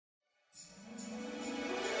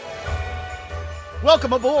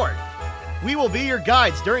Welcome aboard! We will be your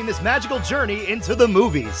guides during this magical journey into the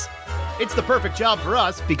movies. It's the perfect job for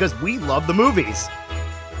us because we love the movies.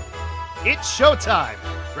 It's showtime!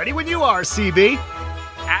 Ready when you are, CB.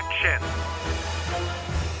 Action!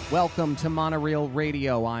 Welcome to Monorail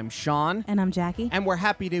Radio. I'm Sean. And I'm Jackie. And we're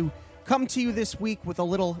happy to come to you this week with a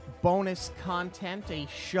little bonus content, a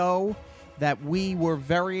show that we were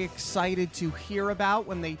very excited to hear about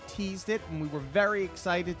when they teased it, and we were very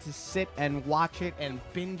excited to sit and watch it and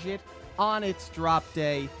binge it on its drop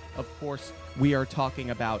day. Of course, we are talking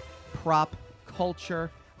about Prop Culture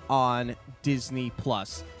on Disney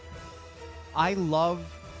Plus. I love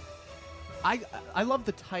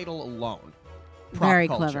the title alone. Prop Very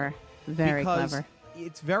Culture, clever. Very because clever.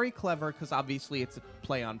 It's very clever because obviously it's a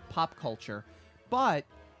play on pop culture, but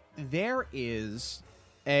there is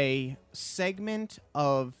a segment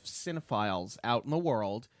of cinephiles out in the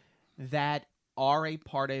world that are a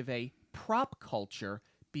part of a prop culture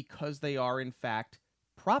because they are, in fact,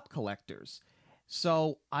 prop collectors.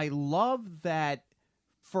 So I love that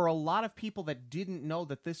for a lot of people that didn't know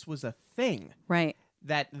that this was a thing, Right.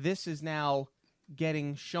 that this is now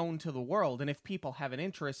getting shown to the world. And if people have an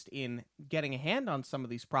interest in getting a hand on some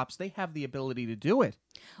of these props, they have the ability to do it.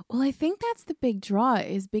 Well, I think that's the big draw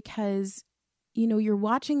is because, you know, you're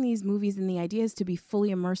watching these movies and the idea is to be fully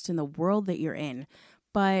immersed in the world that you're in.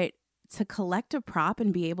 But to collect a prop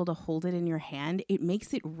and be able to hold it in your hand, it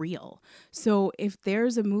makes it real. So if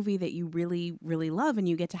there's a movie that you really, really love and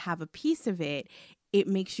you get to have a piece of it, it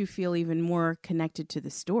makes you feel even more connected to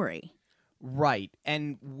the story. Right.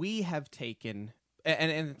 And we have taken,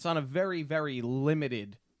 and it's on a very, very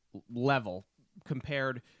limited level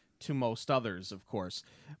compared to most others, of course,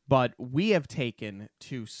 but we have taken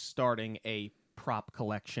to starting a prop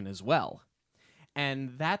collection as well.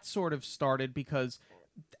 And that sort of started because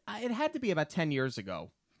it had to be about 10 years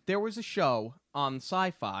ago. There was a show on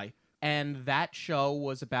Sci-Fi, and that show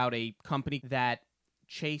was about a company that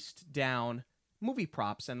chased down movie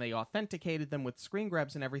props, and they authenticated them with screen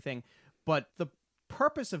grabs and everything. But the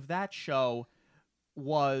purpose of that show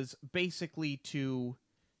was basically to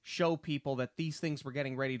show people that these things were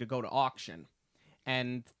getting ready to go to auction,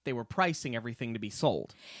 and they were pricing everything to be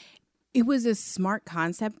sold. It was a smart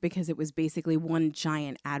concept because it was basically one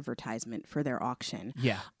giant advertisement for their auction.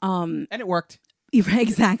 Yeah. And it worked.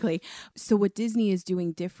 Exactly. So what Disney is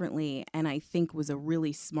doing differently, and I think was a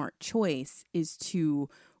really smart choice, is to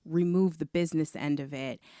remove the business end of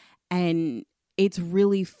it. And it's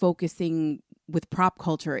really focusing with prop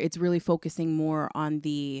culture. It's really focusing more on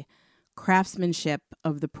the craftsmanship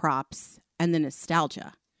of the props and the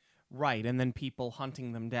nostalgia. Right, and then people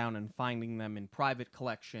hunting them down and finding them in private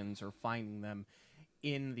collections or finding them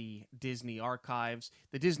in the Disney archives.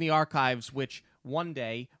 The Disney archives, which one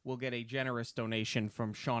day will get a generous donation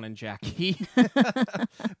from Sean and Jackie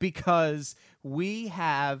because we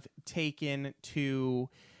have taken to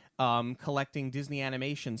collecting Disney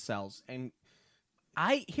animation cells. And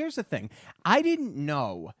here's the thing. I didn't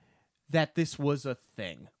know that this was a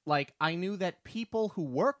thing. Like, I knew that people who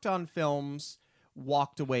worked on films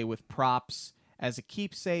walked away with props as a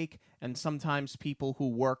keepsake, and sometimes people who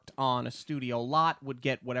worked on a studio lot would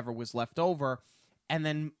get whatever was left over, and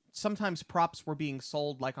then sometimes props were being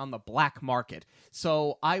sold like on the black market.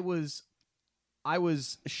 So I was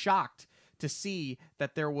shocked to see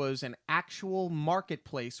that there was an actual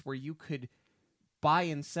marketplace where you could buy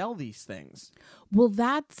and sell these things. Well,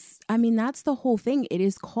 that's the whole thing. It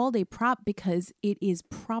is called a prop because it is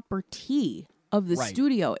property of the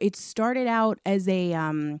studio. It started out as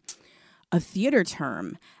a theater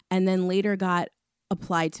term and then later got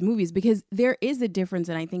applied to movies because there is a difference,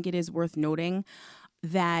 and I think it is worth noting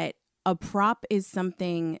that a prop is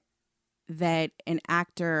something that an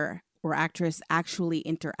actor or actress actually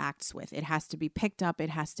interacts with. It has to be picked up,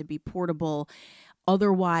 it has to be portable.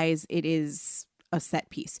 Otherwise, it is a set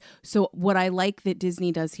piece. So what I like that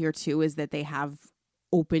Disney does here too is that they have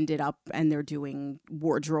opened it up and they're doing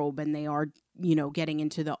wardrobe and they are, you know, getting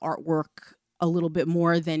into the artwork a little bit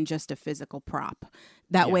more than just a physical prop.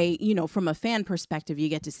 That way, you know, from a fan perspective, you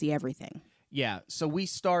get to see everything. Yeah. So we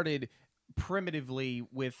started primitively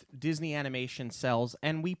with Disney animation cells,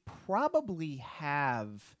 and we probably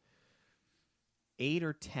have 8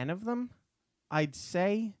 or 10 of them, I'd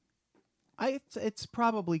say. It's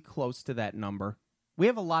probably close to that number. We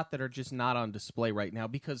have a lot that are just not on display right now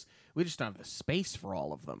because we just don't have the space for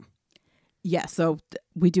all of them. Yeah, so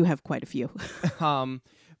we do have quite a few.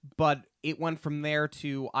 But it went from there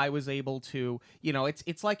to I was able to, you know,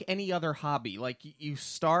 it's like any other hobby. Like you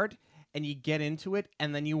start and you get into it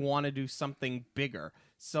and then you want to do something bigger.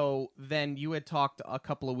 So then you had talked a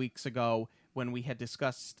couple of weeks ago when we had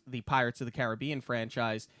discussed the Pirates of the Caribbean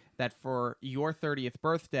franchise that for your 30th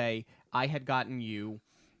birthday, I had gotten you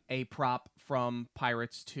a prop from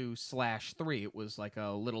Pirates 2/3. It was like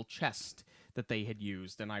a little chest that they had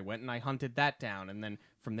used, and I went and I hunted that down, and then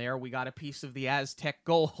from there we got a piece of the Aztec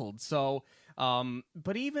gold. So,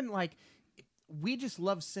 but even like, we just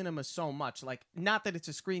love cinema so much. Like, not that it's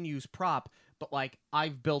a screen use prop, but like,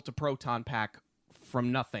 I've built a proton pack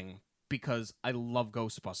from nothing because I love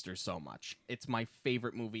Ghostbusters so much. It's my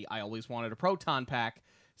favorite movie. I always wanted a proton pack,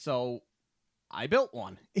 so I built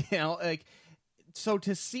one. Like, so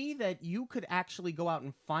to see that you could actually go out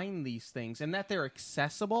and find these things and that they're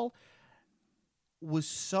accessible was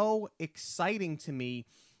so exciting to me.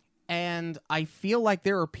 And I feel like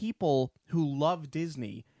there are people who love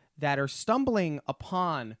Disney that are stumbling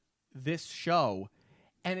upon this show,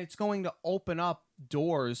 and it's going to open up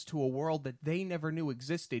doors to a world that they never knew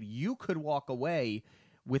existed. You could walk away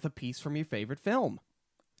with a piece from your favorite film.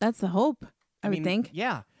 That's the hope, I would think.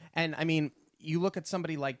 Yeah. And I mean, you look at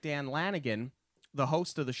somebody like Dan Lanigan, the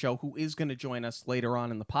host of the show, who is going to join us later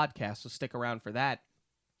on in the podcast, so stick around for that.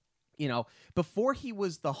 You know, before he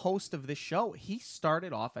was the host of this show, he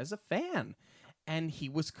started off as a fan, and he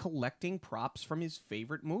was collecting props from his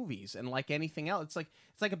favorite movies. And like anything else, it's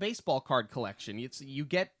like a baseball card collection. You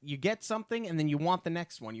get something, and then you want the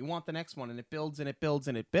next one. You want the next one, and it builds and it builds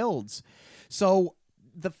and it builds. So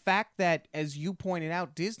the fact that, as you pointed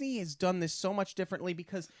out, Disney has done this so much differently,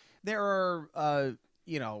 because there are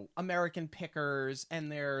American Pickers,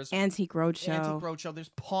 and there's Antique Roadshow. There's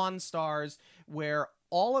Pawn Stars, where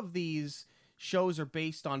all of these shows are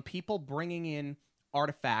based on people bringing in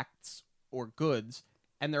artifacts or goods,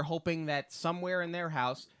 and they're hoping that somewhere in their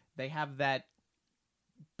house they have that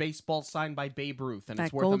baseball signed by Babe Ruth, and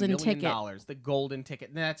it's worth $1 million. The golden ticket.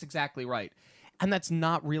 And that's exactly right. And that's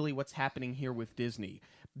not really what's happening here with Disney.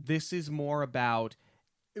 This is more about,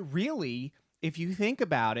 really, if you think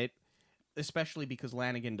about it, especially because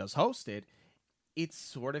Lanigan does host it, it's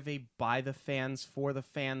sort of a by the fans, for the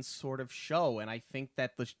fans sort of show. And I think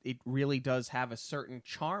that it really does have a certain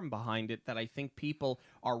charm behind it that I think people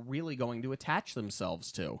are really going to attach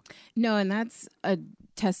themselves to. No, and that's a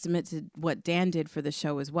testament to what Dan did for the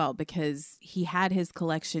show as well, because he had his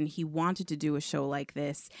collection. He wanted to do a show like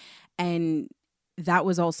this, and that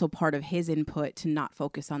was also part of his input to not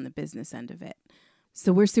focus on the business end of it.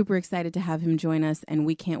 So we're super excited to have him join us, and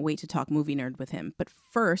we can't wait to talk Movie Nerd with him. But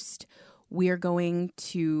first, we are going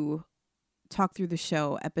to talk through the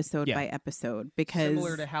show episode by episode, because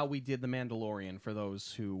similar to how we did The Mandalorian, for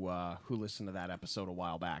those who listened to that episode a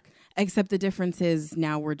while back. Except the difference is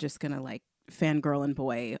now we're just going to like fangirl and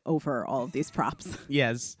boy over all of these props.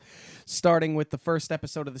 Yes. Starting with the first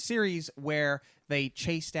episode of the series, where they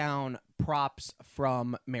chase down props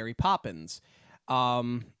from Mary Poppins.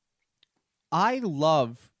 I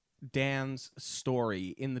love Dan's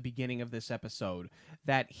story in the beginning of this episode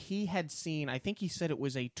that he had seen. I think he said it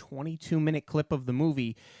was a 22-minute clip of the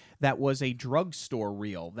movie that was a drugstore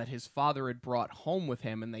reel that his father had brought home with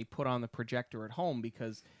him, and they put on the projector at home,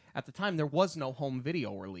 because at the time there was no home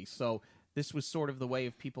video release. So this was sort of the way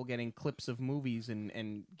of people getting clips of movies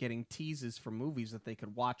and getting teases from movies that they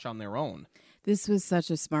could watch on their own. This was such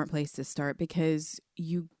a smart place to start, because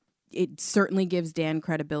it certainly gives Dan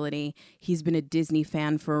credibility. He's been a Disney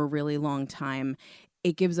fan for a really long time.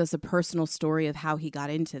 It gives us a personal story of how he got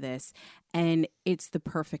into this. And it's the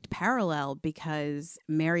perfect parallel, because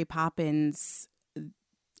Mary Poppins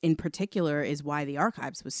in particular is why the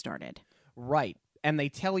archives was started. Right. And they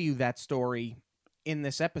tell you that story in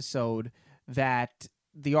this episode, that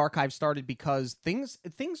the archive started because things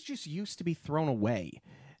just used to be thrown away.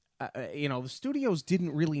 The studios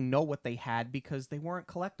didn't really know what they had, because they weren't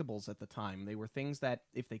collectibles at the time. They were things that,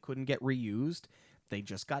 if they couldn't get reused, they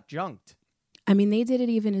just got junked. I mean, they did it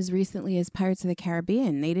even as recently as Pirates of the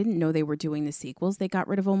Caribbean. They didn't know they were doing the sequels. They got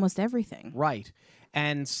rid of almost everything. Right.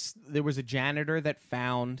 And there was a janitor that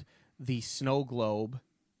found the snow globe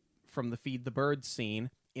from the Feed the Birds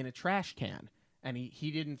scene in a trash can. And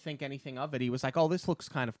he didn't think anything of it. He was like, oh, this looks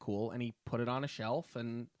kind of cool. And he put it on a shelf,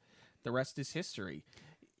 and the rest is history.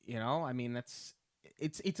 I mean,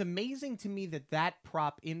 it's amazing to me that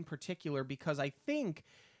prop in particular, because I think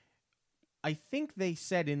they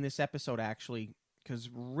said in this episode, actually, because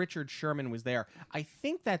Richard Sherman was there, I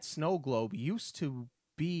think that snow globe used to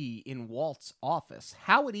be in Walt's office.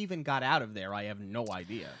 How it even got out of there, I have no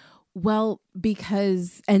idea. Well,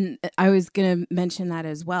 because, and I was going to mention that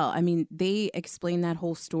as well. I mean, they explain that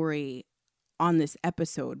whole story on this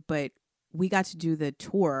episode, but we got to do the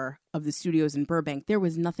tour of the studios in Burbank, there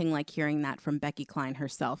was nothing like hearing that from Becky Cline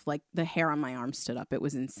herself. Like, the hair on my arm stood up. It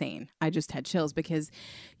was insane. I just had chills because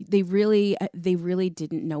they really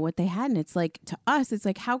didn't know what they had. And it's like, to us, it's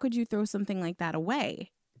like, how could you throw something like that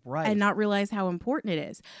away? Right. And not realize how important it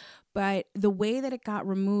is. But the way that it got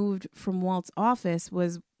removed from Walt's office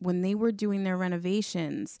was when they were doing their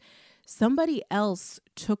renovations, somebody else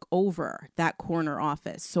took over that corner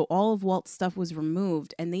office. So all of Walt's stuff was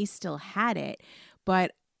removed and they still had it.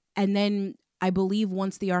 And then I believe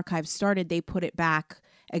once the archive started, they put it back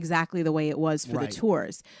exactly the way it was for the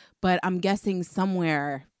tours. But I'm guessing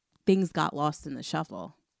somewhere things got lost in the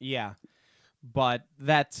shuffle. Yeah. But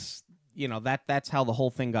that's how the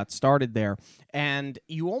whole thing got started there. And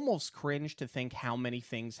you almost cringe to think how many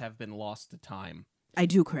things have been lost to time. I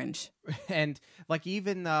do cringe. And like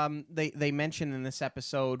even they mention in this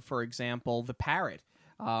episode, for example, the parrot,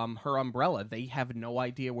 her umbrella. They have no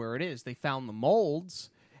idea where it is. They found the molds,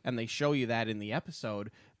 and they show you that in the episode,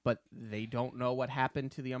 but they don't know what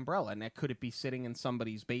happened to the umbrella. And could it be sitting in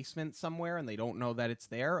somebody's basement somewhere, and they don't know that it's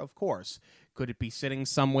there? Of course. Could it be sitting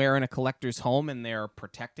somewhere in a collector's home, and they're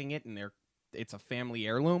protecting it, and it's a family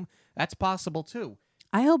heirloom? That's possible too.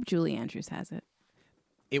 I hope Julie Andrews has it.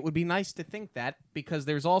 It would be nice to think that, because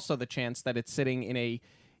there's also the chance that it's sitting in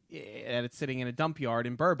a dump yard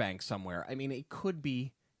in Burbank somewhere. I mean, it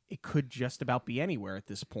could just about be anywhere at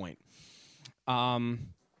this point.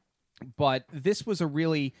 But this was a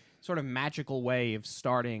really sort of magical way of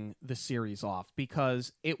starting the series off,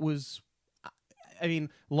 because it was, I mean,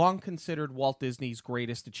 long considered Walt Disney's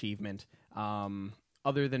greatest achievement.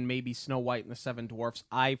 Other than maybe Snow White and the Seven Dwarfs,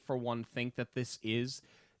 I, for one, think that this is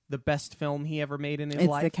the best film he ever made in his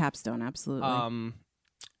life. It's the capstone, absolutely.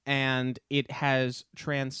 And it has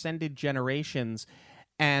transcended generations,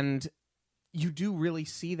 and you do really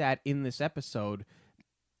see that in this episode,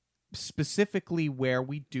 specifically where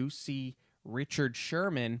we do see Richard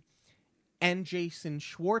Sherman and Jason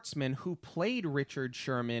Schwartzman, who played Richard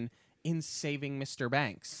Sherman in Saving Mr.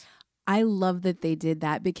 Banks. I love that they did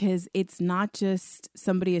that, because it's not just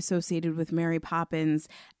somebody associated with Mary Poppins.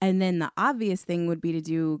 And then the obvious thing would be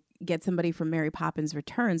to get somebody from Mary Poppins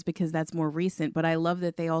Returns, because that's more recent. But I love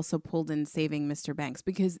that they also pulled in Saving Mr. Banks,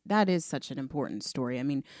 because that is such an important story. I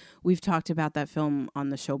mean, we've talked about that film on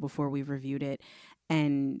the show before, we've reviewed it.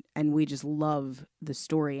 And we just love the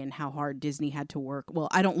story and how hard Disney had to work. Well,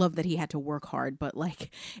 I don't love that he had to work hard, but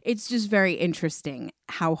like, it's just very interesting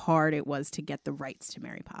how hard it was to get the rights to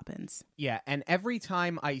Mary Poppins. Yeah, and every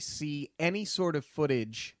time I see any sort of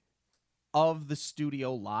footage of the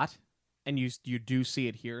studio lot, and you do see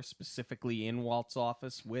it here specifically in Walt's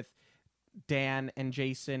office with Dan and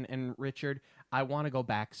Jason and Richard, I want to go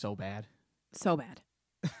back so bad. So bad.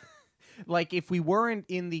 Like, if we weren't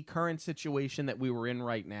in the current situation that we were in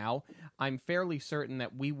right now, I'm fairly certain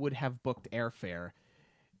that we would have booked airfare,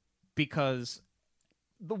 because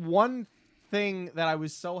the one thing that I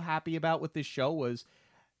was so happy about with this show was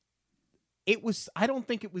I don't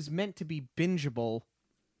think it was meant to be bingeable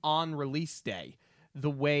on release day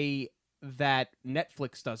the way that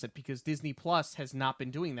Netflix does it, because Disney Plus has not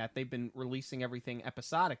been doing that. They've been releasing everything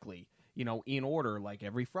episodically, in order, like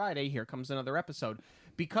every Friday, here comes another episode.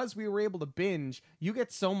 Because we were able to binge, you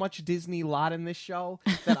get so much Disney lot in this show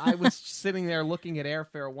that I was sitting there looking at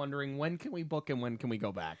airfare wondering, when can we book and when can we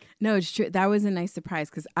go back? No, it's true. That was a nice surprise,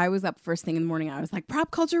 because I was up first thing in the morning. I was like,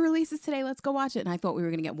 Prop Culture releases today. Let's go watch it. And I thought we were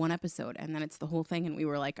going to get one episode, and then it's the whole thing. And we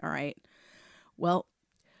were like, all right, well,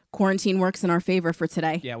 quarantine works in our favor for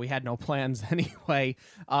today. Yeah, we had no plans anyway.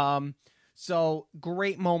 So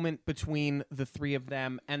great moment between the three of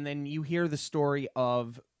them. And then you hear the story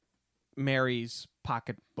of Mary's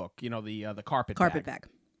pocketbook, the carpet bag.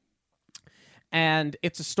 And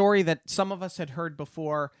it's a story that some of us had heard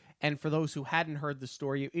before. And for those who hadn't heard the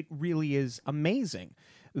story, it really is amazing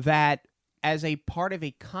that as a part of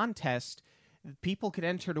a contest, people could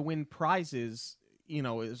enter to win prizes. It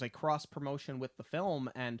was a cross promotion with the film.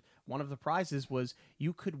 And one of the prizes was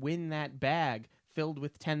you could win that bag filled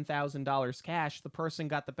with $10,000 cash. The person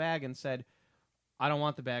got the bag and said, I don't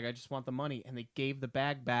want the bag, I just want the money. And they gave the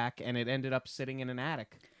bag back, and it ended up sitting in an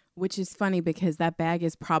attic. Which is funny, because that bag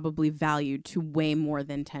is probably valued to way more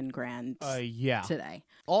than 10 grand today.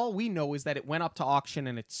 All we know is that it went up to auction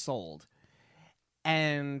and it sold.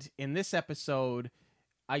 And in this episode,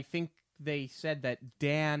 I think they said that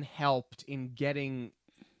Dan helped in getting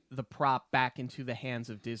the prop back into the hands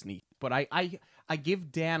of Disney. But I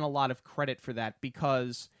give Dan a lot of credit for that,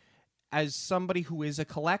 because as somebody who is a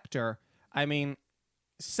collector, I mean,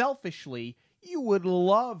 selfishly, you would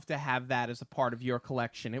love to have that as a part of your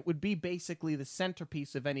collection. It would be basically the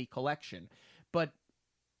centerpiece of any collection. But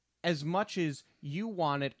as much as you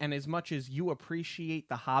want it and as much as you appreciate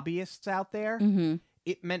the hobbyists out there,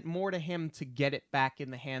 it meant more to him to get it back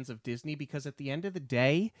in the hands of Disney, because at the end of the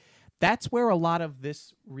day, that's where a lot of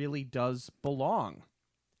this really does belong.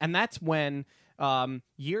 And that's when,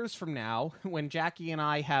 years from now, when Jackie and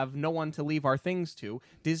I have no one to leave our things to,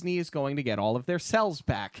 Disney is going to get all of their cells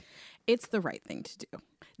back. It's the right thing to do.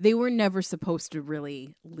 They were never supposed to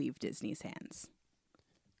really leave Disney's hands.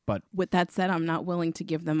 But with that said, I'm not willing to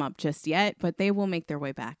give them up just yet, but they will make their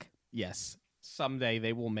way back. Yes, someday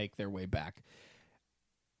they will make their way back.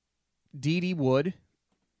 Dee Wood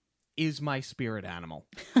is my spirit animal.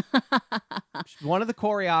 She's one of the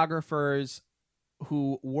choreographers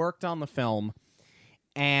who worked on the film,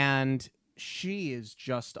 and she is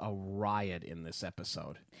just a riot in this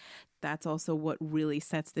episode. That's also what really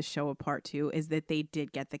sets the show apart, too, is that they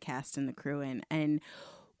did get the cast and the crew in. And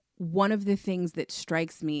one of the things that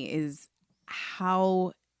strikes me is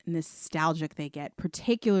how nostalgic they get,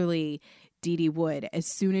 particularly Dee Wood. As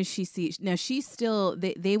soon as she sees, now she's still,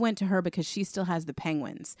 they went to her because she still has the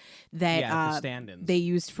penguins that the stand-ins. They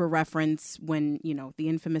used for reference when, the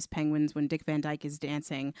infamous penguins, when Dick Van Dyke is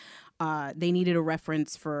dancing. They needed a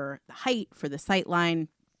reference for the height, for the sight line.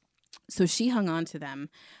 So she hung on to them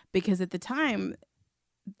because at the time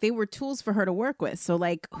they were tools for her to work with. So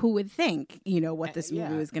who would think, what this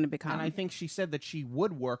movie was going to become? And I think she said that she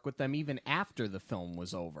would work with them even after the film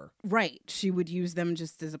was over. Right. She would use them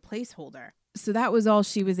just as a placeholder. So that was all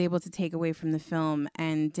she was able to take away from the film.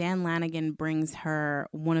 And Dan Lanigan brings her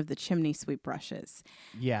one of the chimney sweep brushes.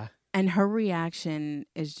 Yeah. And her reaction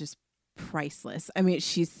is just priceless. I mean,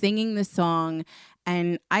 she's singing the song,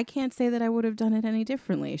 and I can't say that I would have done it any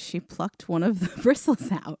differently. She plucked one of the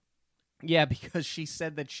bristles out. Yeah, because she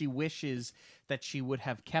said that she wishes that she would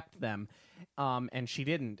have kept them, and she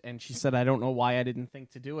didn't. And she said, I don't know why I didn't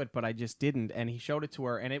think to do it, but I just didn't. And he showed it to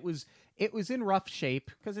her, and it was in rough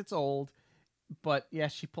shape because it's old. But yeah,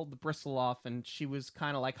 she pulled the bristle off, and she was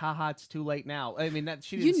kind of like, haha, it's too late now. I mean,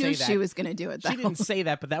 she didn't say that. You knew she was going to do it, though. She didn't say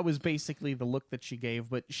that, but that was basically the look that she gave.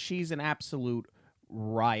 But she's an absolute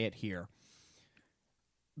riot here.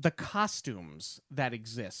 The costumes that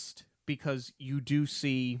exist, because you do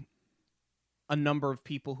see a number of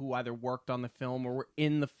people who either worked on the film or were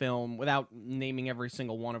in the film, without naming every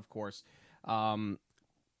single one, of course,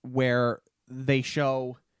 where they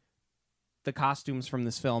show the costumes from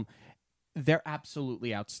this film. They're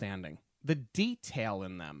absolutely outstanding. The detail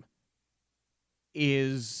in them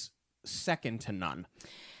is second to none.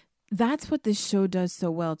 That's what this show does so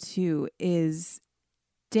well, too, is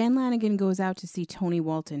Dan Lanigan goes out to see Tony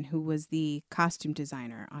Walton, who was the costume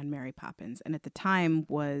designer on Mary Poppins, and at the time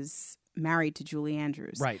was married to Julie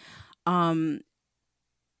Andrews. Right.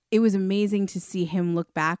 It was amazing to see him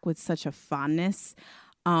look back with such a fondness.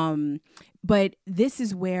 But this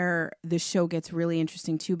is where the show gets really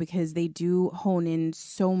interesting too, because they do hone in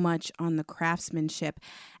so much on the craftsmanship.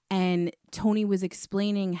 And Tony was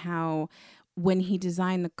explaining how when he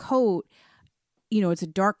designed the coat, it's a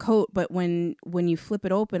dark coat, but when you flip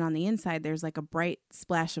it open on the inside, there's like a bright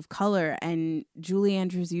splash of color. And Julie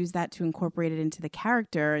Andrews used that to incorporate it into the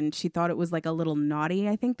character. And she thought it was like a little naughty,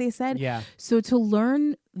 I think they said. Yeah. So to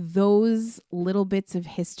learn those little bits of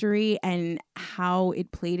history and how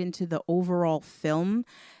it played into the overall film,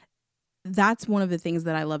 that's one of the things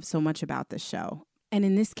that I love so much about this show. And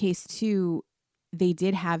in this case, too, they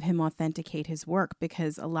did have him authenticate his work,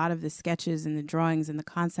 because a lot of the sketches and the drawings and the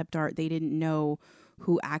concept art, they didn't know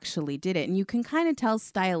who actually did it. And you can kind of tell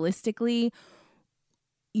stylistically,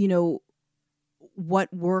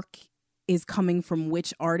 what work is coming from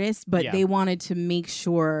which artist, but they wanted to make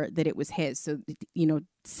sure that it was his. So,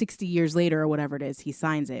 60 years later or whatever it is, he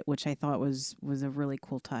signs it, which I thought was a really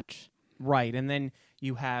cool touch. Right. And then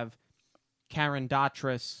you have Karen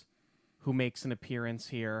Dotrice, who makes an appearance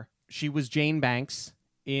here. She was Jane Banks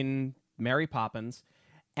in Mary Poppins,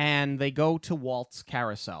 and they go to Walt's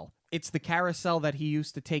carousel. It's the carousel that he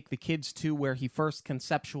used to take the kids to, where he first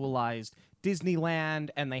conceptualized Disneyland,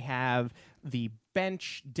 and they have the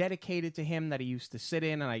bench dedicated to him that he used to sit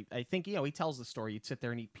in. And I think, he tells the story. He'd sit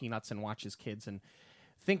there and eat peanuts and watch his kids and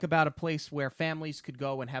think about a place where families could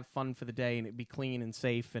go and have fun for the day, and it'd be clean and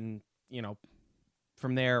safe. And,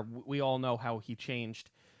 from there, we all know how he changed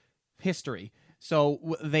history.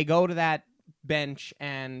 So they go to that bench,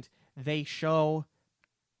 and they show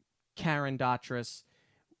Karen Dotrice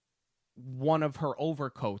one of her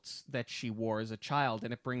overcoats that she wore as a child,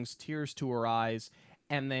 and it brings tears to her eyes.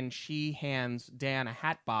 And then she hands Dan a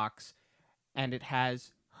hat box, and it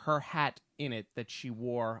has her hat in it that she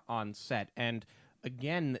wore on set. And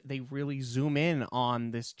again, they really zoom in on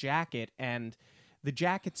this jacket, and the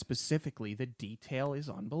jacket specifically, the detail is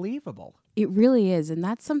unbelievable. It really is. And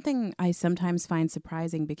that's something I sometimes find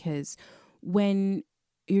surprising, because when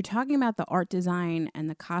you're talking about the art design and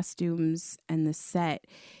the costumes and the set,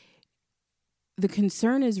 the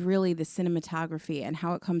concern is really the cinematography and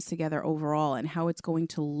how it comes together overall and how it's going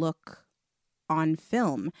to look on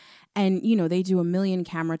film. And, they do a million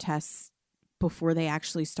camera tests before they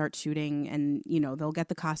actually start shooting, and they'll get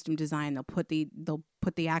the costume design, they'll put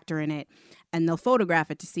the actor in it, and they'll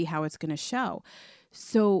photograph it to see how it's going to show.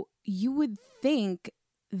 So you would think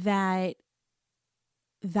that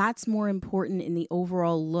that's more important in the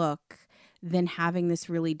overall look than having this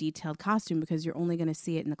really detailed costume, because you're only going to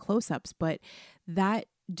see it in the close-ups. But that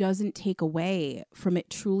doesn't take away from it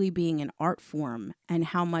truly being an art form, and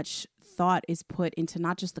how much thought is put into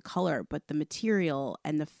not just the color, but the material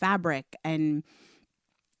and the fabric. And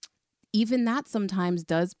even that sometimes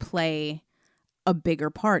does play a bigger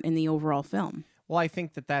part in the overall film. Well, I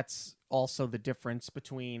think that that's also the difference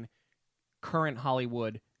between current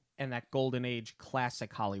Hollywood and that golden age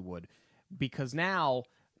classic Hollywood. Because now,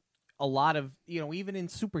 a lot of, even in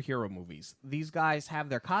superhero movies, these guys have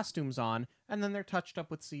their costumes on and then they're touched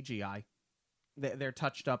up with CGI. They're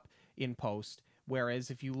touched up in post. Whereas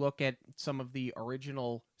if you look at some of the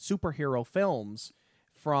original superhero films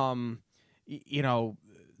from,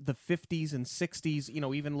 the 50s and 60s,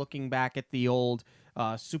 even looking back at the old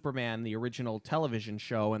Superman, the original television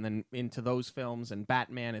show, and then into those films and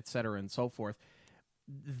Batman, et cetera, and so forth,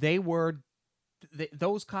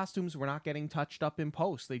 those costumes were not getting touched up in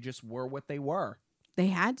post. They just were what they were. They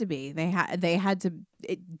had to be. They had to.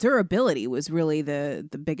 Durability was really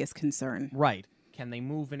the biggest concern. Right. Can they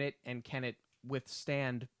move in it, and can it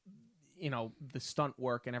withstand, the stunt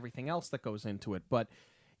work and everything else that goes into it? But,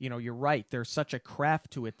 you're right. There's such a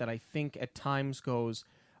craft to it that I think at times goes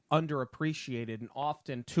underappreciated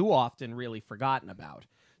and too often really forgotten about.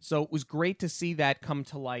 So it was great to see that come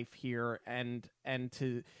to life here, and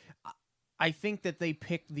I think that they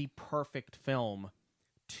picked the perfect film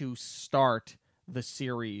to start the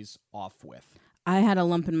series off with. I had a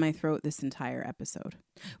lump in my throat this entire episode.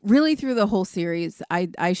 Really, through the whole series,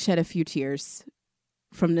 I shed a few tears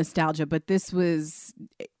from nostalgia, but this was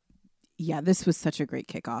such a great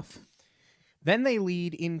kickoff. Then they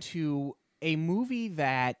lead into a movie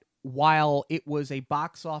that, while it was a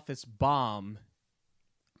box office bomb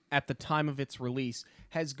at the time of its release,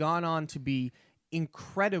 has gone on to be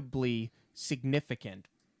incredibly significant,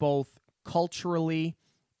 both culturally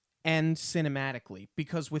and cinematically,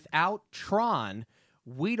 because without Tron,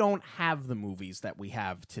 we don't have the movies that we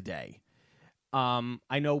have today.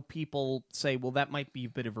 I know people say, well, that might be a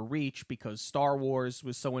bit of a reach because Star Wars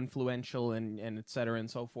was so influential and et cetera and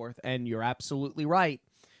so forth, and you're absolutely right.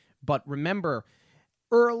 But remember,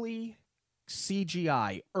 early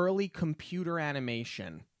CGI, early computer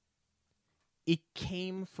animation, it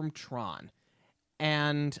came from Tron.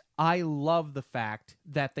 And I love the fact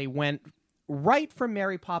that they went right from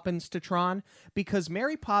Mary Poppins to Tron, because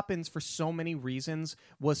Mary Poppins, for so many reasons,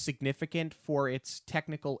 was significant for its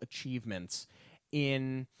technical achievements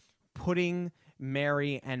in putting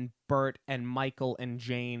Mary and Bert and Michael and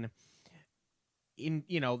Jane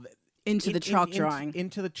into the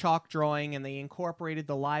chalk drawing, and they incorporated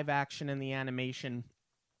the live action and the animation.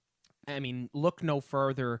 I mean, look no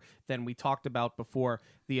further than we talked about before,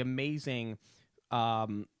 the amazing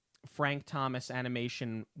Frank Thomas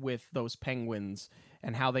animation with those penguins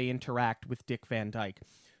and how they interact with Dick Van Dyke.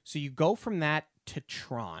 So you go from that to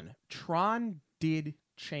Tron. Tron did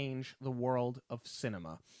change the world of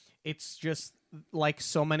cinema. It's just like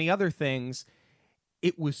so many other things.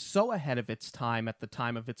 It was so ahead of its time at the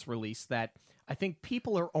time of its release that I think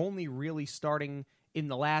people are only really starting in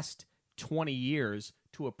the last 20 years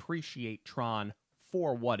to appreciate Tron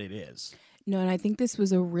for what it is. No, and I think this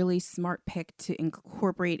was a really smart pick to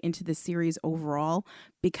incorporate into the series overall,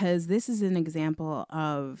 because this is an example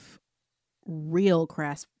of real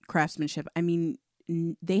craftsmanship. I mean,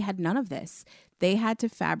 they had none of this. They had to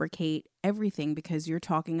fabricate everything, because you're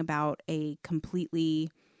talking about a completely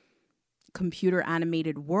computer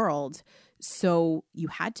animated world. So you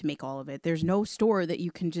had to make all of it. There's no store that you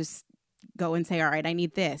can just go and say, all right, I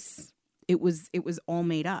need this. It was all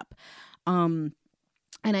made up.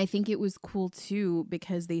 And I think it was cool, too,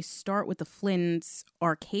 because they start with the Flynn's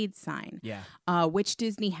arcade sign, which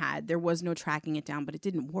Disney had. There was no tracking it down, but it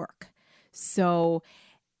didn't work. So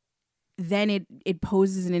then it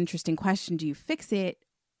poses an interesting question. Do you fix it,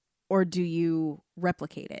 or do you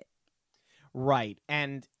replicate it? Right.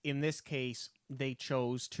 And in this case, they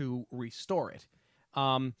chose to restore it,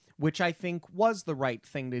 which I think was the right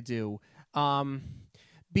thing to do,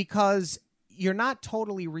 because you're not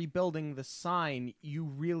totally rebuilding the sign. You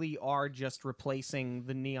really are just replacing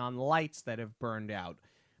the neon lights that have burned out.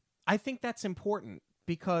 I think that's important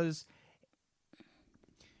because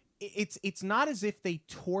it's not as if they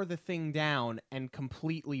tore the thing down and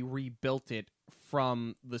completely rebuilt it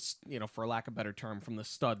from the, for lack of a better term, from the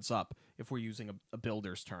studs up, if we're using a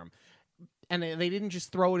builder's term. And they didn't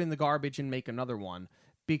just throw it in the garbage and make another one,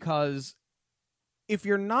 because if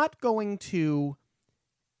you're not going to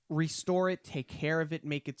restore it, take care of it,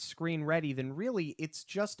 make it screen ready, then really it's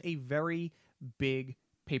just a very big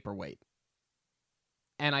paperweight.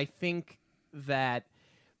 And I think that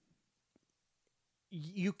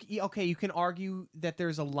you can argue that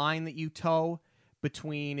there's a line that you toe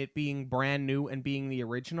between it being brand new and being the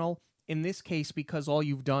original. In this case, because all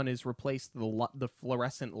you've done is replace the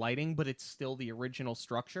fluorescent lighting, but it's still the original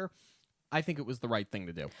structure, I think it was the right thing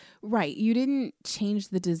to do. Right. You didn't change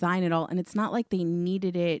the design at all. And it's not like they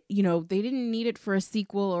needed it. They didn't need it for a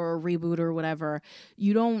sequel or a reboot or whatever.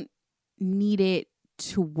 You don't need it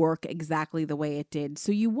to work exactly the way it did.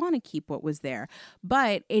 So you want to keep what was there.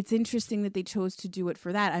 But it's interesting that they chose to do it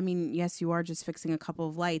for that. I mean, yes, you are just fixing a couple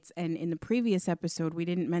of lights. And in the previous episode, we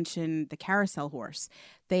didn't mention the carousel horse.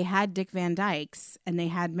 They had Dick Van Dyke's and they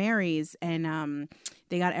had Mary's, and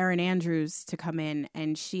they got Erin Andrews to come in,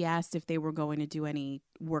 and she asked if they were going to do any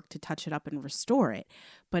work to touch it up and restore it.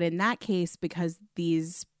 But in that case, because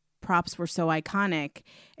these props were so iconic,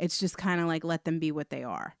 it's just kind of like, let them be what they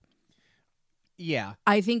are. Yeah.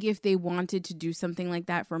 I think if they wanted to do something like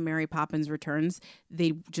that for Mary Poppins Returns,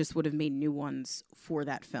 they just would have made new ones for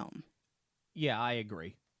that film. Yeah, I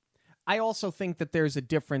agree. I also think that there's a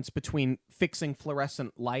difference between fixing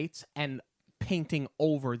fluorescent lights and painting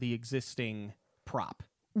over the existing prop.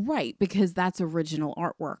 Right, because that's original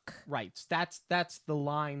artwork. Right. That's the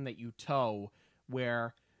line that you toe,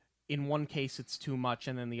 where in one case it's too much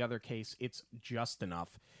and in the other case it's just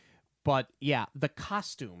enough. But yeah, the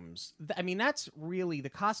costumes, that's really, the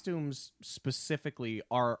costumes specifically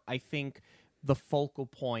are, I think, the focal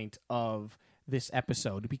point of this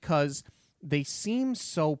episode, because they seem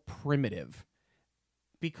so primitive,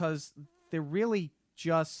 because they're really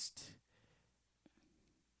just,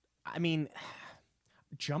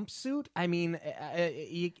 jumpsuit.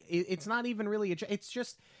 It's not even really it's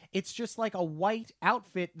just like a white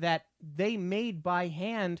outfit that they made by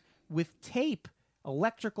hand with tape.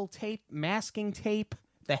 Electrical tape, masking tape.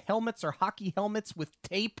 The helmets are hockey helmets with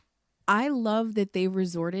tape. I love that they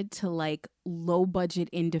resorted to like low budget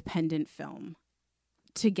independent film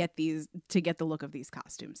to get the look of these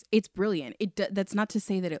costumes. It's brilliant. That's not to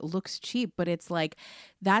say that it looks cheap, but it's like,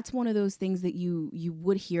 that's one of those things that you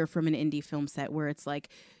would hear from an indie film set, where it's like,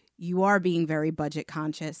 you are being very budget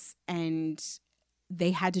conscious, and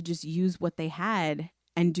they had to just use what they had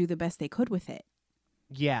and do the best they could with it.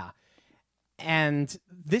 Yeah. And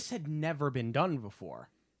this had never been done before.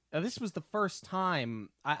 This was the first time,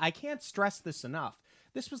 I can't stress this enough,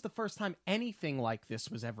 this was the first time anything like this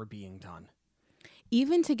was ever being done.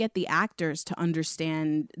 Even to get the actors to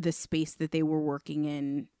understand the space that they were working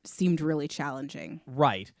in seemed really challenging.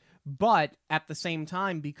 Right. But at the same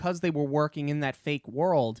time, because they were working in that fake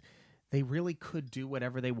world, they really could do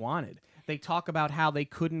whatever they wanted. They talk about how they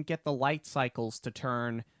couldn't get the light cycles to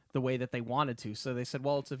turn the way that they wanted to. So they said,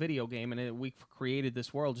 well, it's a video game and we've created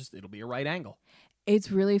this world, it'll be a right angle.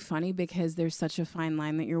 It's really funny because there's such a fine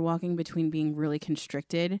line that you're walking between being really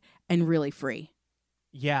constricted and really free.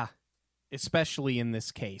 Yeah, especially in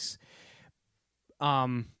this case.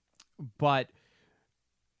 But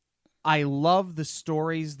I love the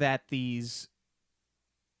stories that these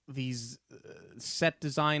set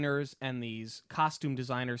designers and these costume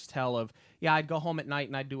designers tell of, yeah, I'd go home at night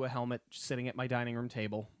and I'd do a helmet sitting at my dining room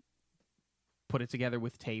table, put it together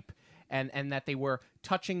with tape, and that they were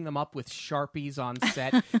touching them up with Sharpies on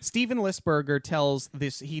set. Steven Lisberger tells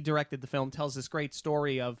this, he directed the film, tells this great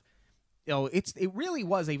story of, it really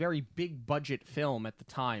was a very big budget film at the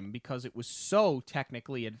time because it was so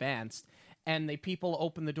technically advanced, and people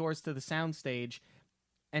opened the doors to the soundstage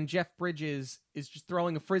and Jeff Bridges is just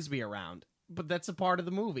throwing a Frisbee around. But that's a part of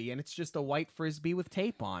the movie, and it's just a white Frisbee with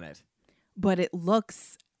tape on it. But it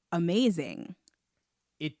looks amazing.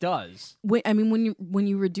 It does. When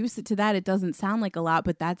you reduce it to that, it doesn't sound like a lot,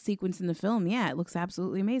 but that sequence in the film, yeah, it looks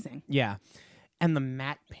absolutely amazing. Yeah. And the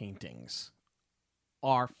matte paintings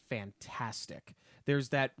are fantastic. There's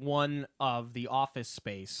that one of the office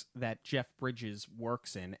space that Jeff Bridges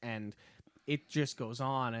works in, and it just goes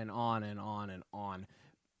on and on and on and on.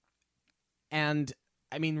 And,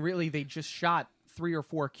 really, they just shot 3 or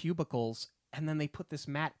 4 cubicles, and then they put this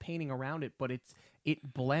matte painting around it, but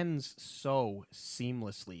it blends so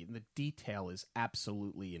seamlessly. The detail is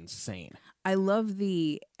absolutely insane. I love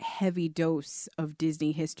the heavy dose of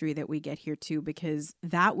Disney history that we get here too, because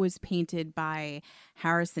that was painted by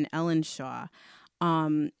Harrison Ellenshaw.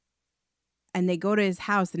 And they go to his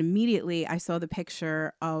house, and immediately I saw the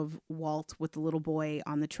picture of Walt with the little boy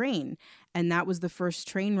on the train. And that was the first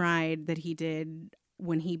train ride that he did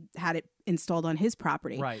when he had it installed on his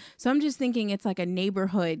property. Right. So I'm just thinking it's like a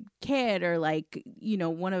neighborhood kid, or like, you know,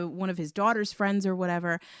 one of his daughter's friends or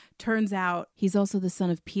whatever. Turns out he's also the son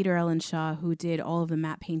of Peter Ellenshaw, who did all of the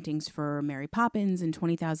matte paintings for Mary Poppins and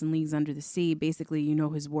 20,000 Leagues Under the Sea. Basically, you know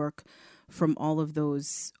his work from all of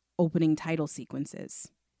those opening title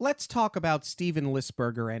sequences. Let's talk about Steven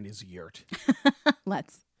Lisberger and his yurt.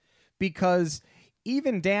 Let's. Because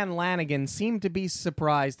even Dan Lanigan seemed to be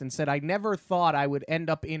surprised and said, I never thought I would end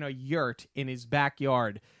up in a yurt in his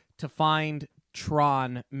backyard to find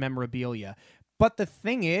Tron memorabilia. But the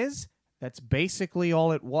thing is, that's basically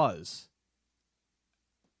all it was.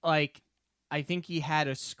 Like, I think he had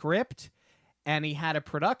a script and he had a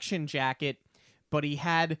production jacket, but he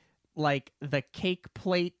had like the cake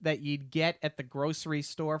plate that you'd get at the grocery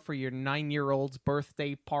store for your 9-year-old's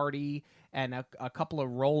birthday party, and a couple of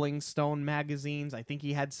Rolling Stone magazines. I think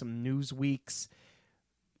he had some Newsweeks.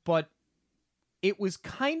 But it was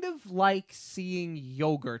kind of like seeing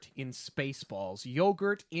yogurt in Spaceballs.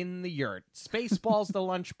 Yogurt in the yurt. Spaceballs the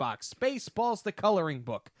lunchbox. Spaceballs the coloring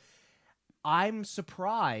book. I'm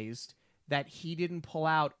surprised that he didn't pull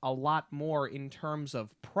out a lot more in terms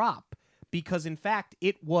of prop, because in fact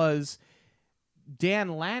it was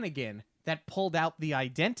Dan Lanigan that pulled out the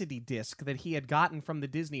identity disc that he had gotten from the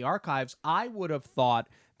Disney archives. I would have thought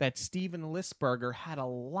that Steven Lisberger had a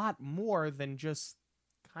lot more than just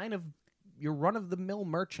kind of your run-of-the-mill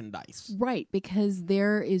merchandise. Right, because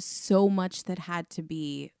there is so much that had to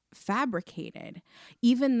be fabricated.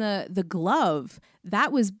 Even the glove,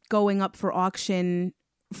 that was going up for auction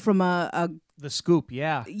from the Scoop,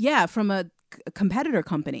 yeah. Yeah, from a competitor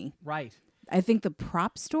company. Right. I think the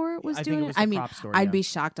prop store was doing it. I mean, prop store, I'd yeah. be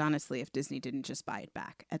shocked, honestly, if Disney didn't just buy it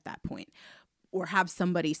back at that point, or have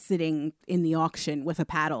somebody sitting in the auction with a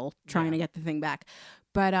paddle trying to get the thing back.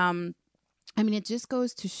 But I mean, it just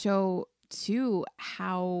goes to show too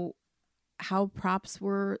how props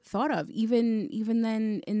were thought of, even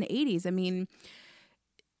then in the 80s. I mean,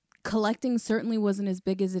 collecting certainly wasn't as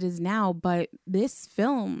big as it is now, but this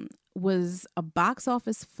film was a box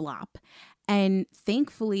office flop. And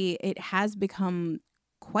thankfully, it has become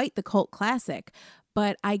quite the cult classic.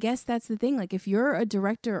 But I guess that's the thing. Like, if you're a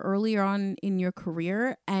director earlier on in your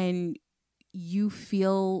career and you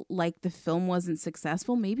feel like the film wasn't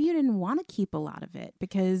successful, maybe you didn't want to keep a lot of it,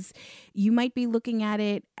 because you might be looking at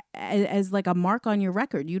it as like a mark on your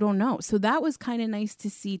record. You don't know. So that was kind of nice to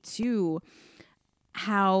see, too,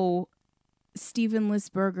 how Steven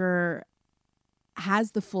Lisberger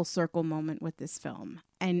has the full circle moment with this film,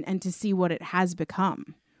 and to see what it has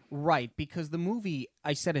become. Right, because the movie,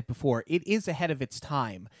 I said it before, it is ahead of its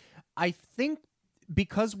time. I think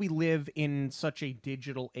because we live in such a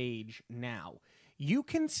digital age now, you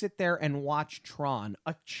can sit there and watch Tron.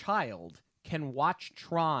 A child can watch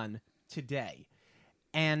Tron today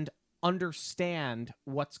and understand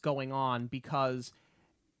what's going on, because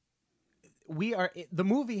the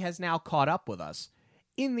movie has now caught up with us.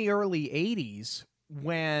 In the early 80s,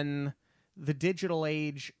 when the digital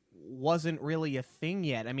age wasn't really a thing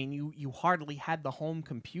yet, I mean, you hardly had the home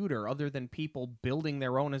computer other than people building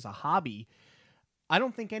their own as a hobby. I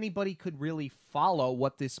don't think anybody could really follow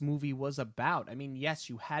what this movie was about. I mean, yes,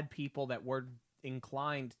 you had people that were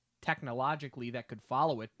inclined technologically that could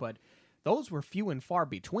follow it, but those were few and far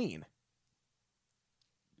between.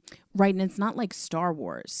 Right, and it's not like Star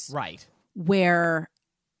Wars. Right. Where,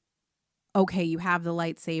 okay, you have the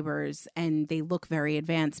lightsabers and they look very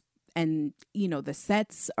advanced, and you know the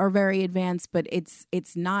sets are very advanced, but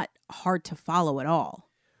it's not hard to follow at all.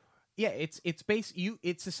 Yeah, it's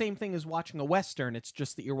the same thing as watching a Western. It's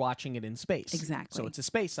just that you're watching it in space. Exactly. So it's a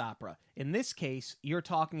space opera. In this case, you're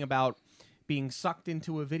talking about being sucked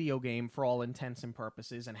into a video game for all intents and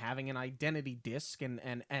purposes, and having an identity disc and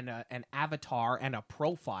an avatar and a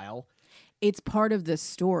profile. It's part of the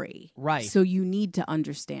story. Right. So you need to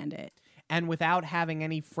understand it. And without having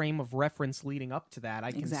any frame of reference leading up to that,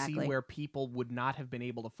 I can see Exactly. where people would not have been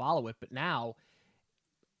able to follow it. But now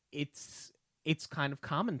it's kind of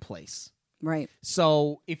commonplace. Right.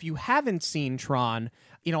 So if you haven't seen Tron,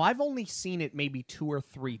 I've only seen it maybe 2 or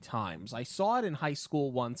 3 times. I saw it in high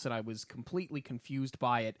school once and I was completely confused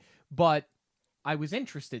by it, but I was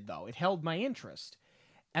interested, though. It held my interest.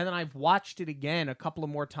 And then I've watched it again a couple of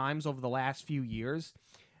more times over the last few years.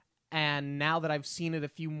 And now that I've seen it a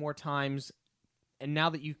few more times, and now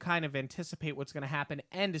that you kind of anticipate what's going to happen,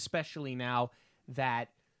 and especially now that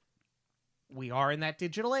we are in that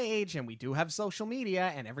digital age and we do have social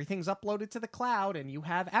media and everything's uploaded to the cloud and you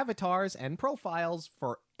have avatars and profiles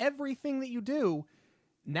for everything that you do,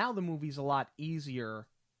 now the movie's a lot easier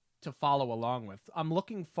to follow along with. I'm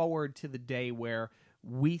looking forward to the day where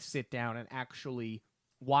we sit down and actually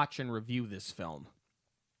watch and review this film.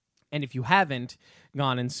 And if you haven't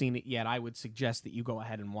gone and seen it yet, I would suggest that you go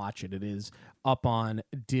ahead and watch it. It is up on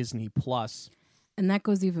Disney Plus. And that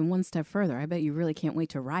goes even one step further. I bet you really can't wait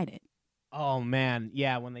to ride it. Oh, man.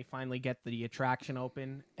 Yeah, when they finally get the attraction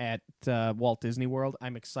open at Walt Disney World,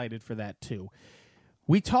 I'm excited for that, too.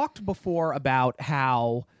 We talked before about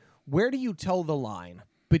how, where do you toe the line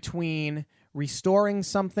between restoring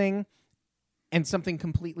something and something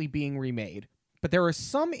completely being remade? But there are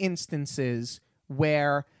some instances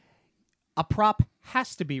where a prop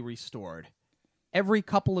has to be restored every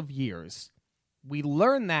couple of years. We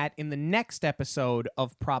learn that in the next episode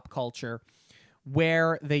of Prop Culture,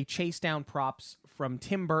 where they chase down props from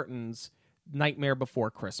Tim Burton's Nightmare Before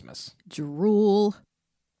Christmas. Drool.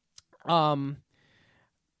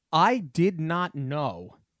 I did not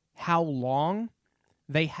know how long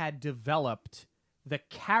they had developed the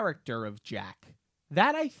character of Jack.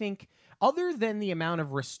 That, I think, other than the amount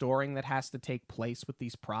of restoring that has to take place with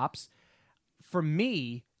these props, for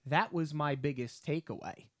me, that was my biggest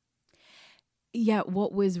takeaway. Yeah,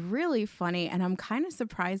 what was really funny, and I'm kind of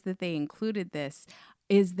surprised that they included this,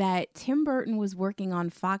 is that Tim Burton was working on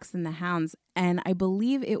Fox and the Hounds, and I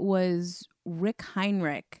believe it was Rick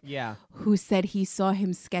Heinrich who said he saw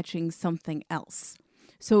him sketching something else.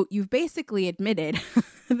 So you've basically admitted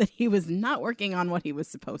that he was not working on what he was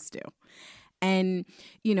supposed to. And,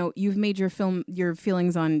 you know, you've made your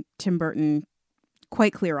feelings on Tim Burton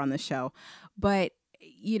quite clear on the show. But,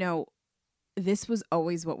 you know, this was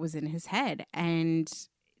always what was in his head, and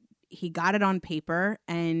he got it on paper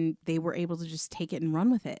and they were able to just take it and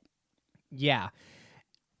run with it. Yeah.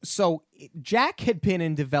 So Jack had been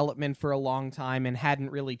in development for a long time and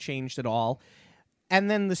hadn't really changed at all. And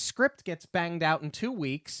then the script gets banged out in 2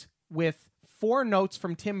 weeks with 4 notes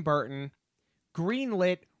from Tim Burton.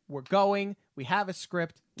 Greenlit. We're going. We have a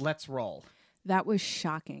script. Let's roll. That was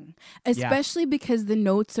shocking, especially because the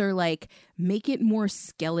notes are like, make it more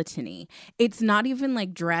skeleton-y. It's not even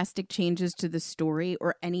like drastic changes to the story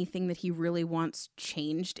or anything that he really wants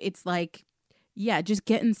changed. It's like, yeah, just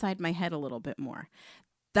get inside my head a little bit more.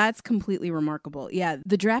 That's completely remarkable. Yeah,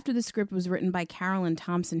 the draft of the script was written by Carolyn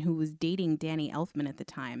Thompson, who was dating Danny Elfman at the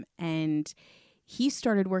time. And he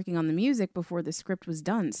started working on the music before the script was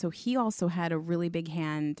done. So he also had a really big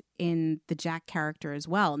hand in the Jack character as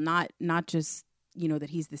well. Not just, you know, that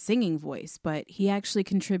he's the singing voice, but he actually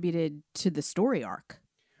contributed to the story arc.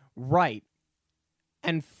 Right.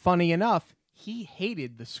 And funny enough, he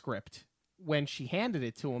hated the script when she handed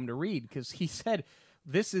it to him to read, because he said,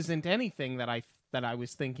 this isn't anything that I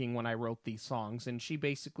was thinking when I wrote these songs. And she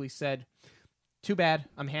basically said, too bad,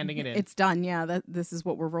 I'm handing it in. It's done. Yeah, this is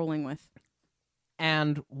what we're rolling with.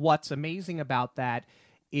 And what's amazing about that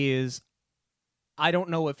is I don't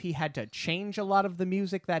know if he had to change a lot of the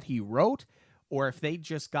music that he wrote or if they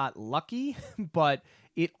just got lucky, but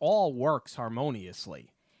it all works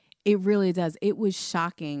harmoniously. It really does. It was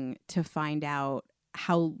shocking to find out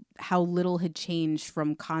how little had changed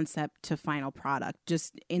from concept to final product,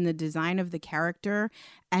 just in the design of the character,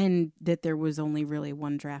 and that there was only really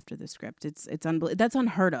one draft of the script. It's unbelievable. That's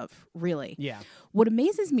unheard of, really. Yeah. What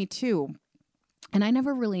amazes me too, and I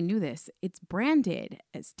never really knew this, it's branded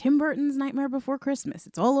as Tim Burton's Nightmare Before Christmas.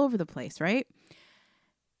 It's all over the place, right?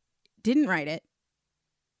 Didn't write it.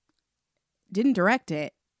 Didn't direct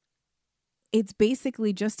it. It's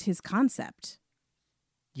basically just his concept.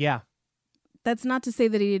 Yeah. That's not to say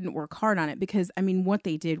that he didn't work hard on it, because, I mean, what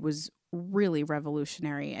they did was really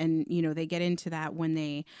revolutionary. And, you know, they get into that when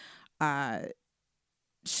they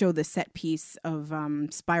show the set piece of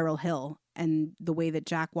Spiral Hill and the way that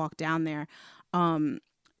Jack walked down there.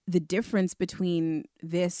 The difference between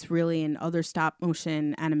this really and other stop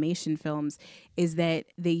motion animation films is that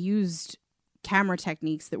they used camera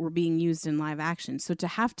techniques that were being used in live action. So to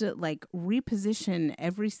have to like reposition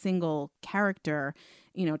every single character,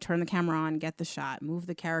 you know, turn the camera on, get the shot, move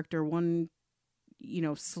the character one, you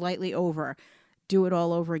know, slightly over, do it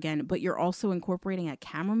all over again. But you're also incorporating a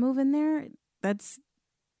camera move in there. That's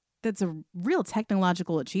a real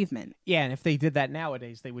technological achievement. Yeah, and if they did that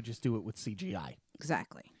nowadays, they would just do it with CGI.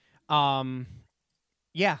 Exactly.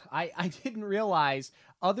 Yeah, I didn't realize,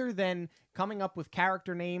 other than coming up with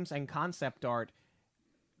character names and concept art,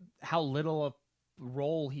 how little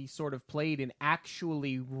role he sort of played in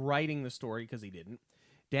actually writing the story, because he didn't.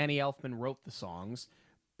 Danny Elfman wrote the songs.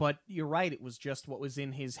 But you're right, it was just what was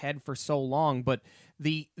in his head for so long. But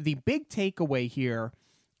the big takeaway here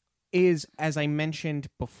is, as I mentioned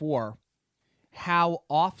before, how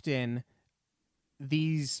often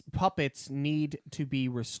these puppets need to be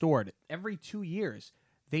restored. Every 2 years,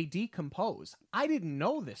 they decompose. I didn't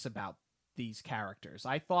know this about these characters.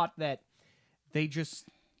 I thought that they just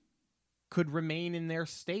could remain in their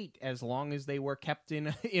state as long as they were kept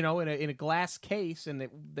in a glass case and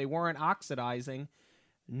they weren't oxidizing.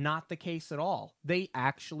 Not the case at all. They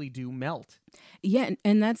actually do melt. Yeah,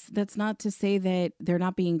 and that's not to say that they're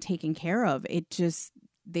not being taken care of. It just,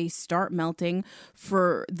 they start melting.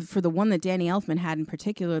 For the one that Danny Elfman had in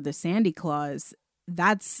particular, the Sandy Claus,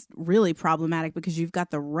 that's really problematic because you've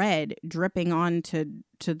got the red dripping onto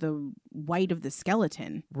the white of the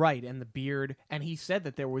skeleton. Right, and the beard. And he said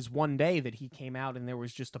that there was one day that he came out and there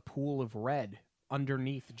was just a pool of red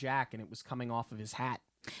underneath Jack, and it was coming off of his hat.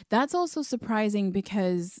 That's also surprising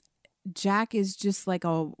because Jack is just like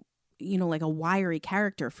a wiry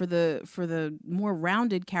character. For the more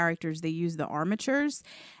rounded characters, they use the armatures,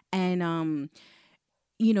 and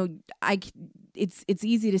it's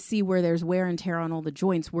easy to see where there's wear and tear on all the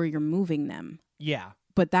joints where you're moving them. Yeah.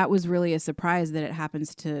 But that was really a surprise that it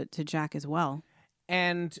happens to Jack as well.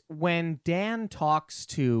 And when Dan talks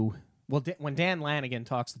to, when Dan Lanigan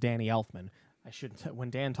talks to Danny Elfman,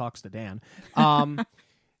 when Dan talks to Dan,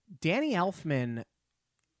 Danny Elfman,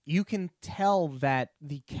 you can tell that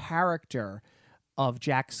the character of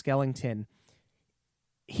Jack Skellington,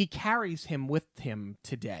 he carries him with him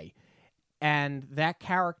today. And that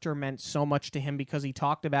character meant so much to him because he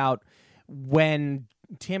talked about when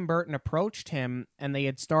Tim Burton approached him and they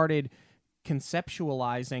had started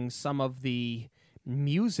conceptualizing some of the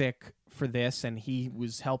music for this, and he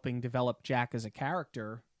was helping develop Jack as a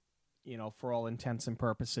character, for all intents and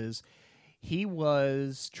purposes. He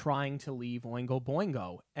was trying to leave Oingo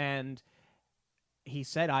Boingo, and he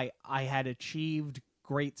said, I had achieved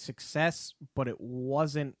great success, but it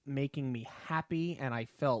wasn't making me happy, and I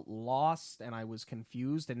felt lost, and I was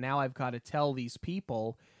confused, and now I've got to tell these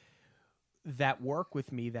people that work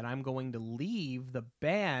with me that I'm going to leave the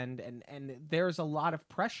band, and there's a lot of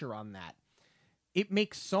pressure on that. It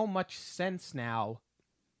makes so much sense now,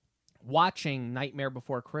 watching Nightmare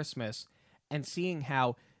Before Christmas, and seeing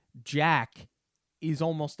how Jack is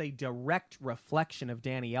almost a direct reflection of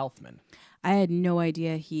Danny Elfman. I had no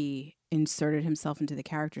idea he inserted himself into the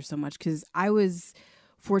character so much, because I was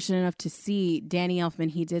fortunate enough to see Danny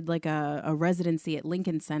Elfman. He did like a residency at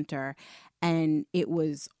Lincoln Center, and it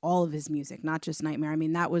was all of his music, not just Nightmare. I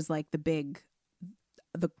mean, that was like the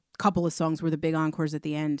couple of songs were the big encores at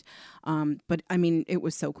the end. But I mean, it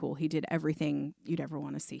was so cool. He did everything you'd ever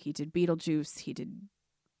want to see. He did Beetlejuice. He did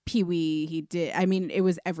Pee-wee, it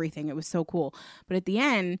was everything. It was so cool. But at the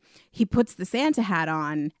end, he puts the Santa hat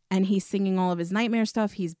on and he's singing all of his Nightmare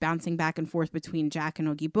stuff. He's bouncing back and forth between Jack and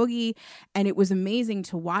Oogie Boogie. And it was amazing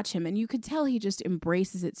to watch him. And you could tell he just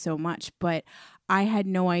embraces it so much. But I had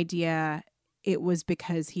no idea it was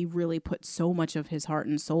because he really put so much of his heart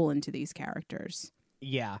and soul into these characters.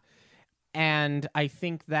 Yeah. And I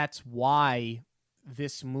think that's why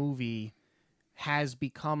this movie has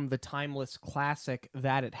become the timeless classic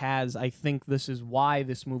that it has. I think this is why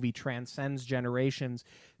this movie transcends generations.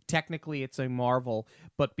 Technically, it's a Marvel,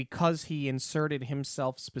 but because he inserted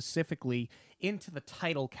himself specifically into the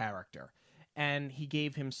title character, and he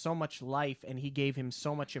gave him so much life, and he gave him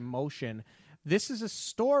so much emotion, this is a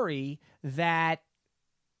story that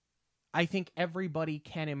I think everybody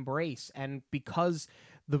can embrace. And because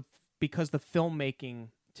the filmmaking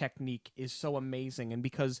technique is so amazing, and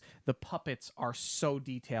because the puppets are so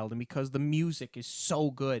detailed, and because the music is so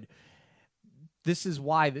good, this is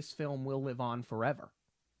why this film will live on forever.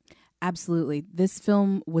 Absolutely. This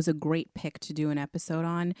film was a great pick to do an episode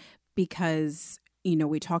on because,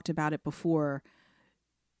 we talked about it before.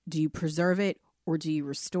 Do you preserve it or do you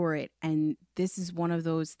restore it? And this is one of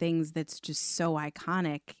those things that's just so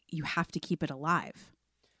iconic. You have to keep it alive.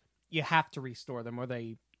 You have to restore them or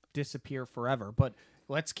they disappear forever. But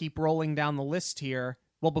let's keep rolling down the list here.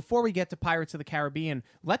 Well, before we get to Pirates of the Caribbean,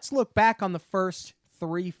 let's look back on the first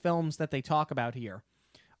 3 films that they talk about here.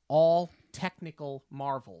 All technical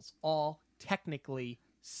marvels, all technically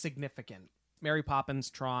significant. Mary Poppins,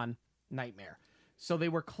 Tron, Nightmare. So they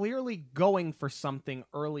were clearly going for something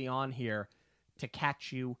early on here to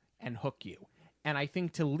catch you and hook you. And I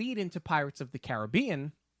think to lead into Pirates of the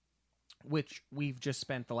Caribbean, which we've just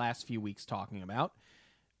spent the last few weeks talking about,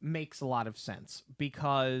 makes a lot of sense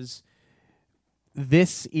because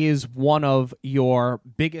this is one of your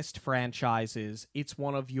biggest franchises. It's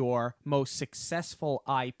one of your most successful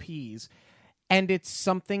IPs, and it's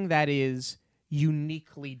something that is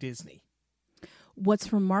uniquely Disney.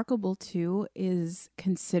 What's remarkable, too, is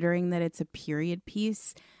considering that it's a period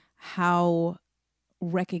piece, how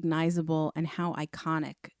recognizable and how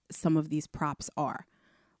iconic some of these props are.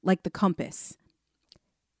 Like the compass.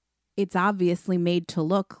 It's obviously made to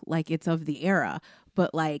look like it's of the era,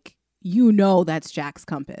 but like, you know that's Jack's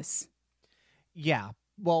compass. Yeah,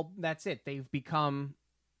 well, that's it. They've become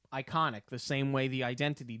iconic the same way the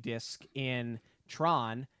identity disc in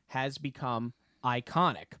Tron has become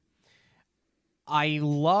iconic. I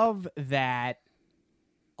love that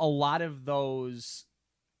a lot of those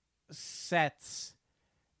sets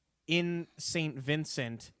in St.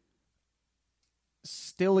 Vincent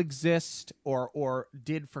still exist or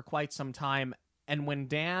did for quite some time. And when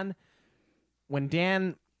Dan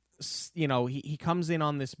he comes in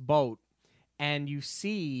on this boat and you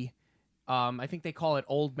see, I think they call it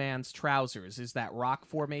Old Man's Trousers, is that rock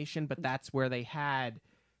formation, but that's where they had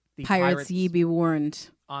the Pirates Ye Be Warned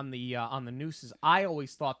on the nooses. I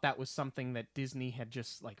always thought that was something that Disney had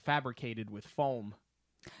just like fabricated with foam.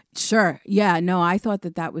 Sure. Yeah, no, I thought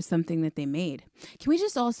that was something that they made. Can we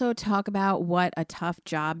just also talk about what a tough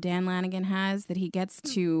job Dan Lanigan has, that he gets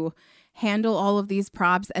to handle all of these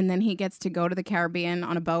props and then he gets to go to the Caribbean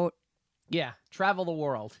on a boat? Yeah, travel the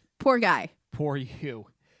world. Poor guy. Poor you.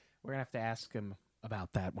 We're going to have to ask him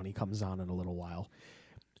about that when he comes on in a little while.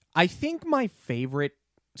 I think my favorite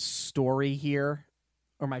story here,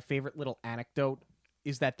 or my favorite little anecdote,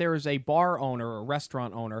 is that there is a bar owner or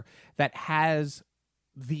restaurant owner that has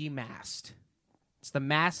the mast. It's the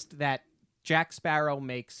mast that Jack Sparrow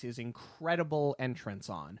makes his incredible entrance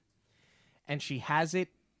on. And she has it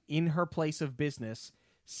in her place of business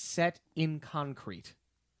set in concrete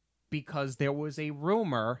because there was a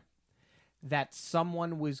rumor that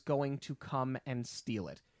someone was going to come and steal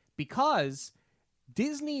it. Because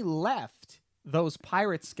Disney left those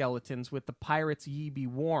pirate skeletons with the Pirates Ye Be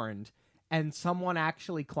Warned, and someone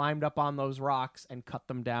actually climbed up on those rocks and cut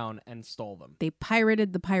them down and stole them. They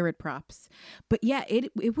pirated the pirate props. But yeah,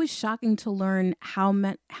 it was shocking to learn how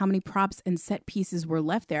many props and set pieces were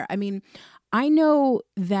left there. I mean, I know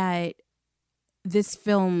that this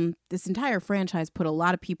film, this entire franchise, put a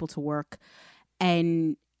lot of people to work,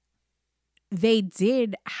 and they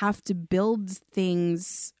did have to build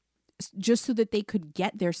things just so that they could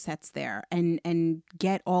get their sets there and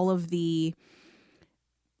get all of the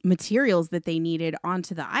materials that they needed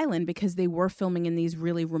onto the island, because they were filming in these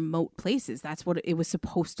really remote places. That's what it was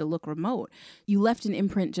supposed to look remote. You left an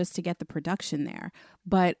imprint just to get the production there.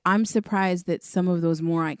 But I'm surprised that some of those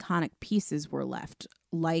more iconic pieces were left,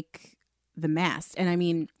 like the mast. And I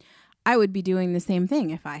mean, I would be doing the same thing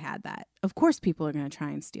if I had that. Of course people are going to try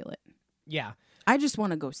and steal it. Yeah. I just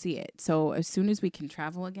want to go see it. So as soon as we can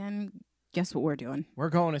travel again, guess what we're doing? We're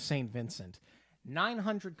going to St. Vincent.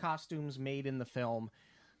 900 costumes made in the film.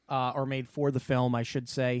 Or made for the film, I should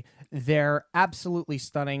say. They're absolutely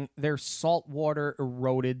stunning. They're saltwater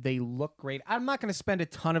eroded. They look great. I'm not going to spend a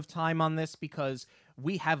ton of time on this because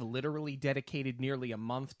we have literally dedicated nearly a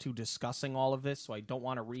month to discussing all of this, so I don't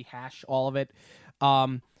want to rehash all of it.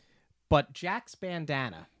 But Jack's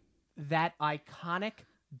bandana, that iconic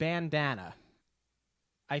bandana,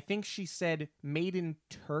 I think she said made in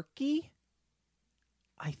Turkey,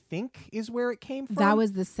 I think is where it came from. That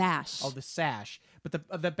was the sash. Oh, the sash. But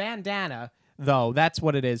the bandana, though, that's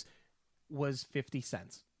what it is, was 50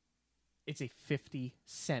 cents. It's a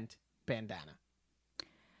 50-cent bandana.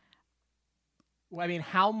 I mean,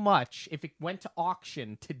 how much, if it went to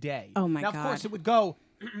auction today? Oh, my God. Now, of course, it would go,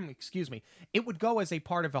 excuse me, it would go as a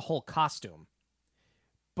part of a whole costume.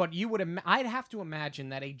 But I'd have to imagine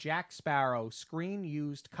that a Jack Sparrow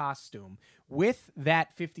screen-used costume with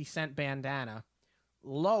that 50-cent bandana,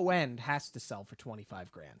 low end, has to sell for $25,000.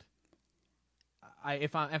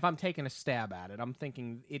 If I'm taking a stab at it, I'm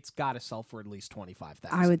thinking it's got to sell for at least $25,000.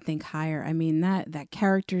 I would think higher. I mean, that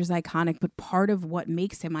character is iconic, but part of what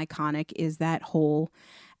makes him iconic is that whole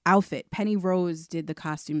outfit. Penny Rose did the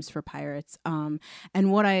costumes for Pirates. And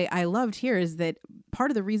what I loved here is that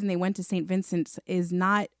part of the reason they went to St. Vincent's is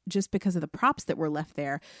not just because of the props that were left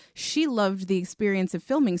there. She loved the experience of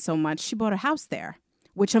filming so much, she bought a house there,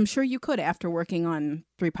 which I'm sure you could after working on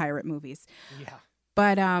 3 pirate movies. Yeah.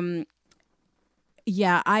 But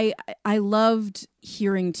yeah, I loved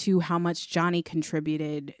hearing, too, how much Johnny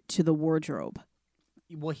contributed to the wardrobe.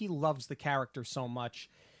 Well, he loves the character so much,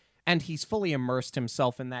 and he's fully immersed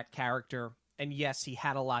himself in that character. And yes, he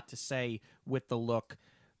had a lot to say with the look,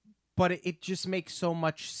 but it just makes so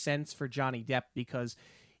much sense for Johnny Depp because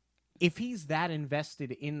if he's that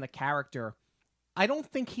invested in the character, I don't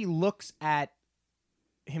think he looks at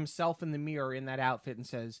himself in the mirror in that outfit and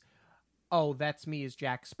says, oh, that's me as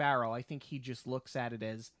Jack Sparrow. I think he just looks at it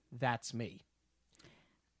as, that's me.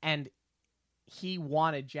 And he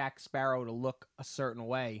wanted Jack Sparrow to look a certain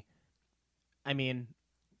way. I mean,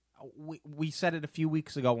 we said it a few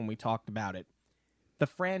weeks ago when we talked about it. The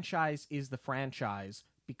franchise is the franchise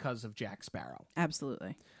because of Jack Sparrow.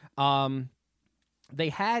 Absolutely. They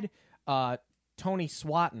had Tony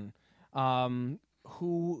Swatton,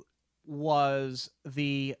 who was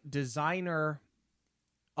the designer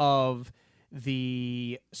of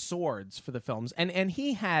the swords for the films. And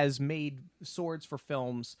he has made swords for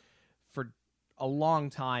films for a long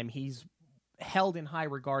time. He's held in high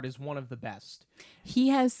regard as one of the best. He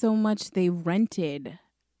has so much they rented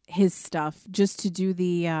his stuff just to do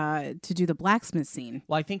the blacksmith scene.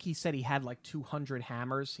 Well, I think he said he had like 200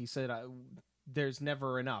 hammers. He said, there's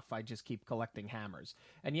never enough. I just keep collecting hammers.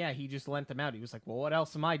 And yeah, he just lent them out. He was like, well, what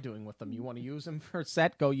else am I doing with them? You want to use them for a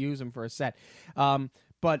set? Go use them for a set.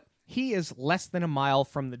 But he is less than a mile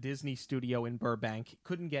from the Disney studio in Burbank.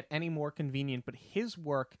 Couldn't get any more convenient, but his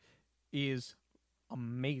work is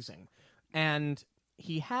amazing. And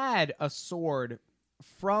he had a sword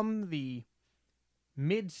from the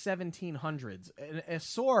mid-1700s, a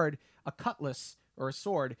sword, a cutlass, or a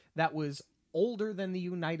sword that was older than the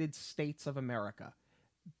United States of America.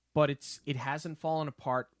 But it hasn't fallen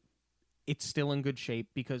apart. It's still in good shape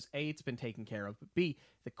because A, it's been taken care of, but B,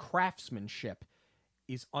 the craftsmanship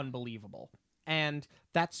is unbelievable. And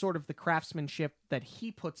that's sort of the craftsmanship that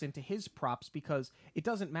he puts into his props, because it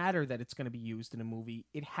doesn't matter that it's going to be used in a movie.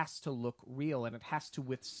 It has to look real, and it has to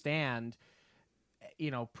withstand,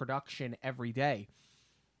 production every day.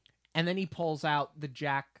 And then he pulls out the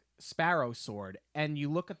Jack Sparrow sword, and you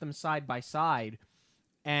look at them side by side,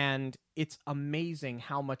 and it's amazing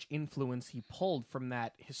how much influence he pulled from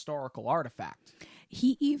that historical artifact.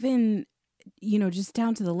 He even, just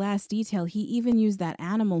down to the last detail, he even used that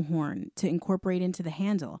animal horn to incorporate into the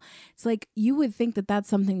handle. It's like, you would think that that's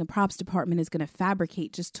something the props department is going to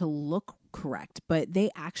fabricate just to look correct, but they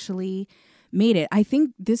actually made it. I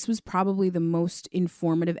think this was probably the most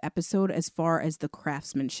informative episode as far as the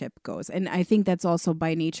craftsmanship goes. And I think that's also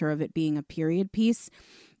by nature of it being a period piece.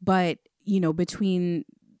 But, between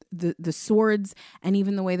the swords and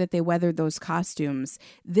even the way that they weathered those costumes,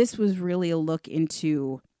 this was really a look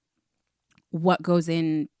into what goes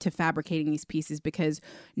into fabricating these pieces, because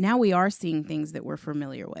now we are seeing things that we're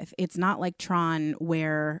familiar with. It's not like Tron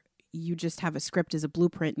where you just have a script as a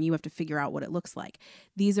blueprint and you have to figure out what it looks like.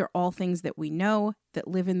 These are all things that we know, that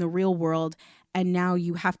live in the real world, and now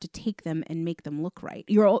you have to take them and make them look right.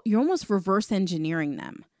 You're almost reverse engineering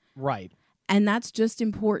them. Right. And that's just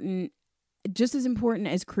as important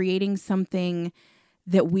as creating something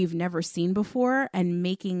that we've never seen before and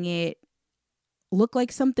making it look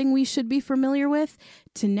like something we should be familiar with,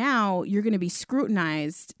 to now you're going to be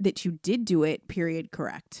scrutinized that you did do it period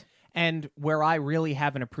correct. And where I really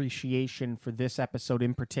have an appreciation for this episode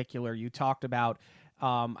in particular, you talked about,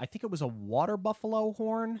 I think it was a water buffalo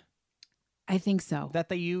horn. I think so. That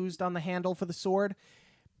they used on the handle for the sword.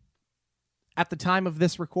 At the time of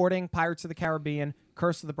this recording, Pirates of the Caribbean,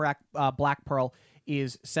 Curse of the Black Pearl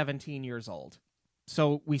is 17 years old.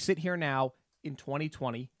 So we sit here now in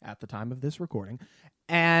 2020 at the time of this recording,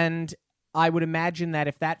 and I would imagine that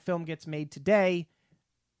if that film gets made today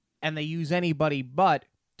and they use anybody but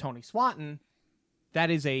Tony Swatton,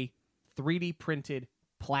 that is a 3D printed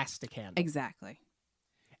plastic handle. Exactly.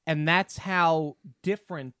 And that's how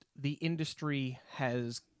different the industry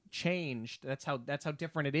has changed. That's how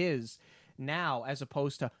different it is now as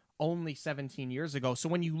opposed to only 17 years ago. So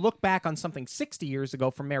when you look back on something 60 years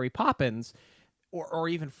ago from Mary Poppins, or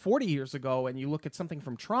even 40 years ago, and you look at something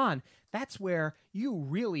from Tron, that's where you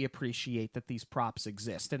really appreciate that these props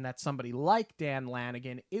exist and that somebody like Dan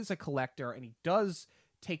Lanigan is a collector and he does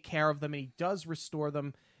take care of them and he does restore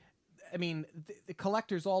them. I mean, the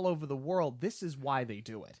collectors all over the world, this is why they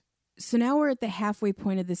do it. So now we're at the halfway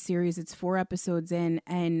point of the series. It's 4 episodes in,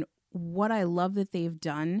 and what I love that they've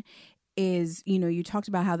done is, you talked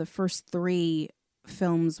about how the first 3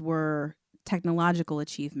 films were technological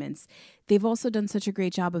achievements. They've also done such a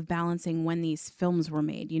great job of balancing when these films were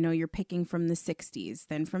made. You're picking from the 60s,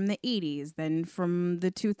 then from the 80s, then from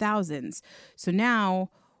the 2000s. So now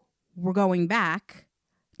we're going back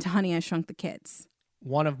to Honey, I Shrunk the Kids.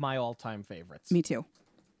 One of my all-time favorites. Me too.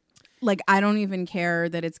 Like, I don't even care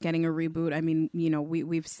that it's getting a reboot. I mean,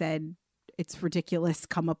 we've said it's ridiculous,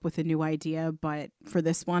 come up with a new idea, but for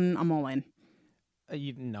this one, I'm all in.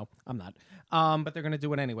 No, I'm not. But they're going to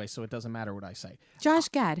do it anyway, so it doesn't matter what I say. Josh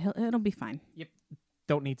Gad, it'll be fine. Yep.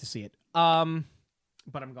 Don't need to see it. But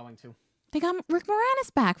I'm going to. They got Rick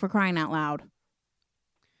Moranis back, for crying out loud.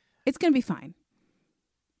 It's gonna be fine.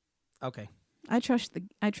 Okay. I trust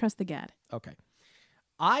the Gad. Okay.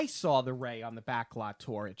 I saw the Ray on the Backlot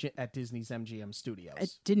tour at Disney's MGM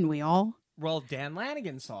Studios. Didn't we all? Well, Dan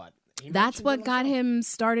Lanigan saw it. That's what got him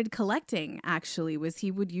started collecting, actually, was he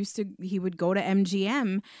would go to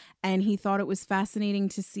MGM and he thought it was fascinating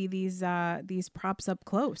to see these props up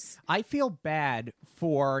close. I feel bad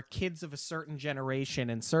for kids of a certain generation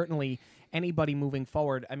and certainly anybody moving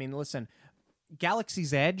forward. I mean, listen,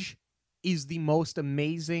 Galaxy's Edge is the most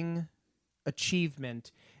amazing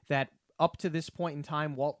achievement that up to this point in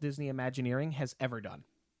time Walt Disney Imagineering has ever done.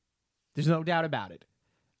 There's no doubt about it.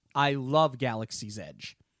 I love Galaxy's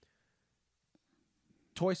Edge.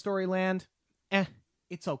 Toy Story Land,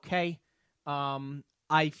 it's okay.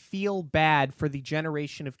 I feel bad for the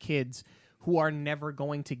generation of kids who are never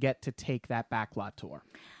going to get to take that Backlot tour.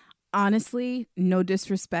 Honestly, no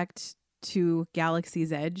disrespect to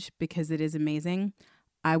Galaxy's Edge, because it is amazing.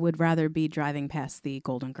 I would rather be driving past the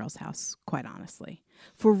Golden Girls house, quite honestly,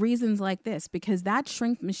 for reasons like this, because that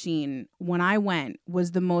shrink machine, when I went,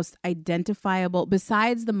 was the most identifiable,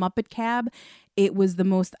 besides the Muppet Cab, it was the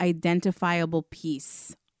most identifiable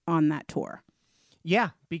piece on that tour. Yeah,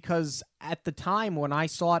 because at the time when I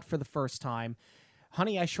saw it for the first time,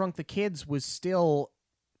 Honey, I Shrunk the Kids was still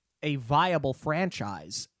a viable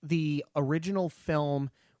franchise. The original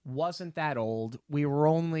film wasn't that old. We were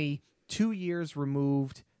only 2 years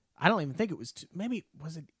removed. I don't even think it was maybe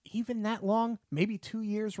was it even that long? Maybe 2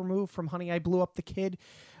 years removed from Honey, I Blew Up the Kid.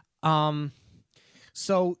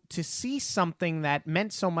 So to see something that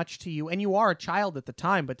meant so much to you, and you are a child at the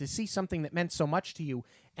time, but to see something that meant so much to you,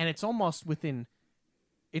 and it's almost within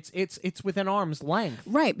it's within arm's length.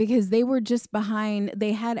 Right, because they were just behind,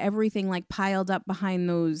 they had everything like piled up behind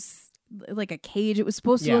those, like a cage. It was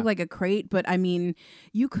supposed to look like a crate, but I mean,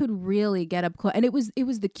 you could really get up close, and it was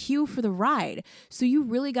the queue for the ride, so you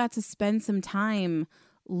really got to spend some time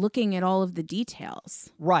looking at all of the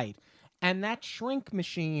details. Right, and that shrink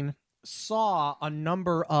machine saw a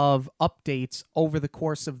number of updates over the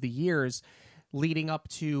course of the years leading up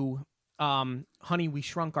to Honey, We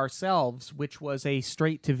Shrunk Ourselves, which was a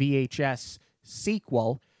straight to VHS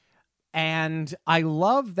sequel. And I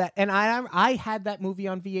love that. And I had that movie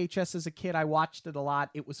on VHS as a kid. I watched it a lot.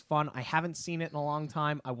 It was fun. I haven't seen it in a long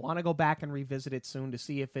time. I want to go back and revisit it soon to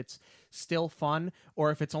see if it's still fun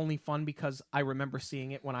or if it's only fun because I remember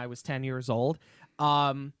seeing it when I was 10 years old.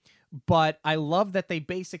 But I love that they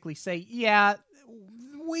basically say, yeah,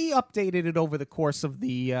 we updated it over the course of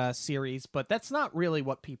the series, but that's not really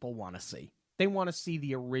what people want to see. They want to see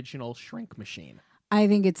the original shrink machine. I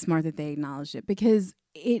think it's smart that they acknowledged it, because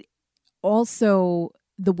it also,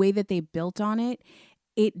 the way that they built on it,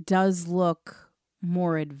 it does look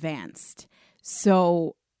more advanced.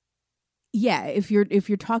 So yeah, if you're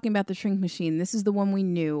talking about the shrink machine, this is the one we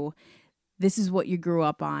knew. This is what you grew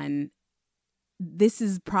up on. This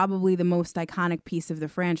is probably the most iconic piece of the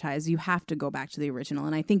franchise. You have to go back to the original.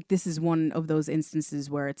 And I think this is one of those instances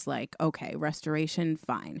where it's like, okay, restoration,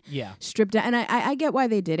 fine. Yeah. Stripped down. And I get why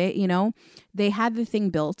they did it, you know. They had the thing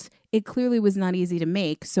built. It clearly was not easy to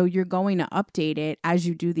make. So you're going to update it as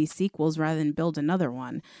you do these sequels rather than build another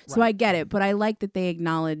one. So I get it. But I like that they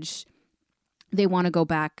acknowledge they want to go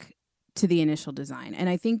back to the initial design. And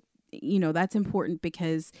I think, you know, that's important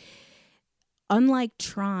because unlike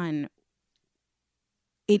Tron,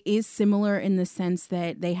 it is similar in the sense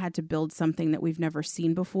that they had to build something that we've never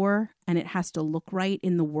seen before, and it has to look right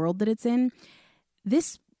in the world that it's in.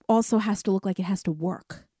 This also has to look like it has to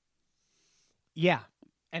work. Yeah,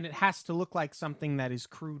 and it has to look like something that is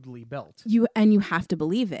crudely built. You have to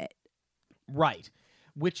believe it. Right,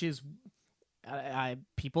 which is,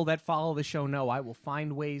 people that follow the show know I will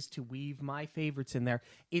find ways to weave my favorites in there.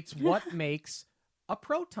 It's what makes a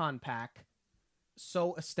proton pack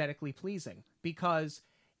so aesthetically pleasing, because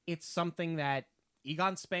it's something that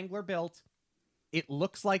Egon Spengler built. It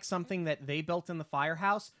looks like something that they built in the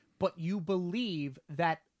firehouse, but you believe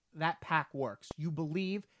that that pack works. You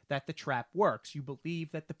believe that the trap works. You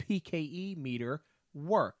believe that the PKE meter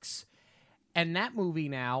works. And that movie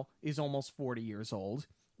now is almost 40 years old,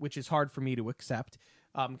 which is hard for me to accept,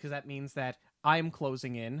 because that means that I am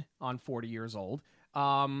closing in on 40 years old.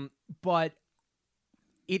 But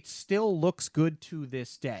it still looks good to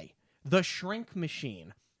this day. The shrink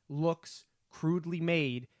machine looks crudely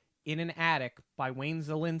made in an attic by Wayne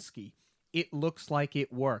Szalinski. It looks like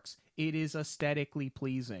it works. It is aesthetically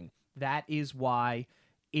pleasing. That is why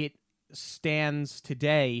it stands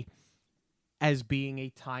today as being a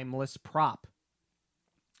timeless prop.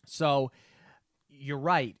 So you're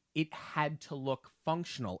right. it had to look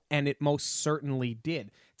functional, and it most certainly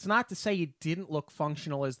did. It's not to say it didn't look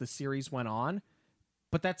functional as the series went on,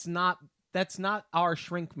 but that's not our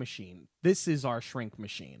shrink machine. This is our shrink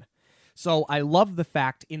machine. So I love the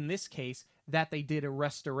fact in this case that they did a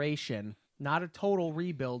restoration, not a total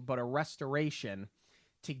rebuild, but a restoration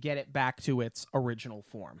to get it back to its original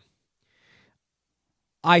form.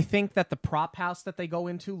 I think that the prop house that they go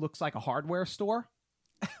into looks like a hardware store,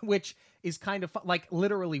 which is kind of like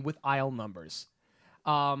literally with aisle numbers.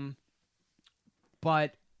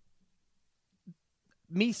 But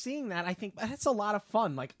me seeing that, I think that's a lot of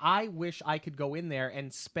fun. Like, I wish I could go in there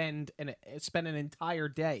and spend an entire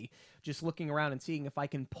day just looking around and seeing if I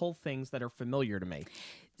can pull things that are familiar to me.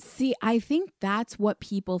 See, I think that's what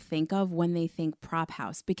people think of when they think prop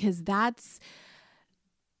house, because that's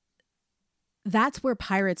where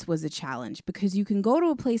Pirates was a challenge, because you can go to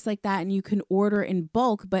a place like that and you can order in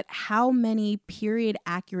bulk, but how many period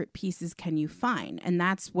accurate pieces can you find? And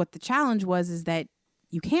that's what the challenge was, is that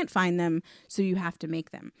you can't find them, so you have to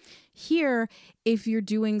make them. Here, if you're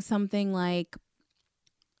doing something like,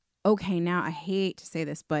 okay, now I hate to say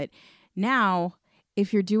this, but now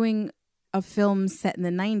if you're doing a film set in the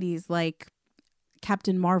 90s, like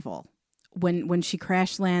Captain Marvel, when she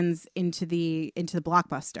crash lands into the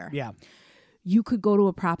Blockbuster. Yeah. You could go to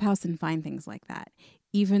a prop house and find things like that.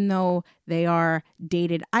 Even though they are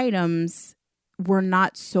dated items, we're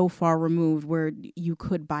not so far removed where you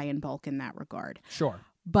could buy in bulk in that regard. Sure.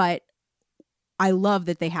 But I love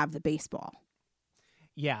that they have the baseball.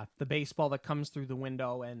 Yeah, the baseball that comes through the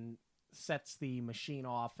window and sets the machine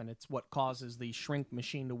off, and it's what causes the shrink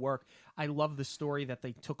machine to work. I love the story that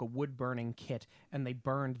they took a wood burning kit and they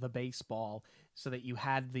burned the baseball so that you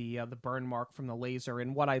had the burn mark from the laser.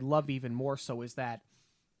 And what I love even more so is that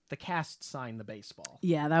the cast signed the baseball.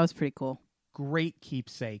 Yeah, that was pretty cool. Great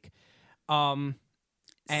keepsake. And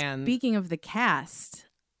speaking of the cast,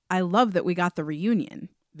 I love that we got the reunion.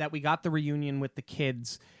 With the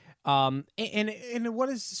kids. And what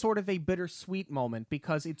is sort of a bittersweet moment,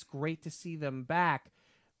 because it's great to see them back,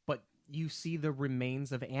 but you see the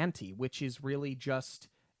remains of Auntie, which is really just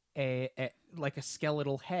like a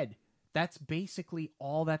skeletal head. That's basically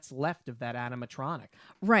all that's left of that animatronic.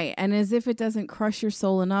 Right. And as if it doesn't crush your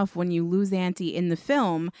soul enough, when you lose Auntie in the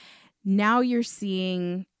film, now you're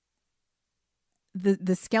seeing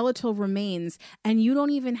the skeletal remains, and you don't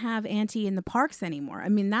even have Auntie in the parks anymore. I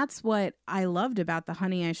mean, that's what I loved about the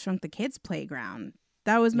Honey, I Shrunk the Kids playground.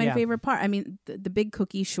 That was my favorite part. I mean, the big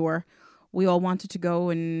cookie, sure. We all wanted to go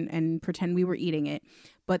and pretend we were eating it.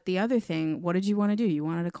 But the other thing, what did you want to do? You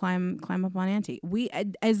wanted to climb up on Auntie. We,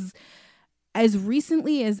 as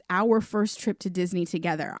recently as our first trip to Disney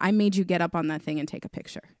together, I made you get up on that thing and take a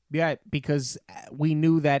picture. Yeah, because we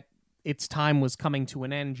knew that its time was coming to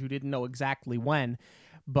an end. You didn't know exactly when,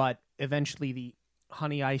 but eventually the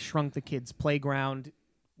Honey, I Shrunk the Kids playground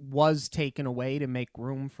was taken away to make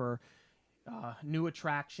room for new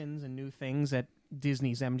attractions and new things at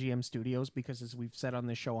Disney's MGM Studios, because as we've said on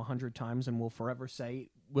this show 100 times and will forever say,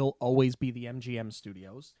 will always be the MGM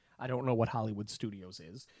Studios. I don't know what Hollywood Studios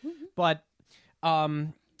is, but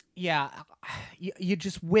yeah, you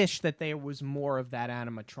just wish that there was more of that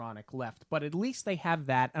animatronic left, but at least they have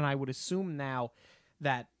that, and I would assume now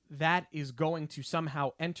that that is going to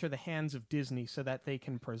somehow enter the hands of Disney so that they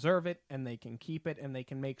can preserve it and they can keep it and they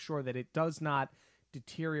can make sure that it does not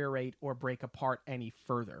deteriorate or break apart any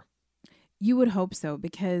further. You would hope so,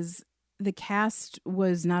 because the cast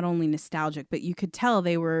was not only nostalgic, but you could tell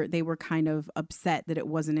they were kind of upset that it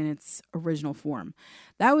wasn't in its original form.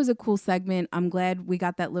 That was a cool segment. I'm glad we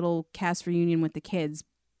got that little cast reunion with the kids,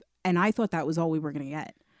 and I thought that was all we were going to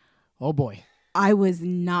get. Oh boy. I was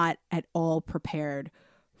not at all prepared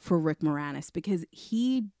for Rick Moranis, because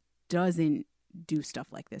he doesn't do stuff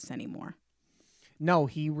like this anymore. No,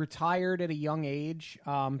 he retired at a young age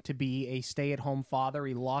to be a stay-at-home father.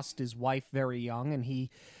 He lost his wife very young, and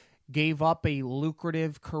he gave up a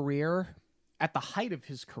lucrative career at the height of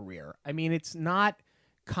his career. I mean, it's not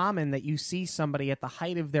common that you see somebody at the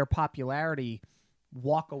height of their popularity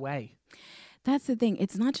walk away. That's the thing.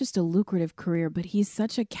 It's not just a lucrative career, but he's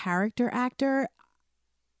such a character actor.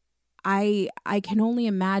 I can only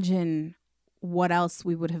imagine what else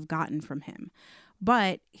we would have gotten from him.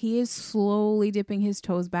 But he is slowly dipping his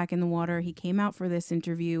toes back in the water. He came out for this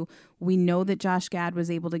interview. We know that Josh Gad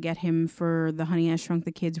was able to get him for the Honey, I Shrunk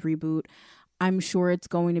the Kids reboot. I'm sure it's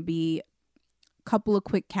going to be a couple of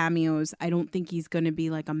quick cameos. I don't think he's going to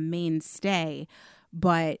be like a mainstay,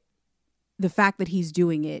 but the fact that he's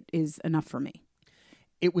doing it is enough for me.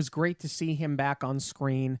 It was great to see him back on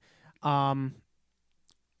screen. And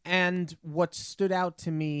what stood out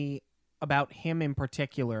to me about him in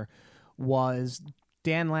particular was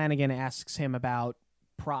Dan Lanigan asks him about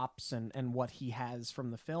props and what he has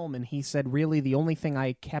from the film, and he said, really, the only thing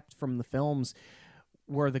I kept from the films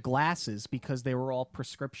were the glasses, because they were all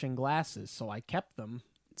prescription glasses, so I kept them.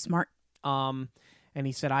 Smart. And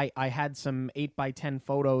he said, I had some 8x10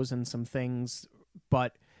 photos and some things,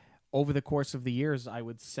 but over the course of the years, I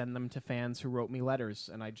would send them to fans who wrote me letters,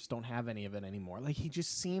 and I just don't have any of it anymore. Like, he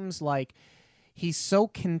just seems like he's so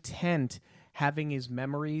content having his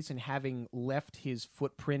memories and having left his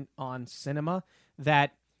footprint on cinema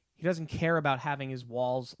that he doesn't care about having his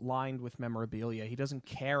walls lined with memorabilia. He doesn't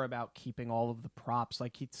care about keeping all of the props.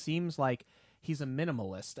 Like, it seems like he's a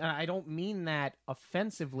minimalist. And I don't mean that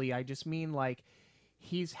offensively. I just mean like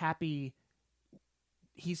he's happy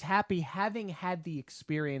having had the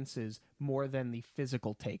experiences more than the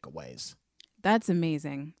physical takeaways. That's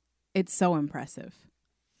amazing. It's so impressive.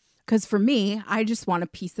 Because for me, I just want a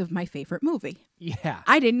piece of my favorite movie. Yeah.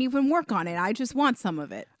 I didn't even work on it. I just want some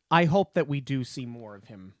of it. I hope that we do see more of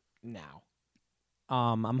him now.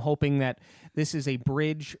 I'm hoping that this is a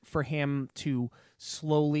bridge for him to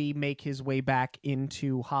slowly make his way back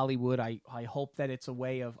into Hollywood. I hope that it's a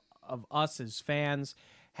way of us as fans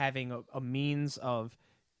having a means of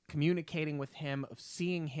communicating with him, of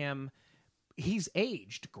seeing him. He's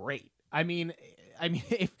aged great. I mean,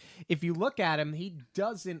 if you look at him, he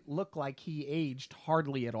doesn't look like he aged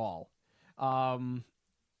hardly at all.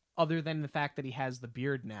 Other than the fact that he has the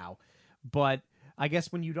beard now. But I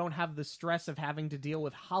guess when you don't have the stress of having to deal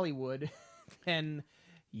with Hollywood, then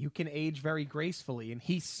you can age very gracefully, and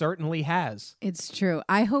he certainly has. It's true.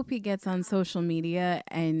 I hope he gets on social media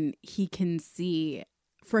and he can see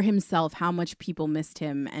for himself how much people missed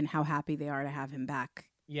him and how happy they are to have him back.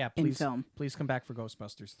 Yeah, in film. Please come back for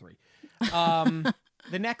Ghostbusters 3.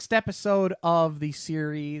 The next episode of the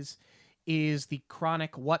series is the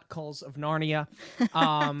Chronic What-Culls of Narnia.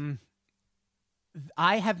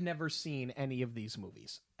 I have never seen any of these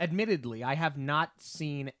movies. Admittedly, I have not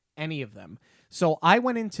seen any of them. So I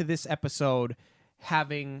went into this episode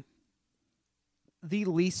having the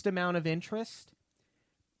least amount of interest,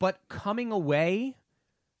 but coming away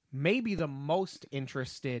maybe the most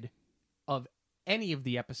interested of any of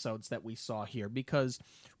the episodes that we saw here, because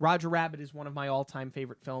Roger Rabbit is one of my all-time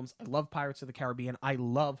favorite films. I love Pirates of the Caribbean. I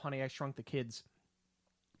love Honey, I Shrunk the Kids.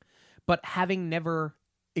 But having never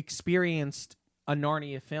experienced a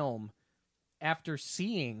Narnia film, after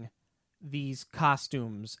seeing these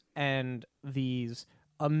costumes and these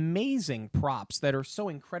amazing props that are so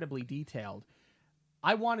incredibly detailed,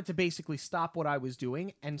 I wanted to basically stop what I was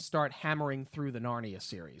doing and start hammering through the Narnia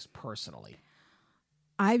series personally.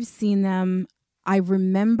 I've seen them. I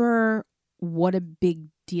remember what a big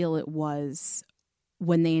deal it was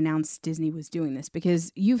when they announced Disney was doing this,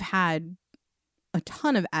 because you've had a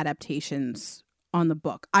ton of adaptations on the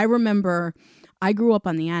book. I remember I grew up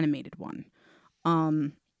on the animated one.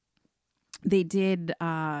 They did,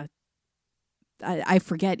 I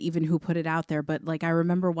forget even who put it out there, but like I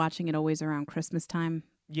remember watching it always around Christmas time.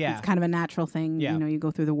 Yeah. It's kind of a natural thing. Yeah. You know, you go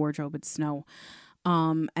through the wardrobe, it's snow.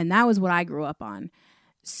 And that was what I grew up on.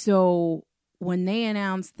 So when they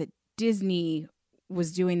announced that Disney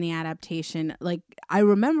was doing the adaptation, like I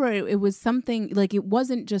remember it was something like, it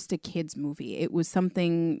wasn't just a kid's movie. It was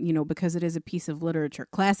something, you know, because it is a piece of literature,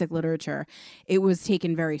 classic literature, it was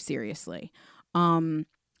taken very seriously. And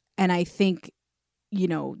I think, you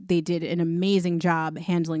know, they did an amazing job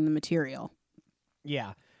handling the material.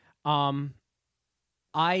 Yeah.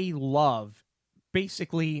 I love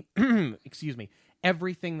basically, excuse me,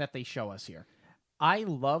 everything that they show us here. I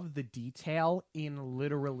love the detail in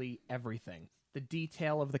literally everything. The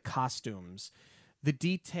detail of the costumes, the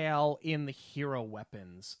detail in the hero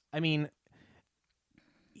weapons. I mean,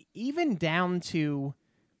 even down to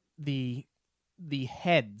the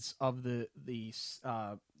heads of the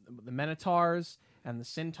Minotaurs and the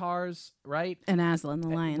Centaurs, right? And Aslan the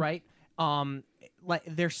lion. Right? Like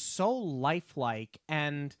they're so lifelike,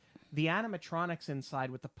 and the animatronics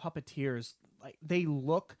inside with the puppeteers, like they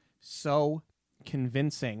look so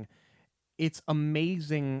convincing. It's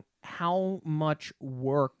amazing how much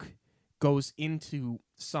work goes into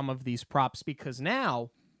some of these props, because now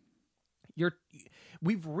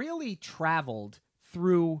we've really traveled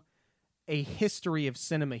through a history of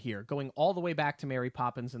cinema here, going all the way back to Mary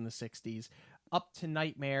Poppins in the 60s, up to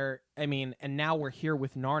Nightmare. I mean, and now we're here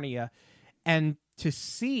with Narnia, and to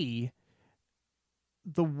see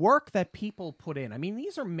the work that people put in. I mean,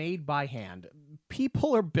 these are made by hand.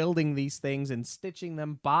 People are building these things and stitching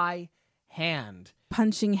them by hand.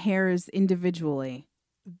 Punching hairs individually.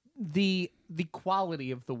 The quality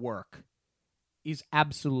of the work is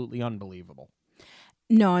absolutely unbelievable.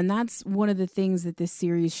 No, and that's one of the things that this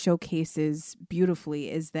series showcases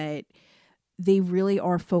beautifully is that they really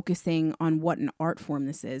are focusing on what an art form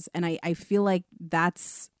this is. And I feel like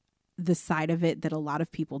that's the side of it that a lot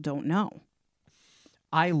of people don't know.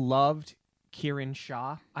 I loved Kieran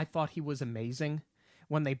Shah. I thought he was amazing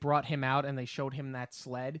when they brought him out and they showed him that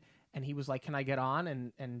sled. And he was like, "Can I get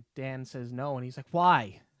on?" And Dan says no. And he's like,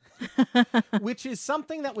 "Why?" Which is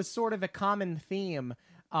something that was sort of a common theme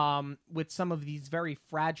with some of these very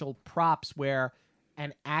fragile props where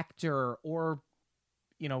an actor or,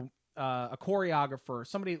 a choreographer,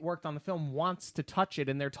 somebody that worked on the film wants to touch it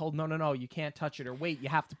and they're told, no, you can't touch it, or wait, you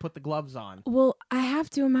have to put the gloves on. Well, I have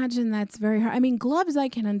to imagine that's very hard. I mean, gloves I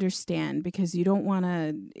can understand because you don't want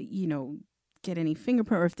to, get any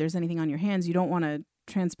fingerprint, or if there's anything on your hands, you don't want to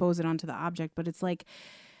transpose it onto the object. But it's like,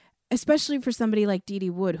 especially for somebody like Dee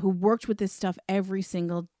Dee Wood, who worked with this stuff every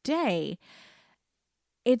single day,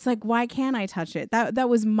 it's like, why can't I touch it? That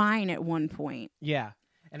was mine at one point. Yeah.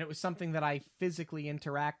 And it was something that I physically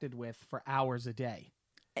interacted with for hours a day.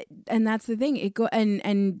 And that's the thing.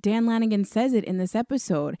 And Dan Lanigan says it in this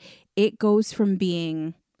episode. It goes from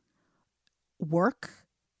being work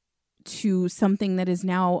to something that is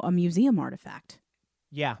now a museum artifact.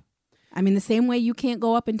 Yeah. I mean, the same way you can't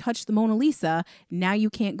go up and touch the Mona Lisa, now you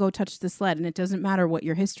can't go touch the sled, and it doesn't matter what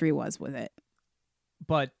your history was with it.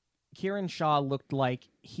 But Kieran Shah looked like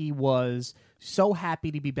he was so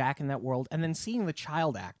happy to be back in that world. And then seeing the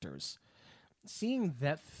child actors, seeing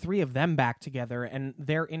that three of them back together and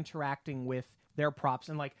they're interacting with their props,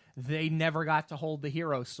 and like they never got to hold the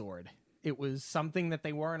hero sword. It was something that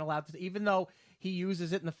they weren't allowed to, even though he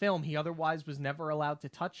uses it in the film, he otherwise was never allowed to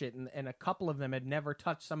touch it. And a couple of them had never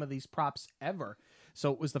touched some of these props ever.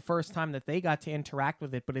 So it was the first time that they got to interact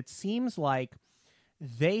with it. But it seems like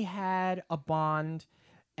they had a bond,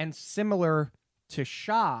 and similar to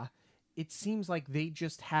Shah, it seems like they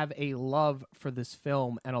just have a love for this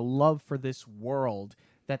film and a love for this world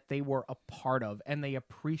that they were a part of, and they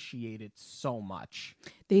appreciate it so much.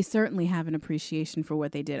 They certainly have an appreciation for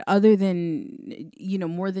what they did, other than,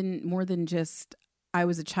 more than just, I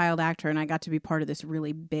was a child actor and I got to be part of this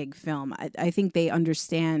really big film. I think they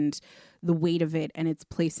understand the weight of it and its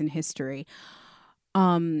place in history.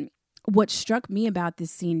 What struck me about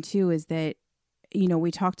this scene too is that,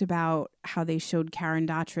 we talked about how they showed Karen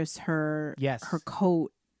Datras her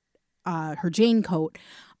coat, her Jane coat,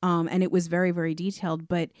 and it was very, very detailed.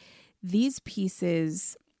 But these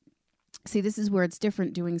pieces, see, this is where it's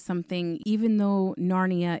different doing something, even though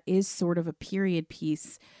Narnia is sort of a period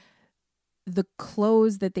piece, the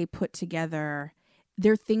clothes that they put together,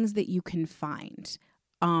 they're things that you can find.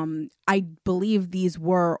 I believe these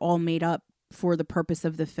were all made up for the purpose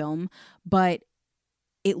of the film, but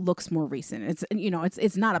it looks more recent.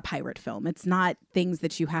 It's not a pirate film. It's not things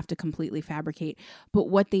that you have to completely fabricate. But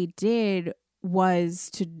what they did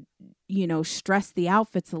was to, stress the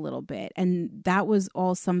outfits a little bit. And that was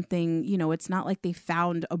all something, it's not like they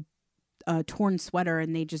found a torn sweater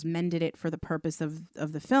and they just mended it for the purpose of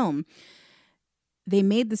the film. They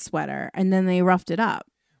made the sweater and then they roughed it up.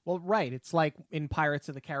 Well, right. It's like in Pirates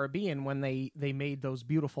of the Caribbean when they made those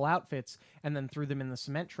beautiful outfits and then threw them in the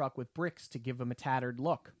cement truck with bricks to give them a tattered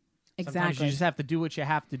look. Exactly. Sometimes you just have to do what you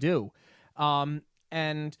have to do.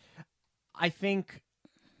 And I think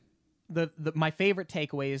my favorite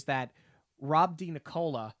takeaway is that Rob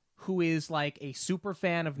DiNicola, who is like a super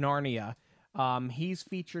fan of Narnia, he's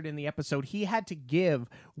featured in the episode. He had to give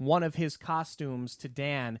one of his costumes to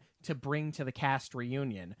Dan to bring to the cast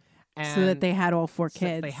reunion. So that they had all four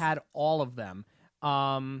kids. They had all of them.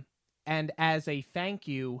 And as a thank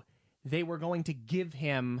you, they were going to give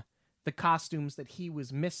him the costumes that he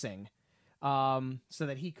was missing so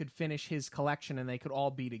that he could finish his collection and they could all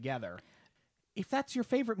be together. If that's your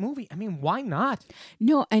favorite movie, I mean, why not?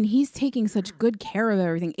 No, and he's taking such good care of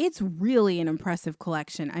everything. It's really an impressive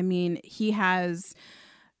collection. I mean, he has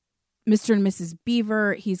Mr. and Mrs.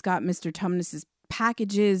 Beaver. He's got Mr. Tumnus's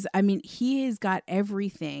packages. I mean, he has got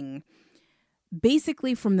everything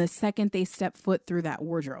basically from the second they step foot through that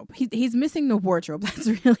wardrobe. He's missing the wardrobe.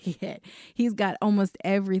 That's really it. He's got almost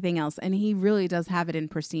everything else, and he really does have it in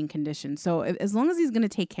pristine condition. So as long as he's going to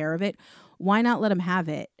take care of it, why not let him have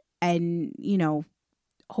it? And,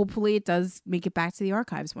 hopefully it does make it back to the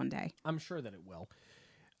archives one day. I'm sure that it will.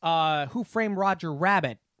 Who Framed Roger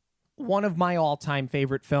Rabbit, one of my all-time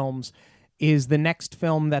favorite films, is the next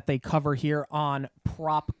film that they cover here on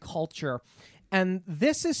Prop Culture. And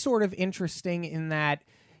this is sort of interesting in that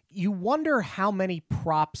you wonder how many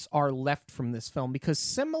props are left from this film, because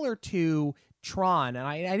similar to Tron, and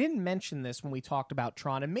I didn't mention this when we talked about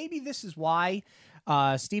Tron, and maybe this is why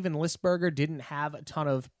Steven Lisberger didn't have a ton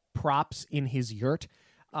of props in his yurt,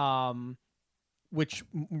 which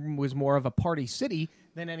was more of a party city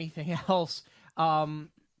than anything else.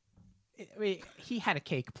 He had a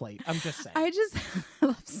cake plate. I'm just saying. I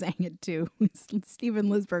love saying it too. Steven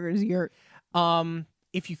Lisberger's yurt.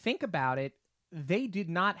 If you think about it, they did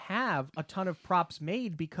not have a ton of props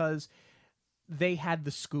made because they had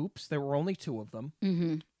the scoops. There were only 2 of them.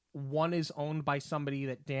 Mm-hmm. One is owned by somebody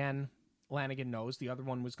that Dan Lanigan knows. The other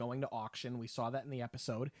one was going to auction. We saw that in the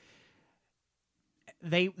episode.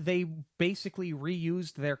 They basically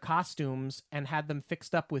reused their costumes and had them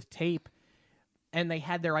fixed up with tape, and they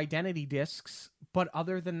had their identity discs. But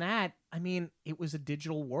other than that, I mean, it was a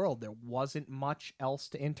digital world. There wasn't much else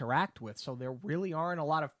to interact with, so there really aren't a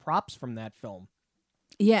lot of props from that film.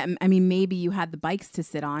 Yeah, I mean, maybe you had the bikes to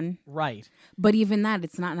sit on. Right. But even that,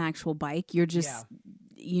 it's not an actual bike. You're just,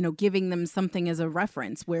 giving them something as a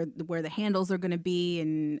reference where the handles are going to be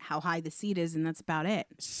and how high the seat is, and that's about it.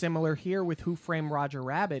 Similar here with Who Framed Roger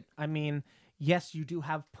Rabbit. I mean, yes, you do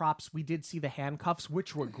have props. We did see the handcuffs,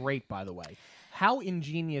 which were great, by the way. How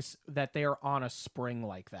ingenious that they are on a spring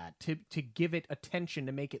like that to give it attention,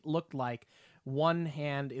 to make it look like one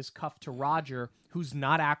hand is cuffed to Roger, who's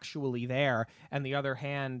not actually there, and the other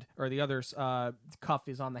hand, or the other's cuff,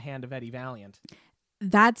 is on the hand of Eddie Valiant.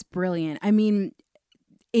 That's brilliant. I mean,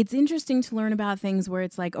 it's interesting to learn about things where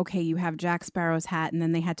it's like, okay, you have Jack Sparrow's hat, and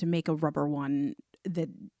then they had to make a rubber one that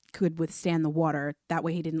could withstand the water. That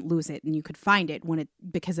way he didn't lose it, and you could find it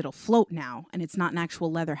because it'll float now, and it's not an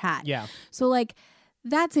actual leather hat. Yeah. So, like,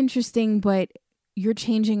 that's interesting, but you're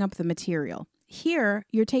changing up the material. Here,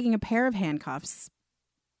 you're taking a pair of handcuffs,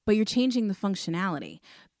 but you're changing the functionality,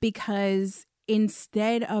 because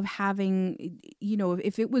instead of having,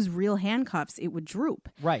 if it was real handcuffs, it would droop.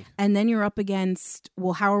 Right. And then you're up against,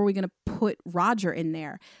 well, how are we going to put Roger in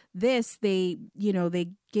there? This, they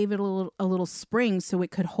gave it a little spring so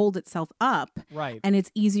it could hold itself up. Right. And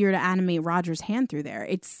it's easier to animate Roger's hand through there.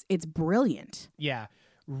 It's brilliant. Yeah.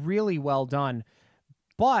 Really well done.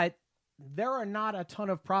 But there are not a ton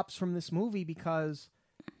of props from this movie because,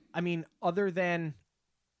 I mean, other than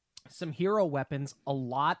some hero weapons, a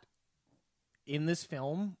lot in this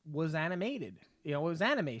film was animated. It was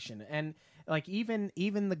animation. And like even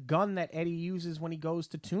the gun that Eddie uses when he goes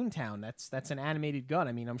to Toontown, that's an animated gun.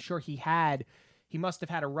 I mean, I'm sure he must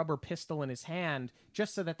have had a rubber pistol in his hand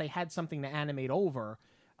just so that they had something to animate over.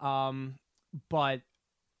 But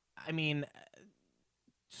I mean,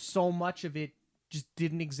 so much of it just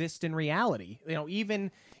didn't exist in reality.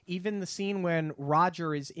 Even the scene when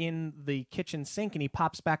Roger is in the kitchen sink and he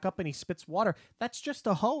pops back up and he spits water, that's just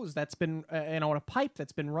a hose that's been, a pipe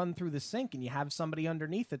that's been run through the sink, and you have somebody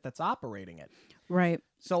underneath it that's operating it. Right.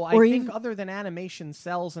 So I think other than animation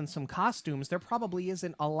cells and some costumes, there probably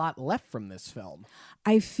isn't a lot left from this film.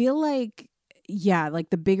 I feel like, like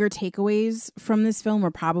the bigger takeaways from this film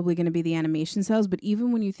are probably going to be the animation cells. But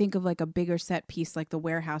even when you think of like a bigger set piece, like the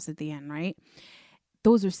warehouse at the end, right?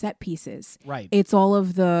 Those are set pieces. Right. It's all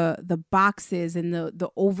of the boxes and the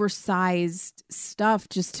oversized stuff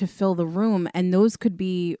just to fill the room. And those could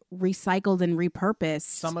be recycled and repurposed.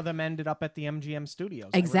 Some of them ended up at the MGM studios.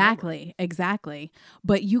 Exactly.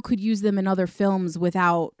 But you could use them in other films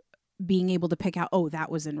without being able to pick out, oh, that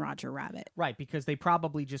was in Roger Rabbit. Right, because they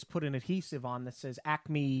probably just put an adhesive on that says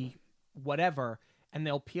Acme whatever, and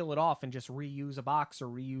they'll peel it off and just reuse a box or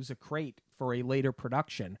reuse a crate for a later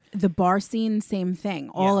production. The bar scene, same thing.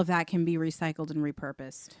 All of that can be recycled and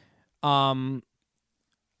repurposed.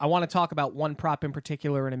 I want to talk about one prop in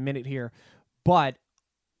particular in a minute here, but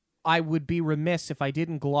I would be remiss if I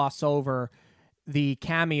didn't gloss over the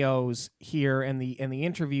cameos here and the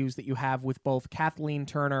interviews that you have with both Kathleen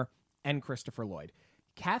Turner and Christopher Lloyd.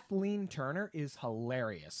 Kathleen Turner is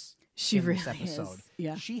hilarious. She in really this episode. is.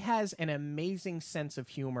 Yeah. She has an amazing sense of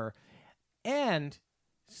humor, and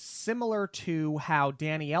similar to how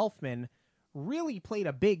Danny Elfman really played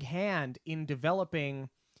a big hand in developing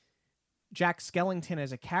Jack Skellington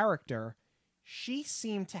as a character, she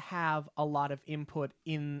seemed to have a lot of input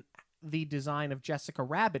in the design of Jessica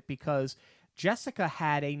Rabbit, because Jessica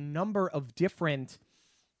had a number of different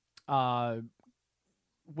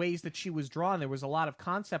ways that she was drawn. There was a lot of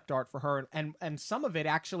concept art for her, and some of it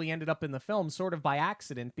actually ended up in the film sort of by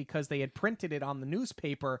accident, because they had printed it on the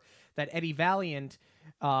newspaper that Eddie Valiant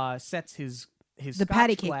sets his the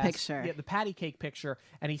patty cake picture. Yeah, the patty cake picture,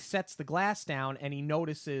 and he sets the glass down and he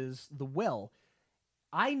notices the will.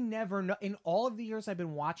 I never know, in all of the years I've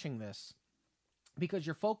been watching this, because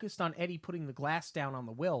you're focused on Eddie putting the glass down on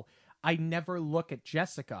the will, I never look at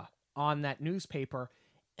Jessica on that newspaper.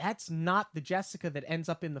 That's not the Jessica that ends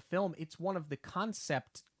up in the film. It's one of the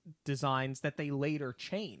concept designs that they later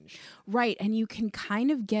changed. Right. And you can kind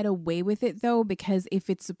of get away with it, though, because if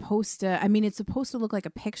it's supposed to, I mean, it's supposed to look like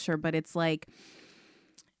a picture, but it's like,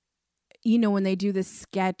 you know, when they do this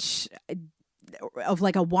sketch of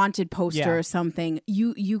like a wanted poster or something,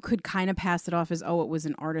 you could kind of pass it off as, oh, it was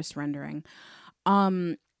an artist rendering.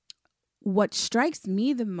 What strikes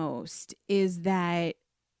me the most is that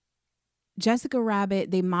Jessica Rabbit,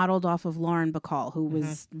 they modeled off of Lauren Bacall, who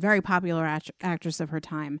was very popular actress of her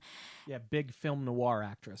time. Yeah, big film noir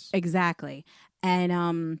actress. Exactly.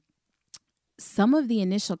 And some of the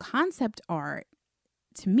initial concept art,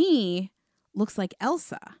 to me, looks like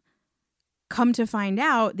Elsa. Come to find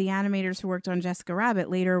out, the animators who worked on Jessica Rabbit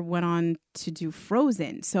later went on to do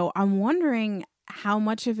Frozen. So I'm wondering how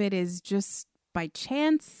much of it is just by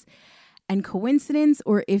chance and coincidence,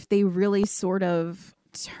 or if they really sort of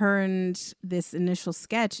turned this initial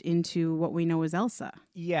sketch into what we know as Elsa.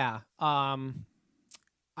 Yeah.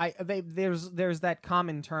 There's that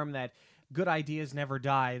common term that good ideas never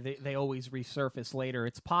die. They always resurface later.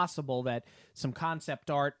 It's possible that some concept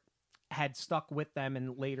art had stuck with them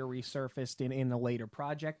and later resurfaced in a later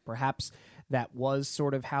project. Perhaps that was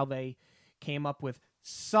sort of how they came up with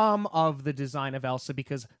some of the design of Elsa,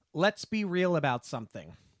 because let's be real about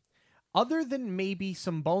something. Other than maybe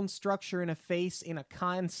some bone structure in a face in a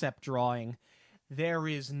concept drawing, there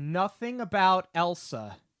is nothing about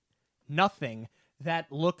Elsa, nothing,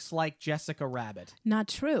 that looks like Jessica Rabbit. Not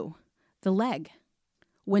true. The leg.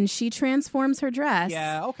 When she transforms her dress.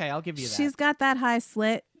 Yeah, okay, I'll give you that. She's got that high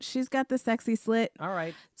slit. She's got the sexy slit. All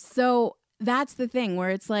right. So that's the thing where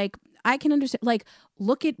it's like, I can understand, like,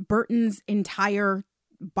 look at Burton's entire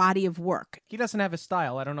body of work. He doesn't have a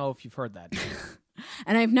style. I don't know if you've heard that.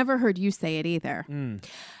 And I've never heard you say it either.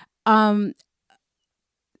 Some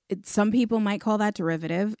people might call that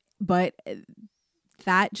derivative, but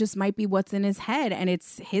that just might be what's in his head, and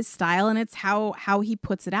it's his style, and it's how he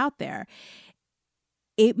puts it out there.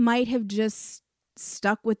 It might have just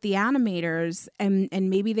stuck with the animators, and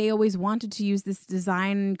maybe they always wanted to use this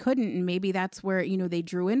design and couldn't, and maybe that's where, you know, they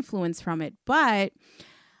drew influence from it. But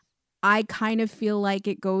I kind of feel like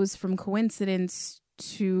it goes from coincidence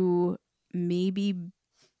to maybe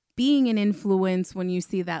being an influence when you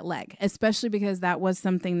see that leg, especially because that was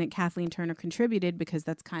something that Kathleen Turner contributed, because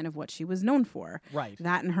that's kind of what she was known for. Right.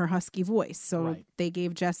 That and her husky voice. So they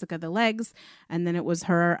gave Jessica the legs, and then it was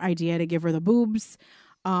her idea to give her the boobs.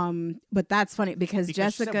 But that's funny because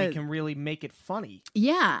Jessica, we can really make it funny.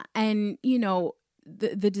 Yeah. And, you know,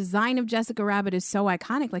 the design of Jessica Rabbit is so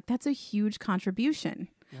iconic. Like, that's a huge contribution.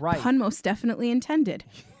 Right. Pun most definitely intended.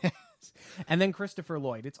 And then Christopher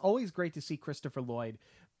Lloyd. It's always great to see Christopher Lloyd,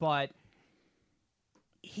 but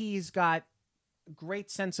he's got great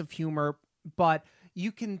sense of humor. But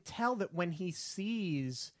you can tell that when he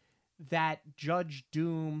sees that Judge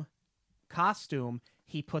Doom costume,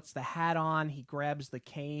 he puts the hat on, he grabs the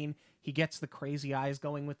cane, he gets the crazy eyes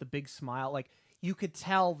going with the big smile. Like, you could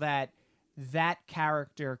tell that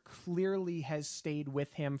character clearly has stayed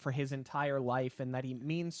with him for his entire life, and that he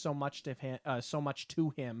means so much to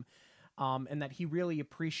him, and that he really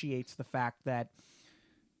appreciates the fact that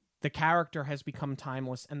the character has become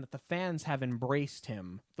timeless and that the fans have embraced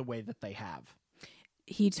him the way that they have.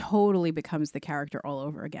 He totally becomes the character all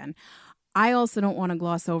over again. I also don't want to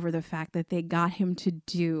gloss over the fact that they got him to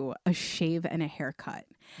do a shave and a haircut.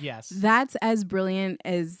 Yes. That's as brilliant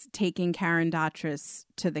as taking Karen Datras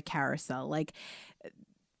to the carousel. Like,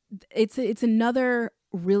 it's another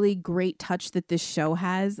really great touch that this show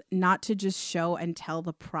has, not to just show and tell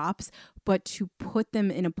the props, but to put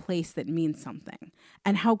them in a place that means something.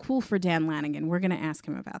 And how cool for Dan Lanigan. We're going to ask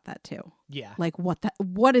him about that too. Yeah. Like,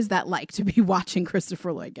 what is that like to be watching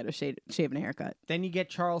Christopher Lloyd get a shave and a haircut? Then you get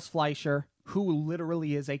Charles Fleischer, who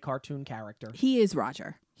literally is a cartoon character. He is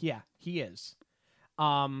Roger. Yeah, he is.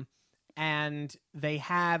 And they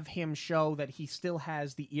have him show that he still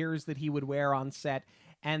has the ears that he would wear on set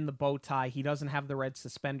and the bow tie. He doesn't have the red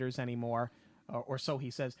suspenders anymore, or so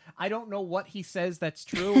he says. I don't know what he says that's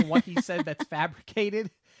true and what he said that's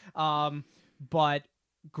fabricated, but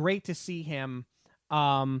great to see him.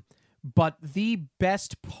 But the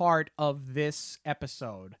best part of this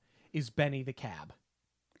episode is Benny the Cab.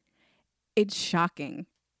 It's shocking.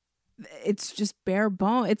 It's just bare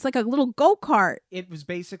bone. It's like a little go-kart. It was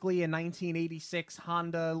basically a 1986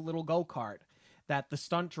 Honda little go-kart that the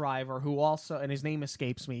stunt driver, who also, and his name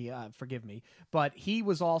escapes me, forgive me, but he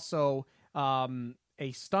was also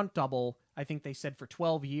a stunt double, I think they said for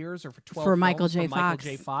 12 years or for 12 for films, Michael J. for Fox. Michael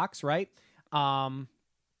J. Fox, right?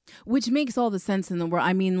 Which makes all the sense in the world.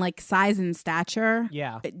 I mean, like, size and stature.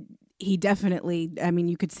 Yeah. He definitely, I mean,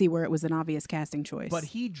 you could see where it was an obvious casting choice. But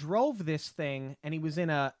he drove this thing, and he was in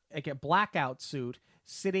a blackout suit,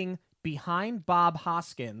 sitting behind Bob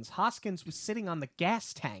Hoskins. Hoskins was sitting on the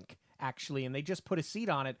gas tank, actually, and they just put a seat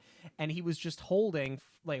on it, and he was just holding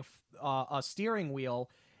like a steering wheel.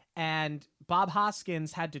 And Bob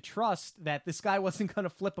Hoskins had to trust that this guy wasn't going to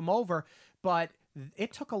flip him over, but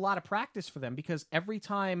it took a lot of practice for them because every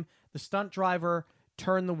time the stunt driver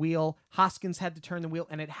turned the wheel, Hoskins had to turn the wheel,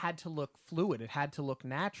 and it had to look fluid. It had to look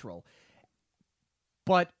natural.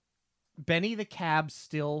 But Benny the Cab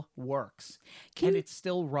still works, and it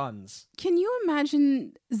still runs. Can you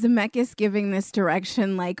imagine Zemeckis giving this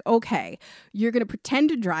direction? Like, okay, you're going to pretend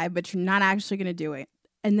to drive, but you're not actually going to do it.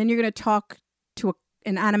 And then you're going to talk to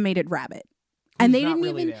an animated rabbit. And they didn't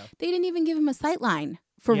even give him a sight line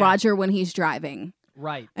for Roger when he's driving.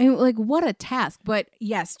 Right. I mean, like, what a task. But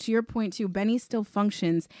yes, to your point too, Benny still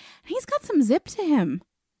functions. And he's got some zip to him.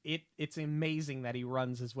 It's amazing that he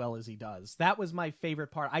runs as well as he does. That was my favorite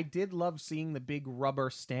part. I did love seeing the big rubber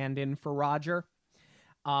stand-in for Roger.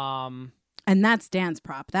 And that's Dan's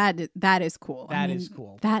prop. That is cool. That is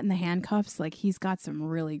cool. That and the handcuffs, like, he's got some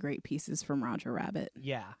really great pieces from Roger Rabbit.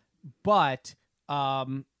 Yeah. But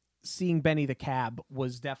seeing Benny the Cab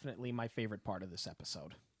was definitely my favorite part of this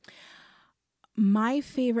episode. My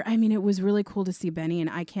favorite, I mean, it was really cool to see Benny, and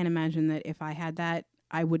I can't imagine that if I had that,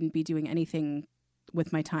 I wouldn't be doing anything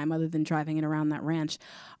with my time other than driving it around that ranch.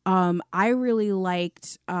 I really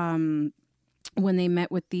liked when they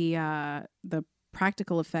met with the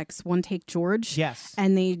practical effects, One Take George. Yes.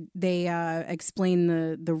 And they explained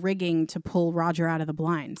the rigging to pull Roger out of the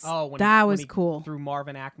blinds. Oh, when he cool. Through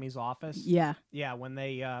Marvin Acme's office. Yeah. Yeah, when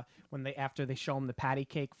they after they show him the patty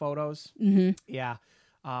cake photos. Mm-hmm. Yeah.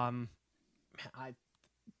 I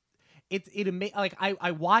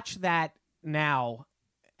watch that now,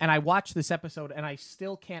 and I watch this episode, and I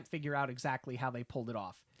still can't figure out exactly how they pulled it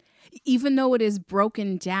off. Even though it is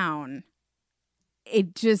broken down,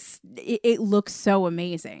 it looks so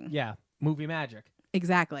amazing. Yeah, movie magic.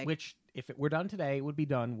 Exactly. Which, if it were done today, would be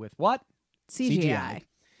done with what? CGI.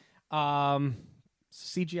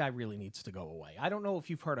 CGI really needs to go away. I don't know if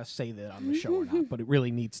you've heard us say that on the show or not, but it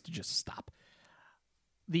really needs to just stop.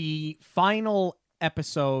 The final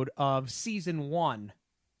episode of season 1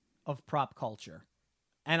 of Prop Culture.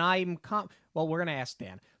 And I'm we're going to ask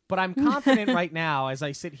Dan, but I'm confident right now as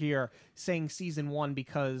I sit here saying season 1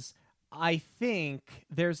 because I think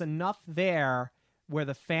there's enough there where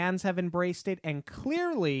the fans have embraced it, and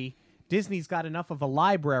clearly Disney's got enough of a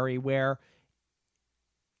library where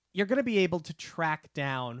you're going to be able to track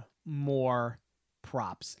down more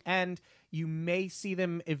props. And you may see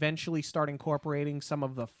them eventually start incorporating some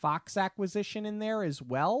of the Fox acquisition in there as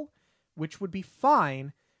well, which would be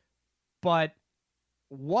fine. But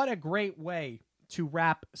what a great way to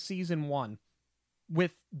wrap season 1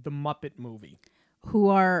 with the Muppet movie. Who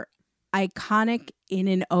are iconic in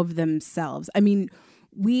and of themselves. I mean,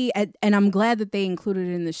 and I'm glad that they included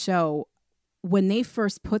it in the show. When they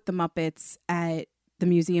first put the Muppets at the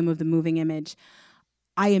Museum of the Moving Image,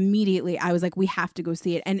 I was like, we have to go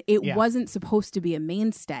see it. And it wasn't supposed to be a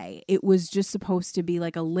mainstay. It was just supposed to be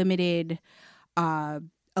like a limited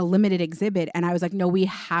exhibit. And I was like, no, we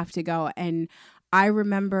have to go. And I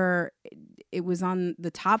remember it was on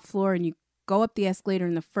the top floor, and you go up the escalator,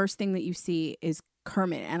 and the first thing that you see is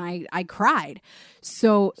Kermit. And I cried.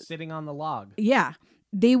 So sitting on the log. Yeah.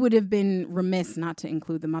 They would have been remiss not to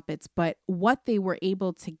include the Muppets, but what they were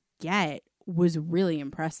able to get was really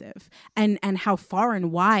impressive. And how far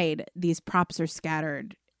and wide these props are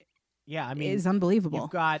scattered. Yeah, I mean, is unbelievable. You've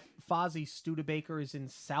got Fozzie Studebaker is in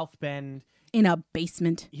South Bend. In a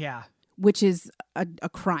basement. Yeah. Which is a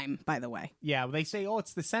crime, by the way. Yeah, they say, oh,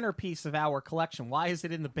 it's the centerpiece of our collection. Why is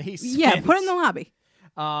it in the basement? Yeah, put it in the lobby.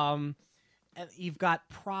 You've got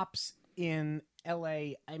props in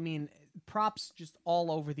L.A. I mean, props just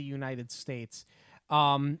all over the United States.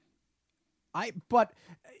 But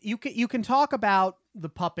you can talk about the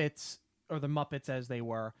puppets or the Muppets as they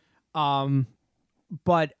were,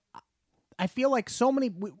 but I feel like so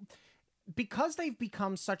many because they've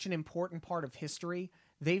become such an important part of history.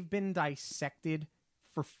 They've been dissected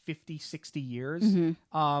for 50, 60 years.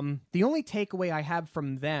 Mm-hmm. The only takeaway I have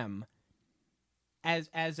from them as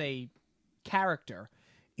a character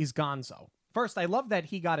is Gonzo. First, I love that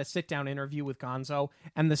he got a sit-down interview with Gonzo,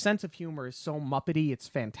 and the sense of humor is so Muppety, it's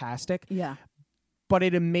fantastic. Yeah. But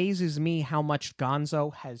it amazes me how much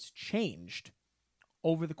Gonzo has changed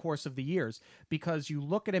over the course of the years, because you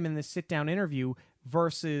look at him in this sit-down interview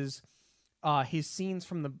versus his scenes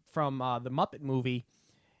from the Muppet movie.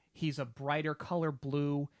 He's a brighter color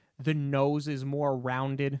blue. The nose is more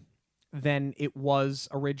rounded. than it was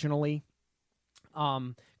originally.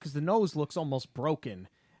 Because the nose looks almost broken.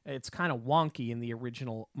 It's kind of wonky in the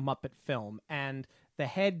original Muppet film. And the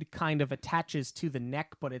head kind of attaches to the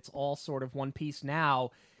neck, but it's all sort of one piece. Now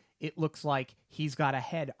it looks like he's got a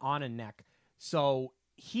head on a neck. So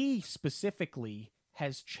he specifically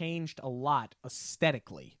has changed a lot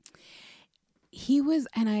aesthetically. He was,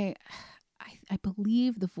 and I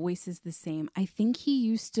believe the voice is the same. I think he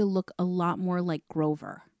used to look a lot more like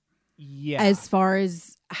Grover. Yeah. As far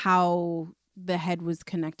as how the head was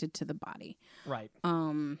connected to the body. Right.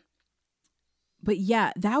 But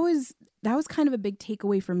yeah, that was kind of a big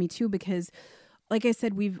takeaway for me too, because like I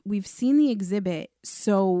said, we've seen the exhibit,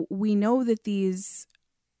 so we know that the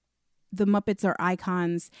Muppets are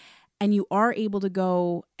icons, and you are able to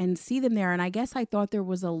go and see them there. And I guess I thought there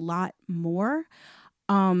was a lot more.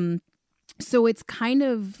 So it's kind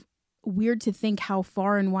of weird to think how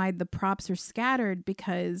far and wide the props are scattered,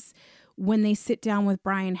 because when they sit down with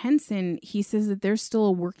Brian Henson, he says that there's still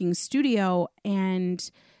a working studio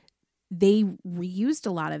and they reused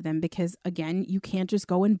a lot of them because, again, you can't just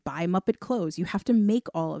go and buy Muppet clothes. You have to make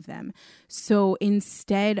all of them. So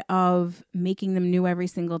instead of making them new every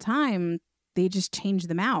single time, they just change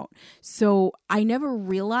them out. So I never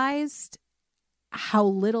realized how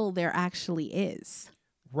little there actually is.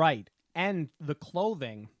 Right. And the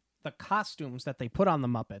clothing, the costumes that they put on the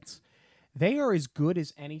Muppets, they are as good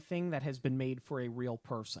as anything that has been made for a real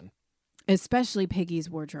person. Especially Piggy's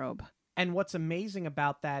wardrobe. And what's amazing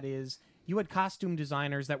about that is you had costume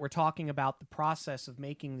designers that were talking about the process of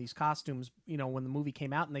making these costumes, when the movie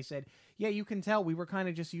came out, and they said, yeah, you can tell we were kind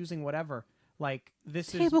of just using whatever. Like, this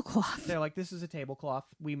tablecloth. They're like, this is a tablecloth.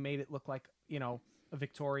 We made it look like, a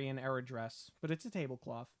Victorian era dress, but it's a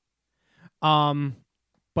tablecloth.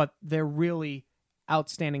 But they're really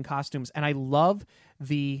outstanding costumes. And I love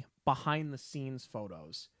the behind the scenes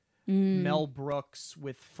photos. Mel Brooks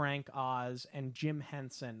with Frank Oz and Jim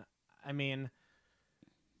Henson. I mean,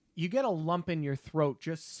 you get a lump in your throat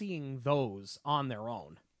just seeing those on their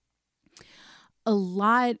own. A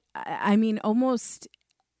lot. I mean, almost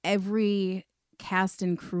every cast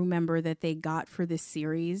and crew member that they got for this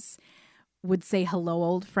series would say hello,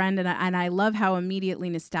 old friend. And I love how immediately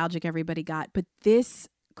nostalgic everybody got. But this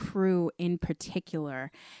crew in particular,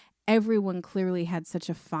 everyone clearly had such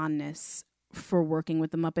a fondness for working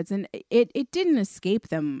with the Muppets, and it didn't escape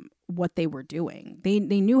them what they were doing. They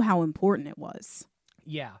knew how important it was.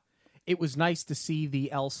 Yeah. It was nice to see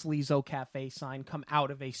the El Sleazo Cafe sign come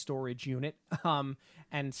out of a storage unit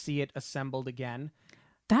and see it assembled again.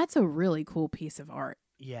 That's a really cool piece of art.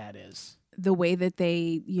 Yeah, it is. The way that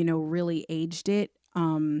they, really aged it.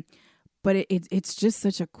 But it's just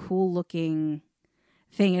such a cool looking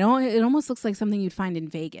thing. It almost looks like something you'd find in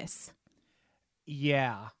Vegas.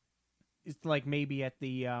 Yeah. It's like maybe at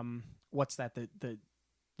the what's that,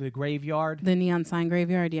 the graveyard, the neon sign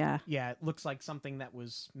graveyard. Yeah it looks like something that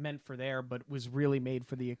was meant for there but was really made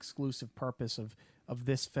for the exclusive purpose of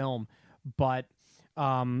this film. But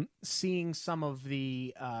seeing some of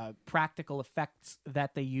the practical effects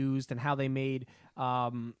that they used and how they made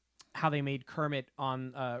Kermit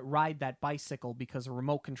ride that bicycle because a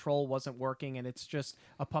remote control wasn't working and it's just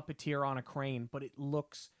a puppeteer on a crane, but it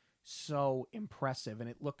looks so impressive and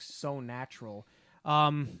it looks so natural.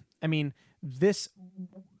 I mean, this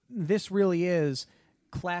really is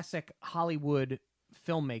classic Hollywood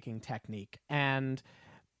filmmaking technique, and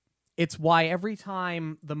it's why every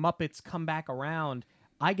time the Muppets come back around,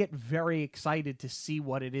 I get very excited to see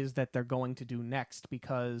what it is that they're going to do next,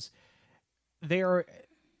 because they're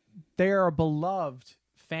a beloved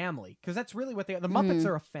family, because that's really what they are. The Muppets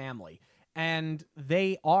are a family. And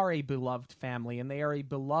they are a beloved family, and they are a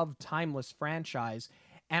beloved, timeless franchise.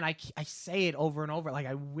 And I say it over and over, like,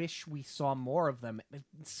 I wish we saw more of them. It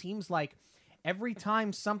seems like every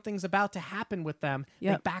time something's about to happen with them,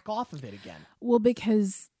 they back off of it again. Well,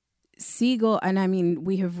 because Siegel, and I mean,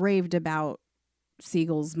 we have raved about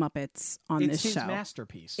Siegel's Muppets on this show. It's his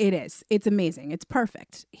masterpiece. It is. It's amazing. It's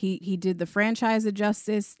perfect. He did the franchise a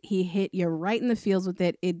justice. He hit you right in the feels with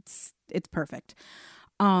it. It's perfect.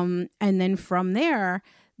 And then from there,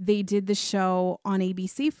 they did the show on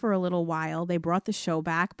ABC for a little while. They brought the show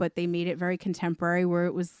back, but they made it very contemporary, where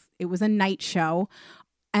it was a night show,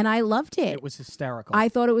 and I loved it. It was hysterical. I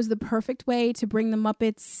thought it was the perfect way to bring the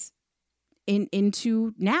Muppets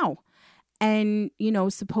into now. And,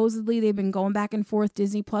 supposedly they've been going back and forth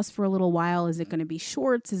Disney Plus for a little while. Is it going to be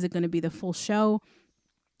shorts? Is it going to be the full show?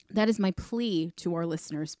 That is my plea to our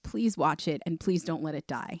listeners. Please watch it, and please don't let it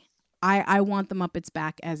die. I want the Muppets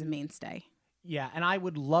back as a mainstay. Yeah, and I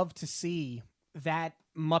would love to see that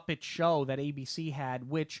Muppet show that ABC had,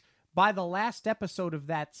 which, by the last episode of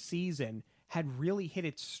that season had really hit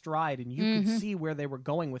its stride, and you could see where they were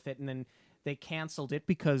going with it, and then they canceled it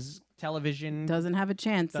because television doesn't have a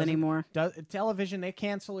chance anymore. Television, they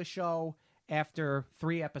cancel a show after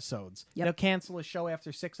 3 episodes. Yep. They'll cancel a show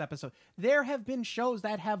after 6 episodes. There have been shows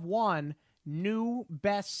that have won new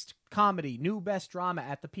best comedy, new best drama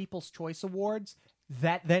at the People's Choice Awards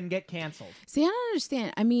that then get canceled. See, I don't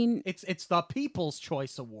understand. I mean, it's the People's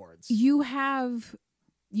Choice Awards. You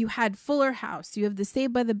had Fuller House. You have the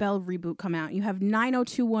Saved by the Bell reboot come out. You have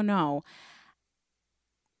 90210.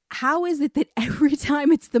 How is it that every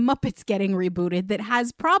time it's the Muppets getting rebooted that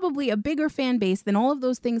has probably a bigger fan base than all of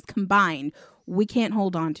those things combined, we can't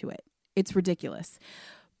hold on to it? It's ridiculous.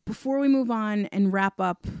 Before we move on and wrap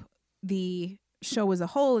up the show as a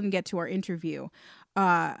whole and get to our interview,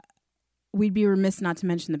 we'd be remiss not to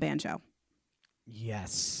mention the banjo.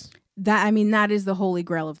 Yes. That is the holy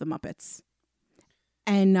grail of the Muppets.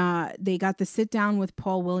 And they got to sit down with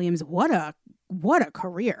Paul Williams. What a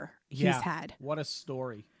career he's had. What a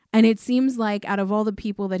story. And it seems like out of all the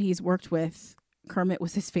people that he's worked with, Kermit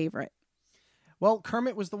was his favorite. Well,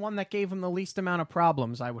 Kermit was the one that gave him the least amount of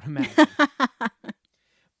problems, I would imagine.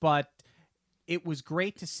 But it was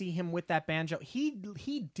great to see him with that banjo. He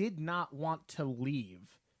did not want to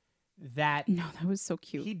leave. That was so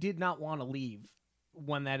cute. He did not want to leave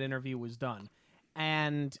when that interview was done.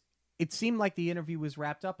 And it seemed like the interview was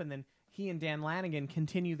wrapped up, and then he and Dan Lanigan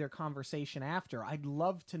continue their conversation after. I'd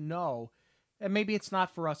love to know, and maybe it's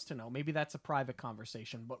not for us to know. Maybe that's a private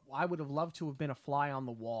conversation, but I would have loved to have been a fly on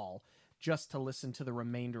the wall just to listen to the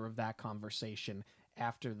remainder of that conversation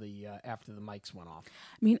after the mics went off.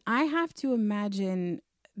 I mean, I have to imagine,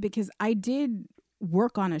 because I did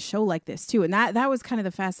work on a show like this too, and that was kind of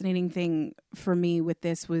the fascinating thing for me with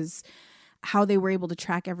this was how they were able to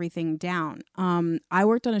track everything down. I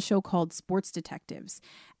worked on a show called Sports Detectives,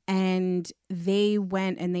 and they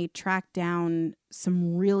went and they tracked down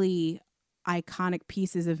some really iconic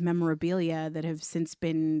pieces of memorabilia that have since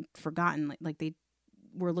been forgotten. Like they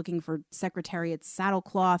were looking for Secretariat's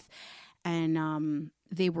saddlecloth, and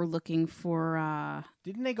they were looking for...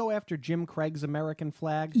 Didn't they go after Jim Craig's American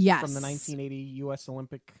flag? Yes. From the 1980 U.S.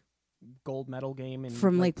 Olympic gold medal game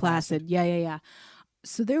from Lake Placid. Yeah.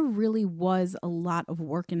 So there really was a lot of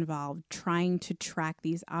work involved trying to track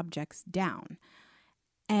these objects down.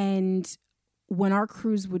 And when our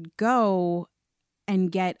crews would go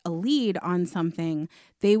and get a lead on something,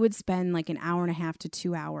 they would spend like an hour and a half to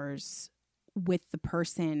 2 hours with the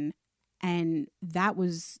person. And that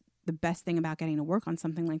was the best thing about getting to work on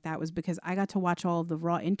something like that, was because I got to watch all of the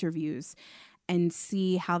raw interviews and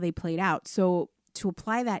see how they played out. So to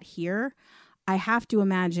apply that here, I have to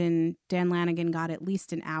imagine Dan Lanigan got at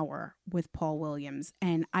least an hour with Paul Williams,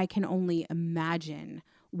 and I can only imagine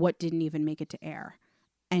what didn't even make it to air,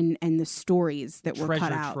 and the stories that were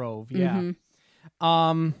cut out. Treasure trove, yeah.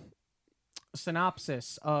 Mm-hmm.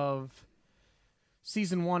 Synopsis of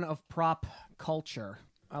season 1 of Prop Culture.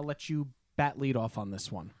 I'll let you bat lead off on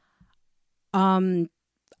this one.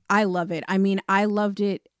 I love it. I mean, I loved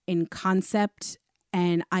it in concept,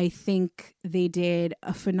 and I think they did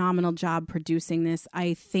a phenomenal job producing this.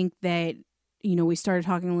 I think that, we started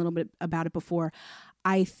talking a little bit about it before.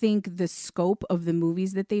 I think the scope of the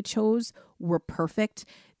movies that they chose were perfect.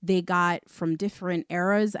 They got from different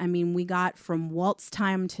eras. I mean, we got from Walt's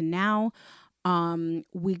time to now.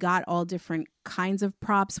 We got all different kinds of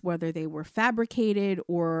props, whether they were fabricated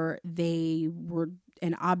or they were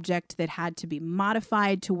an object that had to be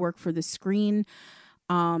modified to work for the screen.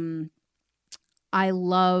 I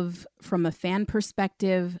love, from a fan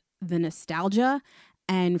perspective, the nostalgia,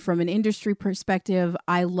 and from an industry perspective,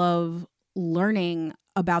 I love learning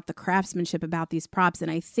about the craftsmanship about these props.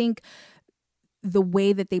 And I think the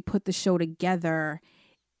way that they put the show together,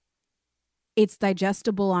 it's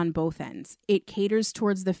digestible on both ends. It caters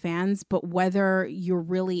towards the fans, but whether you're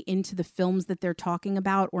really into the films that they're talking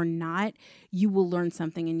about or not, you will learn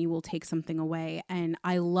something and you will take something away. And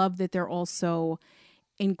I love that they're also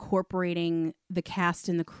incorporating the cast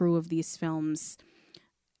and the crew of these films,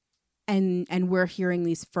 and we're hearing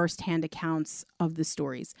these firsthand accounts of the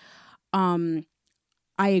stories. I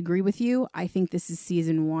agree with you. I think this is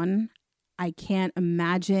season 1. I can't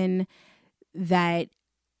imagine that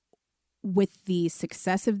with the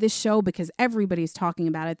success of this show, because everybody's talking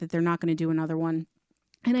about it, that they're not going to do another one.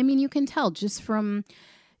 And I mean, you can tell just from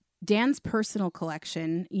Dan's personal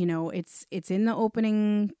collection, it's in the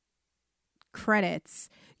opening credits.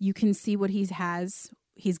 You can see what he has.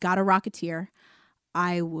 He's got a Rocketeer.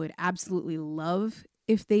 I would absolutely love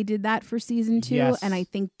if they did that for season 2. Yes. And I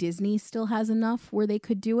think Disney still has enough where they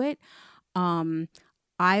could do it.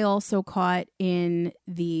 I also caught in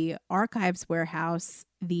the archives warehouse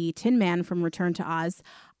the Tin Man from Return to Oz.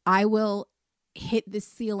 I will hit the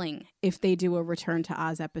ceiling if they do a Return to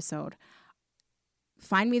Oz episode.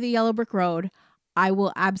 Find me the Yellow Brick Road. I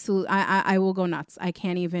will absolutely, I will go nuts. I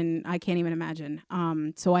can't even imagine.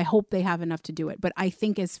 So I hope they have enough to do it. But I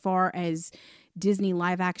think as far as Disney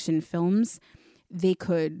live action films, they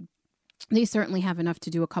certainly have enough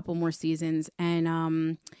to do a couple more seasons.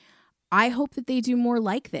 And I hope that they do more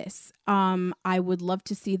like this. I would love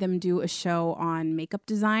to see them do a show on makeup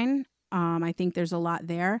design. I think there's a lot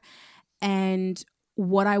there. And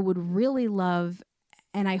what I would really love,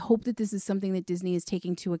 and I hope that this is something that Disney is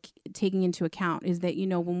taking into account, is that,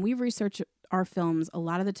 when we research our films, a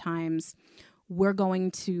lot of the times we're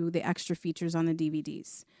going to the extra features on the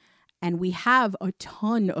DVDs. And we have a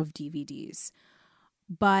ton of DVDs.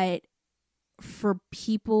 But for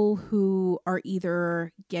people who are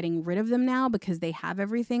either getting rid of them now because they have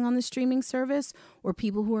everything on the streaming service, or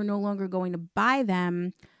people who are no longer going to buy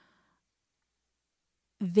them,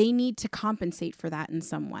 they need to compensate for that in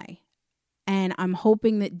some way. And I'm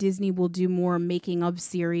hoping that Disney will do more making of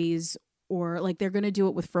series, or like they're going to do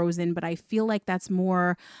it with Frozen, but I feel like that's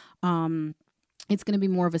more, it's going to be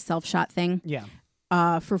more of a self-shot thing. Yeah.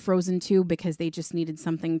 For Frozen 2, because they just needed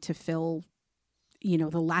something to fill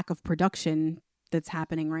the lack of production that's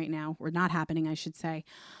happening right now, or not happening, I should say.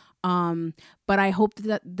 But I hope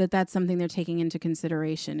that's something they're taking into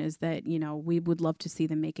consideration, is that, we would love to see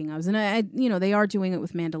them making ofs. And they are doing it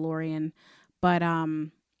with Mandalorian, but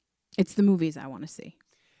it's the movies I want to see.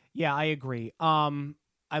 Yeah, I agree.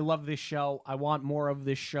 I love this show. I want more of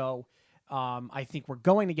this show. I think we're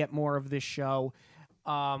going to get more of this show.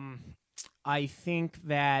 I think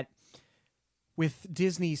that with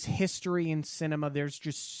Disney's history in cinema, there's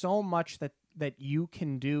just so much that you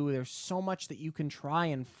can do. There's so much that you can try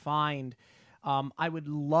and find. I would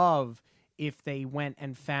love if they went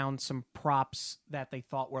and found some props that they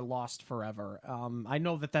thought were lost forever. I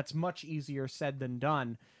know that that's much easier said than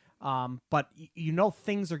done, but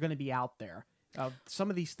things are going to be out there. Some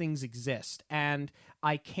of these things exist, and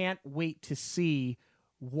I can't wait to see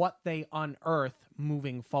what they unearth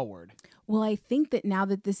moving forward. Well, I think that now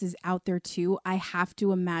that this is out there too, I have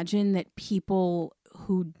to imagine that people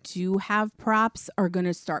who do have props are going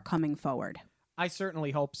to start coming forward. I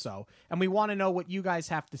certainly hope so. And we want to know what you guys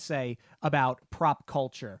have to say about prop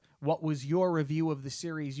culture. What was your review of the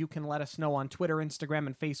series? You can let us know on Twitter, Instagram,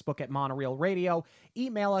 and Facebook at Monorail Radio.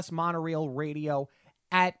 Email us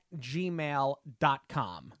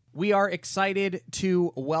monorailradio@gmail.com. We are excited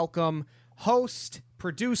to welcome host,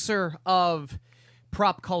 producer of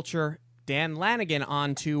Prop Culture, Dan Lanigan,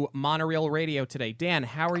 on to Monorail Radio today. Dan,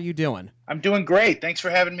 how are you doing? I'm doing great. Thanks for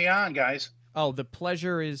having me on, guys. Oh, the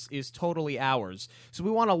pleasure is totally ours. So we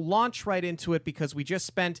want to launch right into it because we just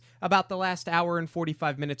spent about the last hour and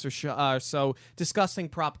 45 minutes or so discussing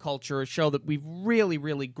Prop Culture, a show that we've really,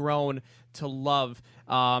 really grown to love,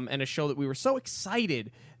 and a show that we were so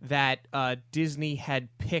excited that Disney had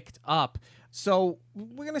picked up. So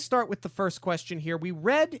we're going to start with the first question here. We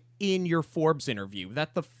read in your Forbes interview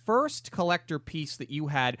that the first collector piece that you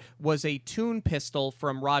had was a tune pistol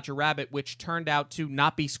from Roger Rabbit, which turned out to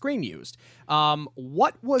not be screen used.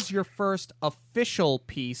 What was your first official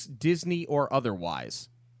piece, Disney or otherwise?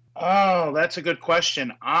 Oh, that's a good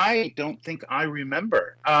question. I don't think I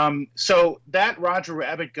remember. So that Roger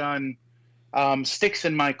Rabbit gun sticks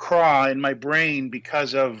in my craw, in my brain,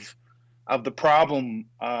 because of the problem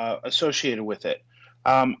associated with it.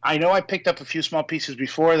 I know I picked up a few small pieces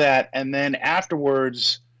before that, and then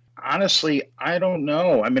afterwards, honestly, I don't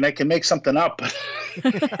know. I mean, I can make something up, but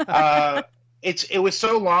it was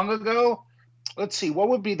so long ago. Let's see, what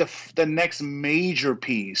would be the next major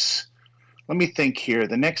piece? Let me think here.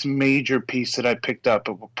 The next major piece that I picked up,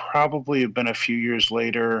 it will probably have been a few years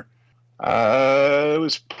later. It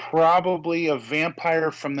was probably a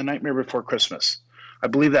vampire from The Nightmare Before Christmas. I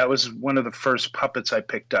believe that was one of the first puppets I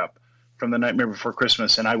picked up from The Nightmare Before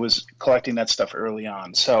Christmas, and I was collecting that stuff early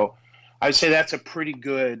on. So I'd say that's a pretty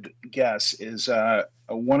good guess, is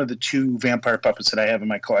one of the two vampire puppets that I have in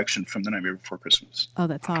my collection from The Nightmare Before Christmas. Oh,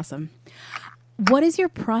 that's awesome. What is your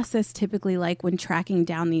process typically like when tracking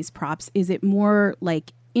down these props? Is it more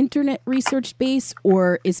like internet research based,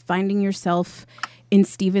 or is finding yourself in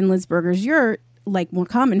Steven Lisberger's yurt like more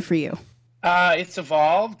common for you? It's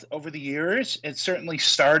evolved over the years. It certainly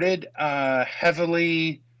started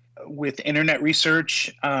heavily with internet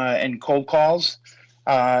research and cold calls.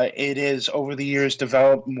 It has, over the years,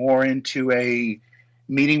 developed more into a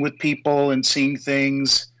meeting with people and seeing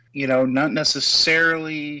things, not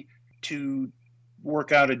necessarily to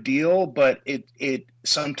work out a deal, but it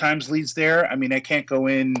sometimes leads there. I mean, I can't go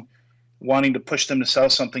in wanting to push them to sell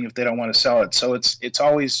something if they don't want to sell it. So it's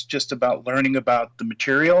always just about learning about the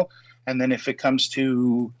material. And then if it comes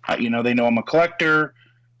to, they know I'm a collector,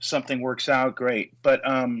 something works out, great. But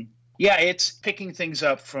it's picking things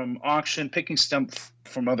up from auction, picking stuff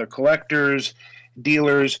from other collectors,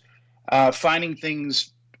 dealers, finding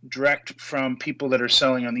things direct from people that are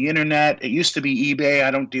selling on the internet. It used to be eBay. I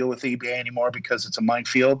don't deal with eBay anymore because it's a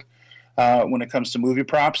minefield when it comes to movie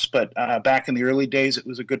props. But back in the early days, it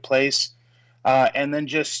was a good place. And then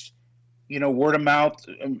just, word of mouth,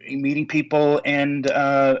 meeting people and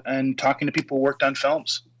talking to people who worked on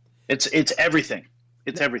films. It's everything.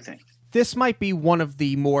 It's everything. This might be one of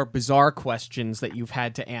the more bizarre questions that you've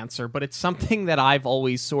had to answer, but it's something that I've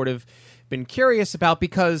always sort of been curious about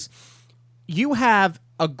because you have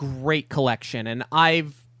a great collection, and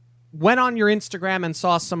I've went on your Instagram and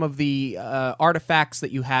saw some of the artifacts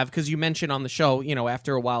that you have, because you mentioned on the show,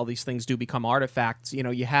 after a while these things do become artifacts.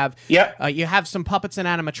 You have you have some puppets and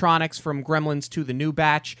animatronics from Gremlins 2: The New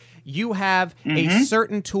Batch. You have a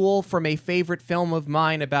certain tool from a favorite film of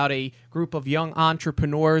mine about a group of young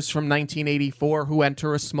entrepreneurs from 1984 who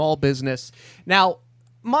enter a small business. Now,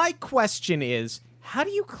 my question is, how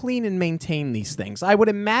do you clean and maintain these things? I would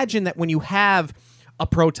imagine that when you have a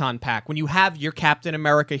proton pack, when you have your Captain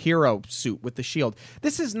America hero suit with the shield,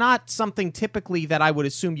 this is not something typically that I would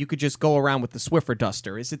assume you could just go around with the Swiffer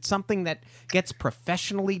duster. Is it something that gets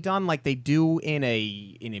professionally done like they do in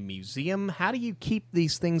a museum? How do you keep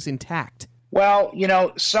these things intact? Well,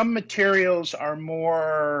 some materials are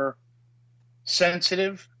more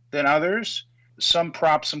sensitive than others. Some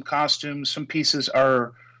props, some costumes, some pieces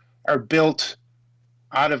are built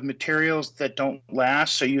out of materials that don't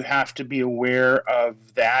last. So you have to be aware of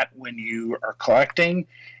that when you are collecting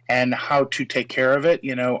and how to take care of it.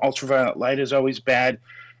 Ultraviolet light is always bad.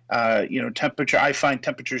 Temperature, I find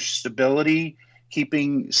temperature stability,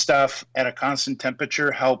 keeping stuff at a constant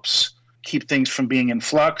temperature helps keep things from being in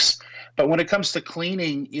flux. But when it comes to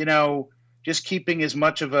cleaning, just keeping as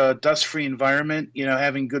much of a dust-free environment,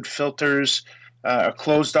 having good filters, a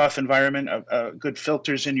closed-off environment, good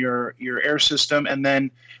filters in your air system, and then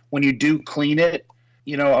when you do clean it,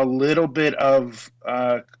 a little bit of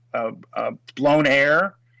blown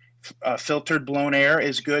air, filtered blown air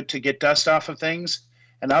is good to get dust off of things.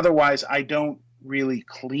 And otherwise, I don't really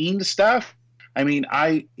clean the stuff. I mean,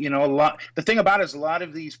 the thing about it is a lot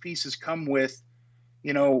of these pieces come with,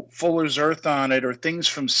 Fuller's Earth on it or things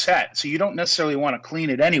from set, so you don't necessarily want to clean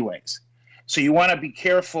it anyways. So you want to be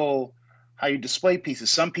careful how you display pieces.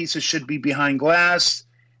 Some pieces should be behind glass.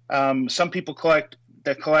 Some people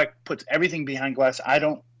puts everything behind glass. I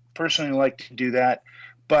don't personally like to do that,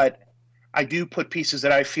 but I do put pieces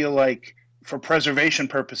that I feel like for preservation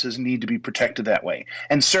purposes need to be protected that way.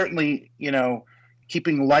 And certainly,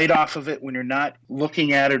 keeping light off of it when you're not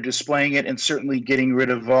looking at or displaying it, and certainly getting rid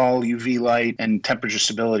of all UV light and temperature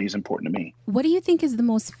stability is important to me. What do you think is the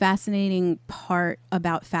most fascinating part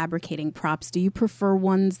about fabricating props? Do you prefer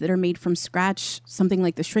ones that are made from scratch, something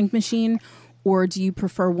like the shrink machine, or do you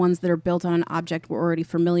prefer ones that are built on an object we're already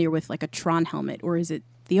familiar with, like a Tron helmet? Or is it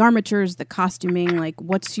the armatures, the costuming? Like,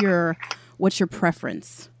 what's your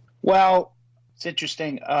preference? Well, it's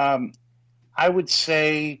interesting. I would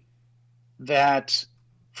say that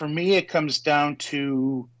for me, it comes down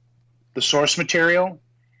to the source material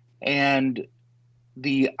and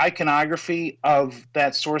the iconography of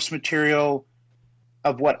that source material,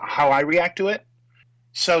 of how I react to it.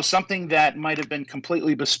 So something that might have been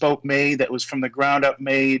completely bespoke made, that was from the ground up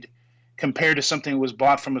made, compared to something that was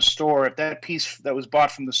bought from a store. If that piece that was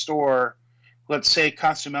bought from the store, let's say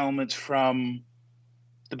costume elements from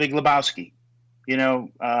The Big Lebowski,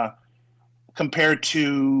 compared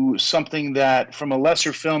to something that from a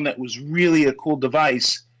lesser film that was really a cool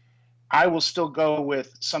device, I will still go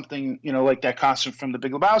with something, like that costume from The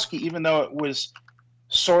Big Lebowski, even though it was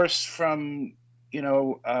sourced from,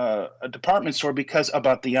 a department store, because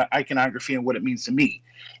about the iconography and what it means to me.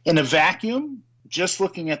 In a vacuum, just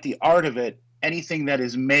looking at the art of it, anything that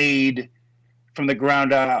is made from the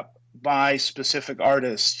ground up by specific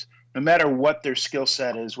artists, no matter what their skill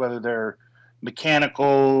set is, whether they're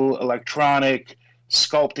mechanical, electronic,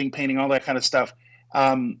 sculpting, painting, all that kind of stuff.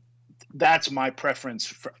 That's my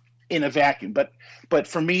preference in a vacuum. But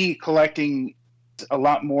for me, collecting a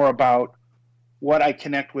lot more about what I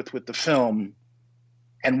connect with the film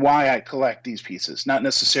and why I collect these pieces, not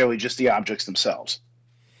necessarily just the objects themselves.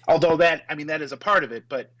 Although that is a part of it,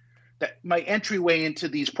 but my entryway into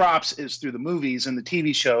these props is through the movies and the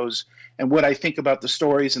TV shows and what I think about the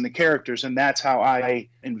stories and the characters, and that's how I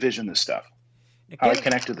envision this stuff. How I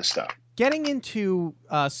connect to this stuff. getting into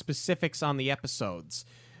specifics on the episodes,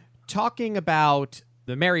 talking about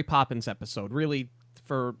the Mary Poppins episode, really,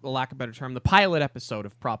 for lack of a better term, the pilot episode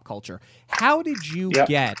of Prop Culture. How did you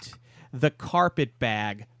get the carpet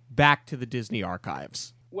bag back to the Disney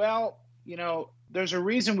archives? Well, there's a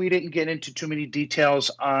reason we didn't get into too many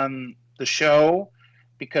details on the show,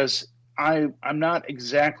 because I'm not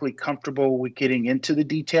exactly comfortable with getting into the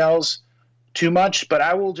details too much, but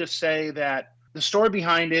I will just say that the story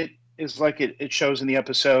behind it is like it shows in the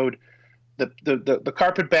episode. The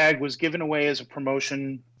carpet bag was given away as a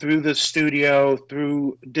promotion through the studio,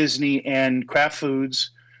 through Disney and Kraft Foods.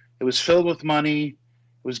 It was filled with money. It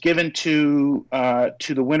was given to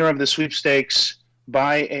the winner of the sweepstakes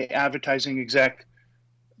by a advertising exec.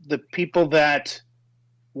 The people that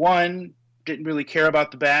won didn't really care about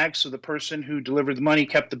the bag, so the person who delivered the money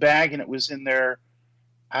kept the bag, and it was in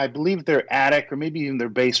I believe their attic or maybe even their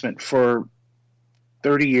basement for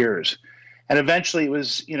 30 years. And eventually it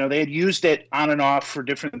was, they had used it on and off for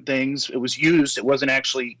different things. It was used. It wasn't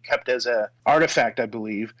actually kept as an artifact, I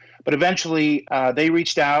believe. But eventually they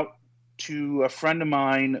reached out to a friend of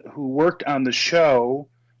mine who worked on the show,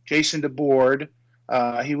 Jason DeBoard.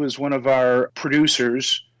 He was one of our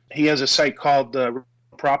producers. He has a site called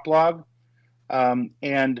Prop Blog.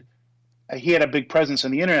 And he had a big presence on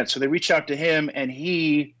the internet. So they reached out to him, and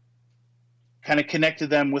he kind of connected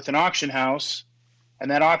them with an auction house. And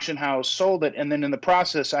that auction house sold it. And then in the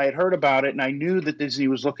process, I had heard about it, and I knew that Disney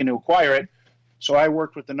was looking to acquire it. So I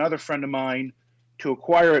worked with another friend of mine to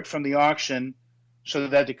acquire it from the auction so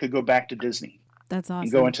that it could go back to Disney. That's awesome.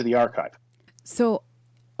 And go into the archive. So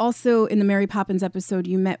also in the Mary Poppins episode,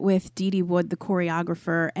 you met with Dee Dee Wood, the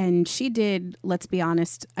choreographer, and she did, let's be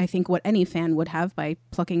honest, I think what any fan would have by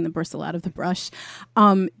plucking the bristle out of the brush.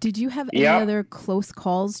 Did you have any other close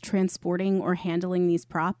calls transporting or handling these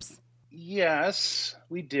props? Yes,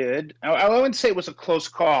 we did. I wouldn't say it was a close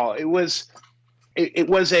call. It was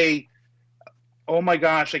a, oh my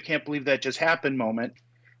gosh, I can't believe that just happened moment.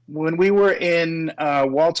 When we were in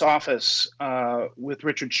Walt's office with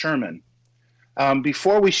Richard Sherman,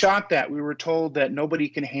 before we shot that, we were told that nobody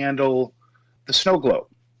can handle the snow globe.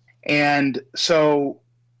 And so,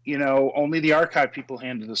 only the archive people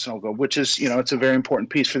handle the snow globe, which is, it's a very important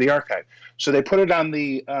piece for the archive. So they put it on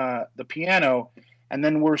the piano. And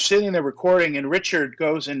then we're sitting there recording, and Richard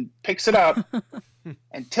goes and picks it up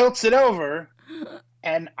and tilts it over.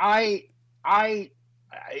 And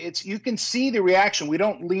you can see the reaction. We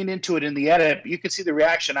don't lean into it in the edit, but you can see the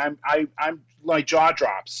reaction. I'm my jaw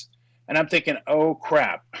drops, and I'm thinking, oh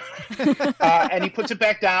crap. And he puts it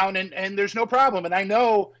back down, and there's no problem. And I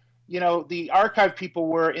know, the archive people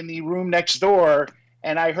were in the room next door,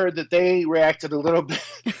 and I heard that they reacted a little bit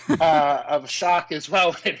of shock as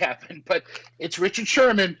well when it happened. But it's Richard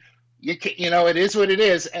Sherman. It is what it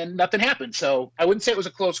is, and nothing happened. So I wouldn't say it was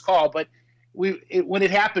a close call, but when it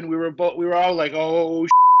happened, we were all like, oh.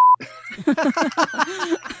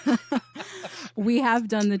 We have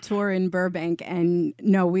done the tour in Burbank, and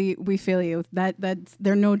no, we feel you. That's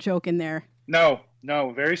there's no joke in there. No,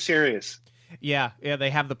 very serious. Yeah, they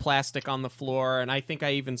have the plastic on the floor, and I think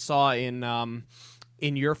I even saw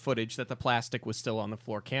in your footage that the plastic was still on the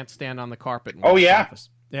floor. Can't stand on the carpet. Oh, yeah. Office.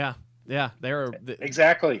 Yeah. They're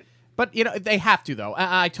exactly. But, they have to, though.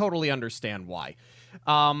 I totally understand why.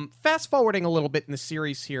 Fast forwarding a little bit in the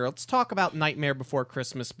series here, let's talk about Nightmare Before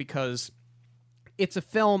Christmas, because it's a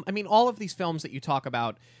film. I mean, all of these films that you talk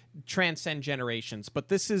about transcend generations, but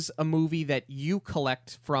this is a movie that you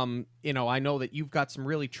collect from, I know that you've got some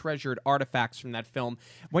really treasured artifacts from that film.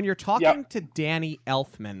 When you're talking to Danny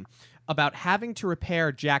Elfman about having to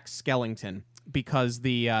repair Jack Skellington because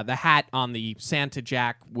the hat on the Santa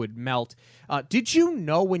Jack would melt, did you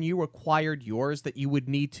know when you acquired yours that you would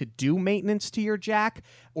need to do maintenance to your Jack,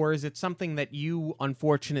 or is it something that you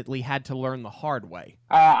unfortunately had to learn the hard way?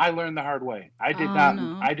 I learned the hard way. I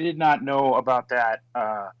did not know about that.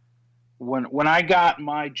 When I got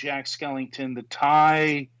my Jack Skellington, the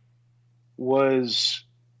tie was,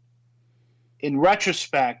 in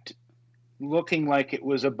retrospect, looking like it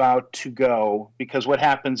was about to go, because what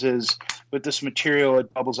happens is with this material,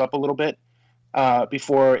 it bubbles up a little bit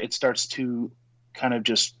before it starts to kind of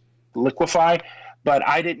just liquefy. But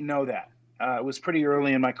I didn't know that. It was pretty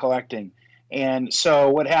early in my collecting. And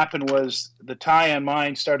so what happened was the tie on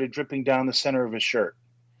mine started dripping down the center of his shirt.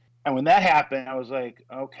 And when that happened, I was like,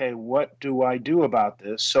 okay, what do I do about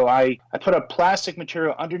this? So I put a plastic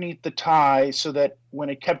material underneath the tie so that when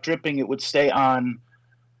it kept dripping, it would stay on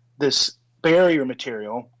this barrier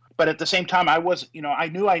material. But at the same time, I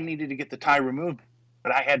knew I needed to get the tie removed,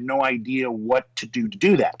 but I had no idea what to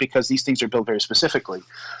do that, because these things are built very specifically.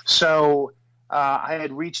 So I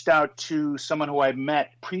had reached out to someone who I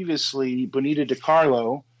met previously, Bonita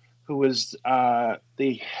DiCarlo, who was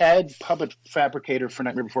the head puppet fabricator for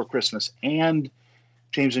Nightmare Before Christmas, and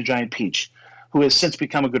James and the Giant Peach, who has since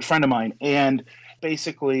become a good friend of mine. And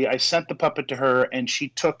basically, I sent the puppet to her, and she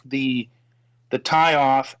took the tie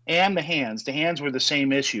off and the hands. The hands were the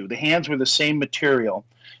same issue. The hands were the same material.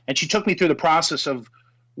 And she took me through the process of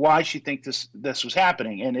why she thinks this was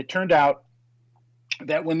happening. And it turned out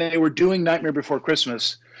that when they were doing Nightmare Before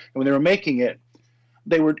Christmas, and when they were making it,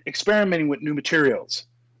 they were experimenting with new materials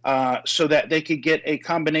so that they could get a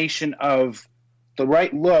combination of the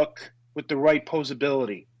right look with the right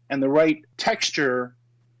posability and the right texture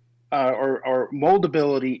or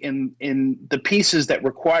moldability in the pieces that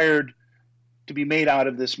required to be made out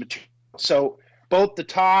of this material. So both the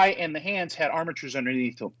tie and the hands had armatures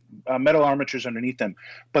underneath them, metal armatures underneath them.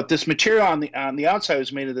 But this material on the outside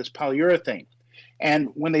was made of this polyurethane. And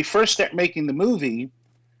when they first started making the movie,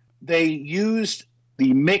 they used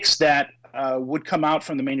the mix that would come out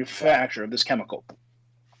from the manufacturer of this chemical,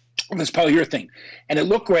 of this polyurethane. And it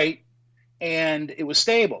looked great, and it was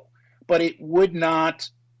stable, but it would not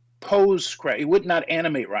pose correct. It would not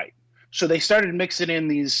animate right. So they started mixing in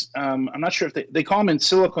these, I'm not sure if they call them in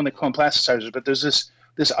silicone, they call them plasticizers, but there's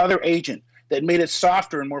this other agent that made it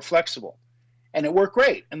softer and more flexible. And it worked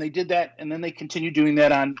great. And they did that, and then they continued doing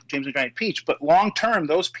that on James and the Giant Peach. But long term,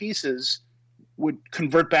 those pieces would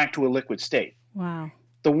convert back to a liquid state. Wow.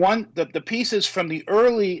 The pieces from the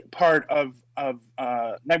early part of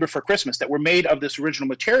Night Before Christmas that were made of this original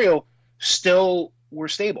material still were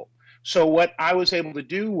stable. So what I was able to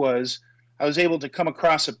do was I was able to come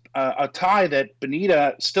across a tie that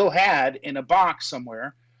Bonita still had in a box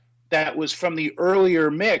somewhere that was from the earlier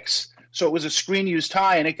mix. So it was a screen-used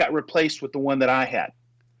tie, and it got replaced with the one that I had.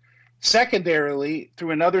 Secondarily,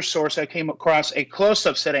 through another source, I came across a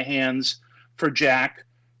close-up set of hands for Jack,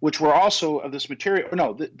 which were also of this material.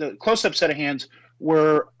 No, the close-up set of hands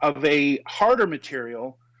were of a harder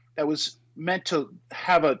material that was meant to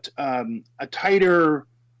have a tighter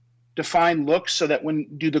defined look so that when you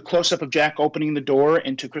do the close-up of Jack opening the door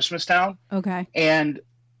into Christmastown. Okay. And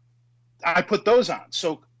I put those on.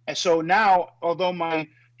 So now, although my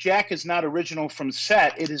Jack is not original from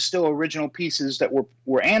set, it is still original pieces that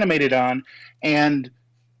were animated on, and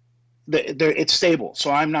it's stable. So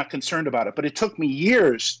I'm not concerned about it. But it took me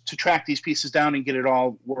years to track these pieces down and get it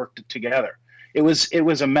all worked together. It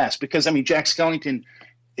was a mess because, I mean, Jack Skellington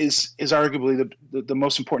is arguably the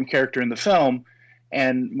most important character in the film.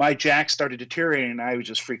 And my Jack started deteriorating, and I was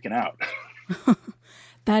just freaking out.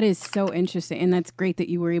 That is so interesting. And that's great that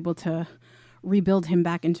you were able to rebuild him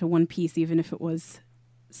back into one piece, even if it was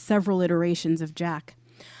several iterations of Jack.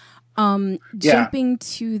 Jumping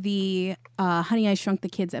to the Honey, I Shrunk the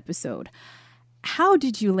Kids episode. How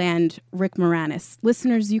did you land Rick Moranis?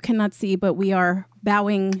 Listeners, you cannot see, but we are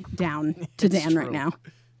bowing down to Dan right now.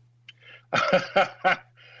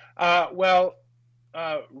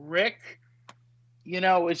 Rick...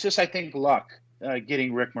 it's just, I think, luck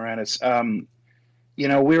getting Rick Moranis. We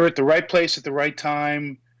were at the right place at the right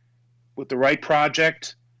time with the right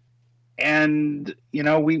project. And,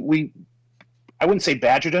 we I wouldn't say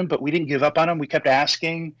badgered him, but we didn't give up on him. We kept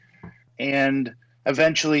asking. And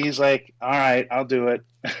eventually he's like, all right, I'll do it.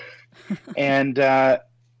 That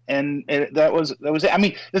was it. I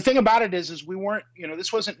mean, the thing about it is we weren't,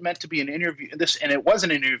 this wasn't meant to be an interview. And it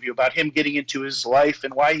wasn't an interview about him getting into his life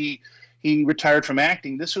and why he retired from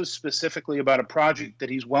acting. This was specifically about a project that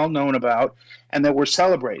he's well known about and that we're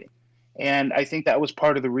celebrating. And I think that was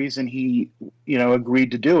part of the reason he,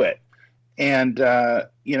 agreed to do it. And,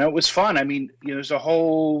 it was fun. I mean, there's a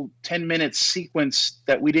whole 10-minute sequence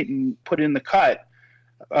that we didn't put in the cut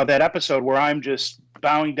of that episode where I'm just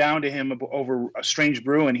bowing down to him over A Strange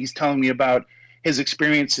Brew, and he's telling me about his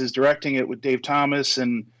experiences directing it with Dave Thomas,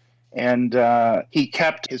 and he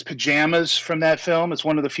kept his pajamas from that film. It's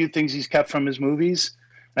one of the few things he's kept from his movies.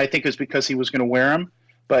 And I think it's because he was going to wear them.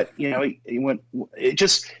 But, he went,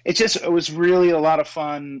 it was really a lot of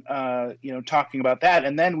fun, talking about that.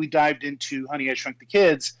 And then we dived into Honey, I Shrunk the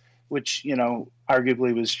Kids, which,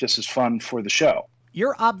 arguably was just as fun for the show.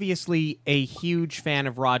 You're obviously a huge fan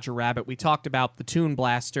of Roger Rabbit. We talked about the Toon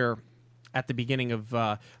Blaster at the beginning of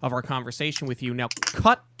our conversation with you. Now,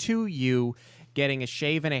 cut to you getting a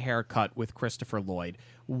shave and a haircut with Christopher Lloyd.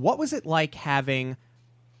 What was it like having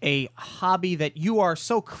a hobby that you are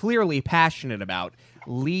so clearly passionate about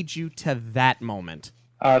lead you to that moment?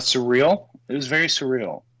 Surreal. It was very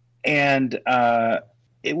surreal. And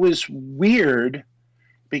it was weird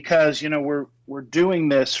because, we're doing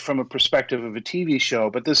this from a perspective of a TV show,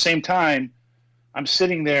 but at the same time, I'm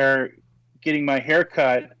sitting there getting my hair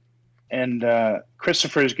cut and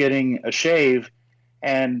Christopher's getting a shave,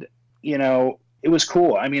 and it was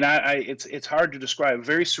cool. I mean, it's hard to describe. A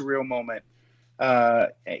very surreal moment.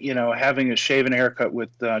 Having a shave and a haircut with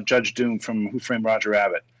Judge Doom from Who Framed Roger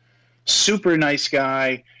Rabbit. Super nice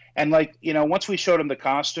guy, and once we showed him the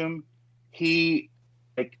costume, he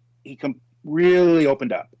really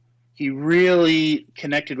opened up. He really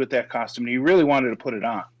connected with that costume, and he really wanted to put it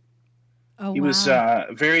on. Oh, he was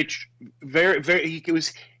very, very.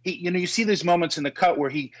 You see these moments in the cut where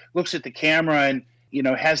he looks at the camera and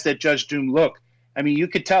has that Judge Doom look. I mean, you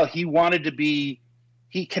could tell he wanted to be.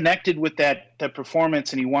 He connected with that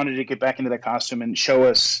performance, and he wanted to get back into that costume and show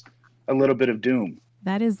us a little bit of Doom.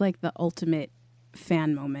 That is like the ultimate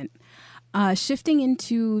fan moment. Shifting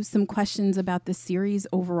into some questions about the series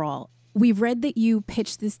overall. We've read that you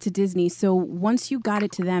pitched this to Disney. So once you got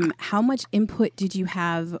it to them, how much input did you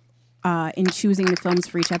have in choosing the films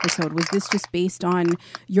for each episode? Was this just based on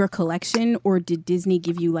your collection, or did Disney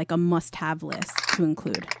give you like a must-have list to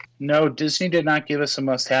include? No, Disney did not give us a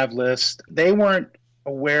must-have list. They weren't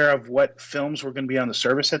aware of what films were going to be on the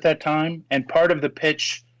service at that time. And part of the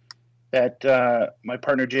pitch that my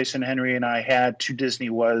partner Jason Henry and I had to Disney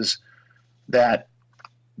was that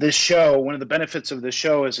this show, one of the benefits of this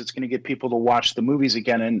show is it's going to get people to watch the movies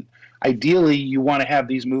again. And ideally, you want to have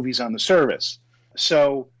these movies on the service.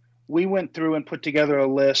 So we went through and put together a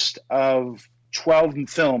list of 12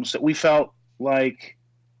 films that we felt like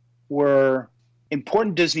were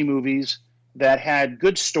important Disney movies that had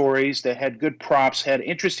good stories, that had good props, had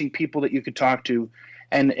interesting people that you could talk to,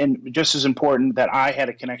 and just as important, that I had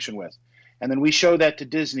a connection with. And then we showed that to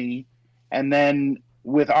Disney, and then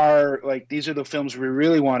with our, these are the films we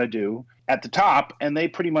really want to do at the top, and they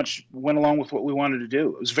pretty much went along with what we wanted to do.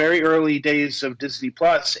 It was very early days of Disney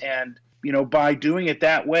Plus, and by doing it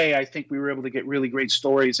that way, I think we were able to get really great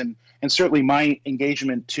stories, and certainly my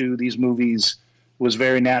engagement to these movies was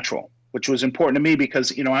very natural, which was important to me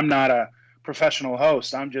because, I'm not a professional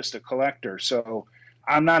host. I'm just a collector. So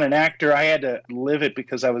I'm not an actor. I had to live it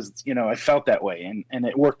because I was, I felt that way, and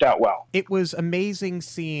it worked out well. It was amazing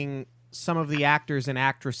seeing some of the actors and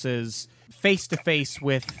actresses face to face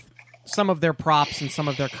with some of their props and some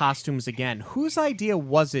of their costumes again. Whose idea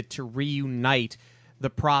was it to reunite the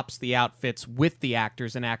props, the outfits with the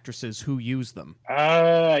actors and actresses who use them?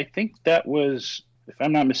 I think that was, if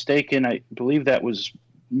I'm not mistaken, I believe that was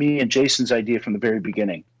me and Jason's idea from the very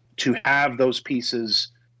beginning, to have those pieces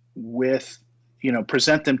with,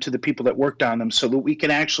 present them to the people that worked on them so that we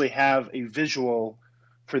can actually have a visual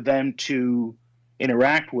for them to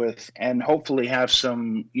interact with and hopefully have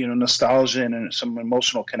some, nostalgia and some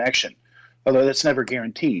emotional connection, although that's never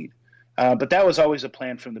guaranteed. But that was always a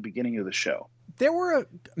plan from the beginning of the show. There were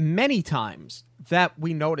many times that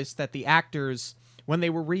we noticed that the actors, when they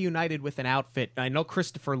were reunited with an outfit, I know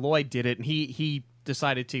Christopher Lloyd did it, and he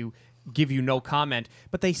decided to give you no comment,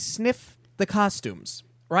 but they sniff the costumes,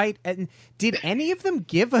 right? And did any of them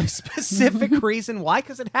give a specific reason why?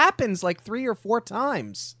 Because it happens like 3 or 4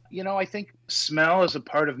 times. I think smell is a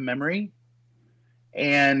part of memory.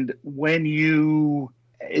 And when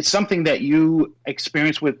it's something that you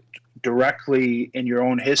experience with directly in your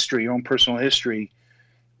own history, your own personal history,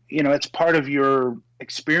 it's part of your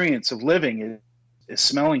experience of living is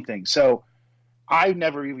smelling things. So I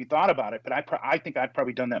never really thought about it, but I think I've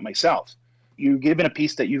probably done that myself. You're given a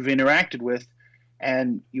piece that you've interacted with,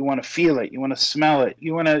 and you want to feel it, you want to smell it,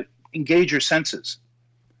 you want to engage your senses.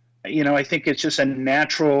 I think it's just a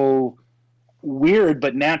natural, weird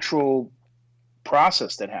but natural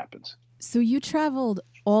process that happens. So you traveled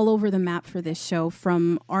all over the map for this show,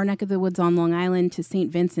 from our neck of the woods on Long Island to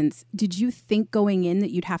St. Vincent's. Did you think going in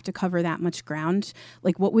that you'd have to cover that much ground?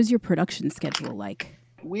 What was your production schedule like?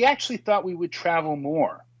 We actually thought we would travel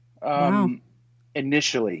more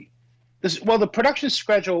initially. The production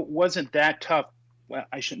schedule wasn't that tough. Well,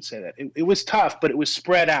 I shouldn't say that. It was tough, but it was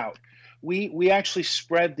spread out. We actually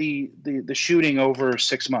spread the shooting over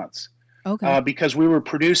 6 months. Okay. Because we were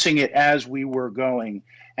producing it as we were going.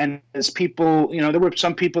 And as people, there were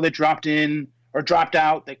some people that dropped in or dropped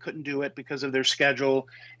out. They couldn't do it because of their schedule.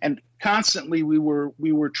 And constantly we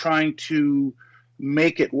were trying to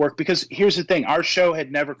make it work, because here's the thing, our show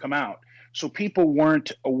had never come out. So people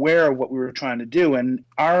weren't aware of what we were trying to do. And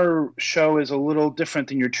our show is a little different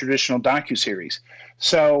than your traditional docuseries.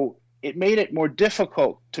 So it made it more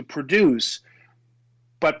difficult to produce.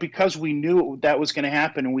 But because we knew that was going to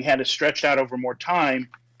happen and we had to stretch out over more time,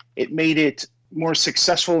 it made it more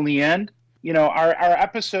successful in the end. Our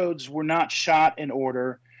episodes were not shot in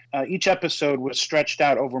order. Each episode was stretched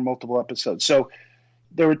out over multiple episodes. So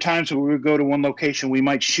there were times where we would go to one location, we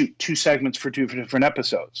might shoot 2 segments for 2 different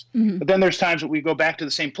episodes. Mm-hmm. But then there's times that we go back to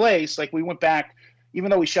the same place. Like we went back, even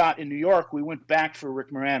though we shot in New York, we went back for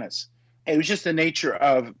Rick Moranis. It was just the nature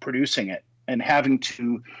of producing it and having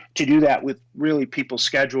to do that with really people's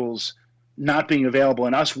schedules not being available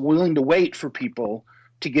and us willing to wait for people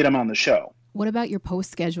to get them on the show. What about your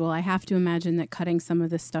post schedule? I have to imagine that cutting some of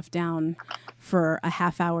this stuff down for a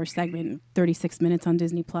half-hour segment, 36 minutes on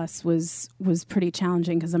Disney Plus, was pretty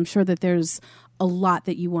challenging, because I'm sure that there's a lot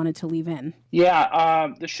that you wanted to leave in. Yeah,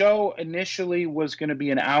 the show initially was going to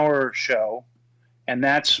be an hour show, and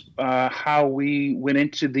that's how we went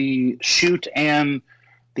into the shoot and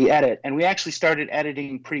the edit. And we actually started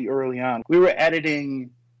editing pretty early on. We were editing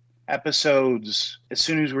episodes as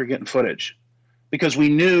soon as we were getting footage, because we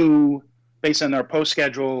knew, based on our post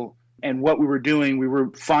schedule and what we were doing, we were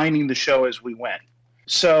finding the show as we went.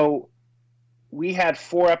 So we had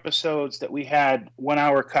 4 episodes that we had 1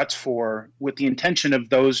 hour cuts for, with the intention of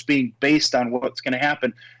those being based on what's going to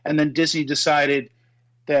happen. And then Disney decided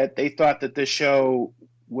that they thought that this show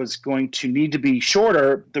was going to need to be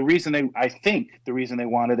shorter. I think the reason they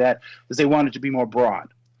wanted that is they wanted to be more broad.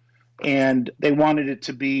 And they wanted it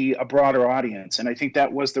to be a broader audience. And I think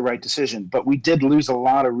that was the right decision. But we did lose a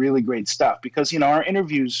lot of really great stuff because, our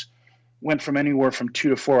interviews went from anywhere from 2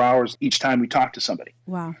 to 4 hours each time we talked to somebody.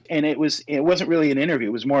 Wow. And it wasn't really an interview.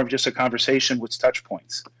 It was more of just a conversation with touch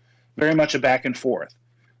points, very much a back and forth.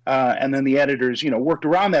 And then the editors, worked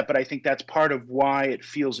around that. But I think that's part of why it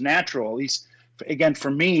feels natural, at least, again, for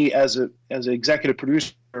me as an executive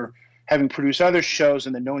producer, having produced other shows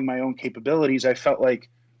and then knowing my own capabilities, I felt like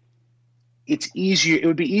it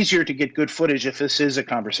would be easier to get good footage if this is a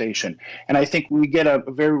conversation. And I think we get a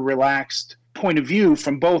very relaxed point of view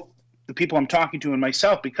from both the people I'm talking to and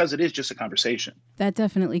myself, because it is just a conversation. That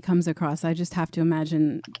definitely comes across. I just have to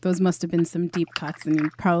imagine those must have been some deep cuts, and you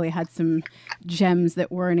probably had some gems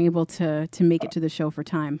that weren't able to make it to the show for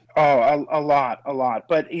time. Oh, a lot.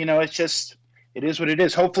 But, it is what it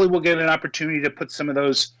is. Hopefully we'll get an opportunity to put some of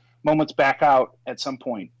those moments back out at some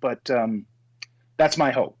point. But that's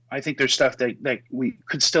my hope. I think there's stuff that we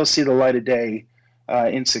could still see the light of day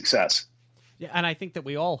in success. Yeah, and I think that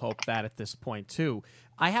we all hope that at this point, too.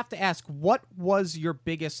 I have to ask, what was your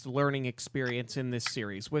biggest learning experience in this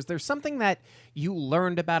series? Was there something that you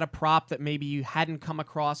learned about a prop that maybe you hadn't come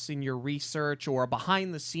across in your research, or a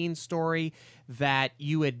behind-the-scenes story that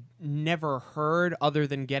you had never heard other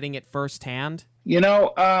than getting it firsthand?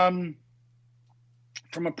 From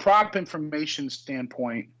a prop information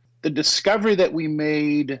standpoint, the discovery that we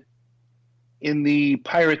made in the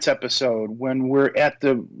Pirates episode, when we're at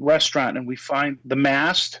the restaurant and we find the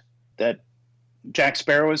mast that Jack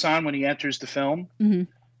Sparrow is on when he enters the film, mm-hmm.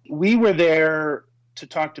 We were there to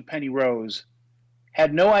talk to Penny Rose,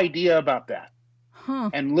 had no idea about that,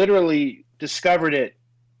 and literally discovered it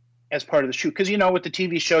as part of the shoot. Because, with the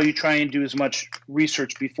TV show, you try and do as much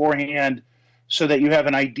research beforehand so that you have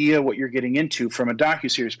an idea what you're getting into from a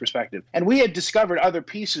docuseries perspective. And we had discovered other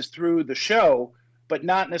pieces through the show, but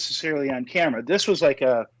not necessarily on camera. This was like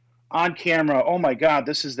a on camera, oh my God,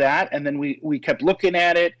 this is that. And then we kept looking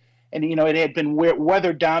at it, and, it had been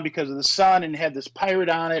weathered down because of the sun and had this pirate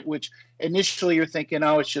on it, which initially you're thinking,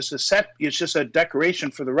 oh, it's just a set, it's just a decoration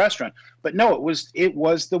for the restaurant. But no, it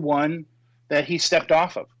was the one that he stepped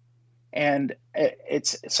off of. And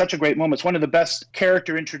it's such a great moment. It's one of the best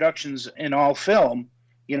character introductions in all film,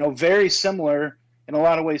 very similar in a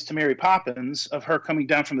lot of ways to Mary Poppins, of her coming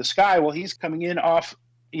down from the sky. Well, he's coming in off,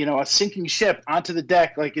 a sinking ship onto the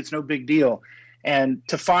deck like it's no big deal. And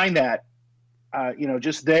to find that,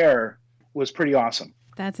 just there was pretty awesome.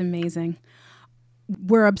 That's amazing.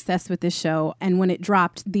 We're obsessed with this show, and when it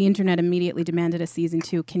dropped, the internet immediately demanded a season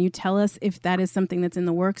 2. Can you tell us if that is something that's in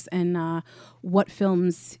the works, and what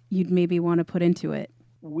films you'd maybe want to put into it?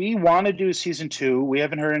 We want to do season 2. We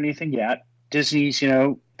haven't heard anything yet. Disney's,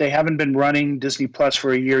 they haven't been running Disney Plus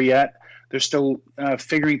for a year yet. They're still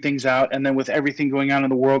figuring things out. And then with everything going on in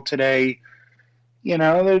the world today, they're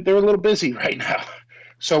a little busy right now.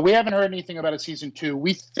 So we haven't heard anything about a season 2.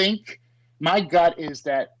 We think, my gut is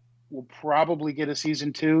that we'll probably get a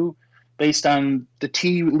season 2 based on the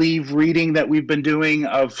tea leaf reading that we've been doing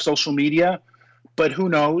of social media. But who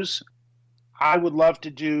knows? I would love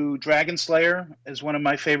to do Dragon Slayer as one of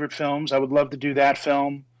my favorite films. I would love to do that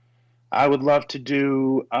film. I would love to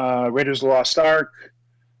do Raiders of the Lost Ark.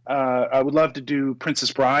 I would love to do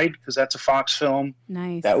Princess Bride, because that's a Fox film.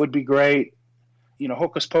 Nice. That would be great.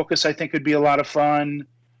 Hocus Pocus, I think, would be a lot of fun.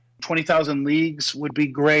 20,000 Leagues would be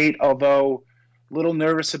great, although a little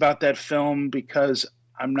nervous about that film because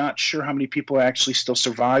I'm not sure how many people are actually still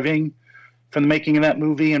surviving from the making of that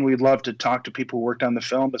movie, and we'd love to talk to people who worked on the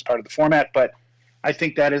film as part of the format. But I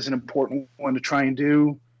think that is an important one to try and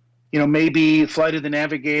do. Maybe Flight of the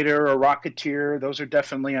Navigator or Rocketeer. Those are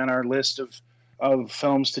definitely on our list of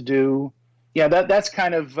films to do. Yeah, that's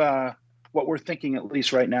kind of what we're thinking, at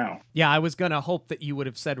least right now. Yeah, I was going to hope that you would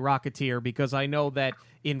have said Rocketeer, because I know that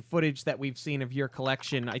in footage that we've seen of your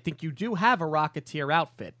collection, I think you do have a Rocketeer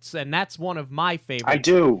outfit, and that's one of my favorites. I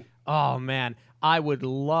do. Oh, man. I would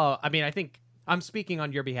love... I mean, I think... I'm speaking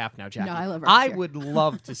on your behalf now, Jackie. No, I love Rocketeer. I would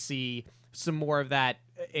love to see some more of that,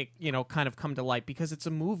 kind of come to light, because it's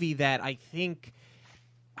a movie that I think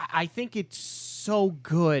it's so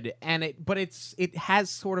good, but it has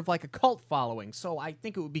sort of like a cult following. So I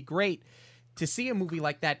think it would be great to see a movie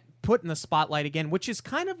like that put in the spotlight again, which is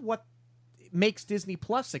kind of what makes Disney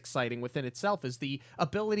Plus exciting within itself, is the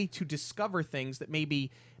ability to discover things that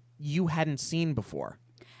maybe you hadn't seen before.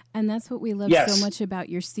 And that's what we love Yes. so much about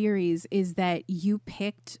your series, is that you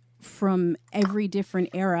picked from every different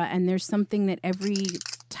era, and there's something that every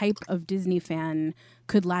type of Disney fan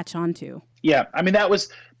could latch onto. Yeah, I mean, that was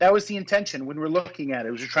the intention when we're looking at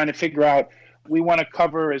it. Was we're trying to figure out, we want to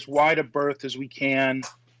cover as wide a berth as we can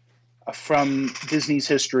from Disney's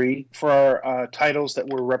history for our titles that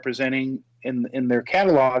we're representing in their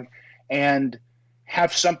catalog, and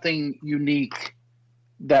have something unique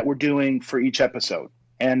that we're doing for each episode.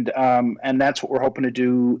 And that's what we're hoping to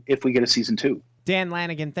do if we get a season 2. Dan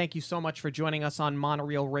Lanigan, thank you so much for joining us on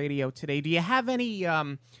Monorail Radio today. Do you have any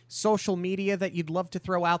social media that you'd love to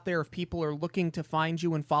throw out there if people are looking to find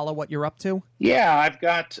you and follow what you're up to? Yeah, I've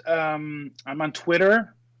got, I'm on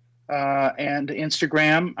Twitter and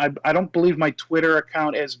Instagram. I don't believe my Twitter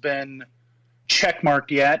account has been checkmarked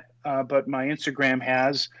yet, but my Instagram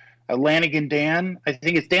has. Lanigan Dan. I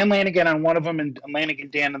think it's Dan Lanigan on one of them and Lanigan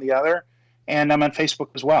Dan on the other. And I'm on Facebook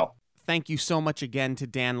as well. Thank you so much again to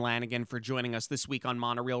Dan Lanigan for joining us this week on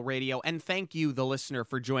Monorail Radio. And thank you, the listener,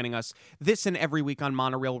 for joining us this and every week on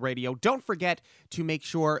Monorail Radio. Don't forget to make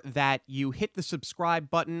sure that you hit the subscribe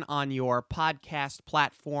button on your podcast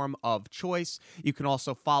platform of choice. You can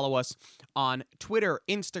also follow us on Twitter,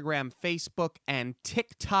 Instagram, Facebook, and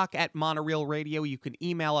TikTok at Monorail Radio. You can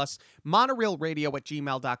email us,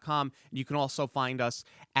 monorailradio@gmail.com. And you can also find us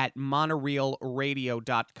at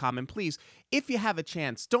monorailradio.com. And please, if you have a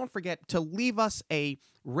chance, don't forget to leave us a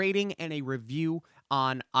rating and a review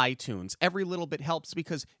on iTunes. Every little bit helps,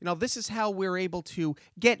 because, this is how we're able to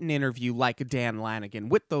get an interview like Dan Lanigan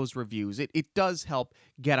with those reviews. It does help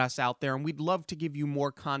get us out there, and we'd love to give you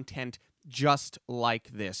more content just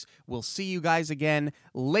like this. We'll see you guys again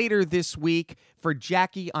later this week. For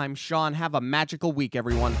Jackie, I'm Sean. Have a magical week,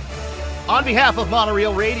 everyone. On behalf of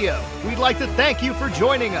Monorail Radio, we'd like to thank you for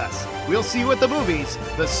joining us. We'll see you at the movies,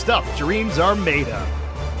 the stuff dreams are made of.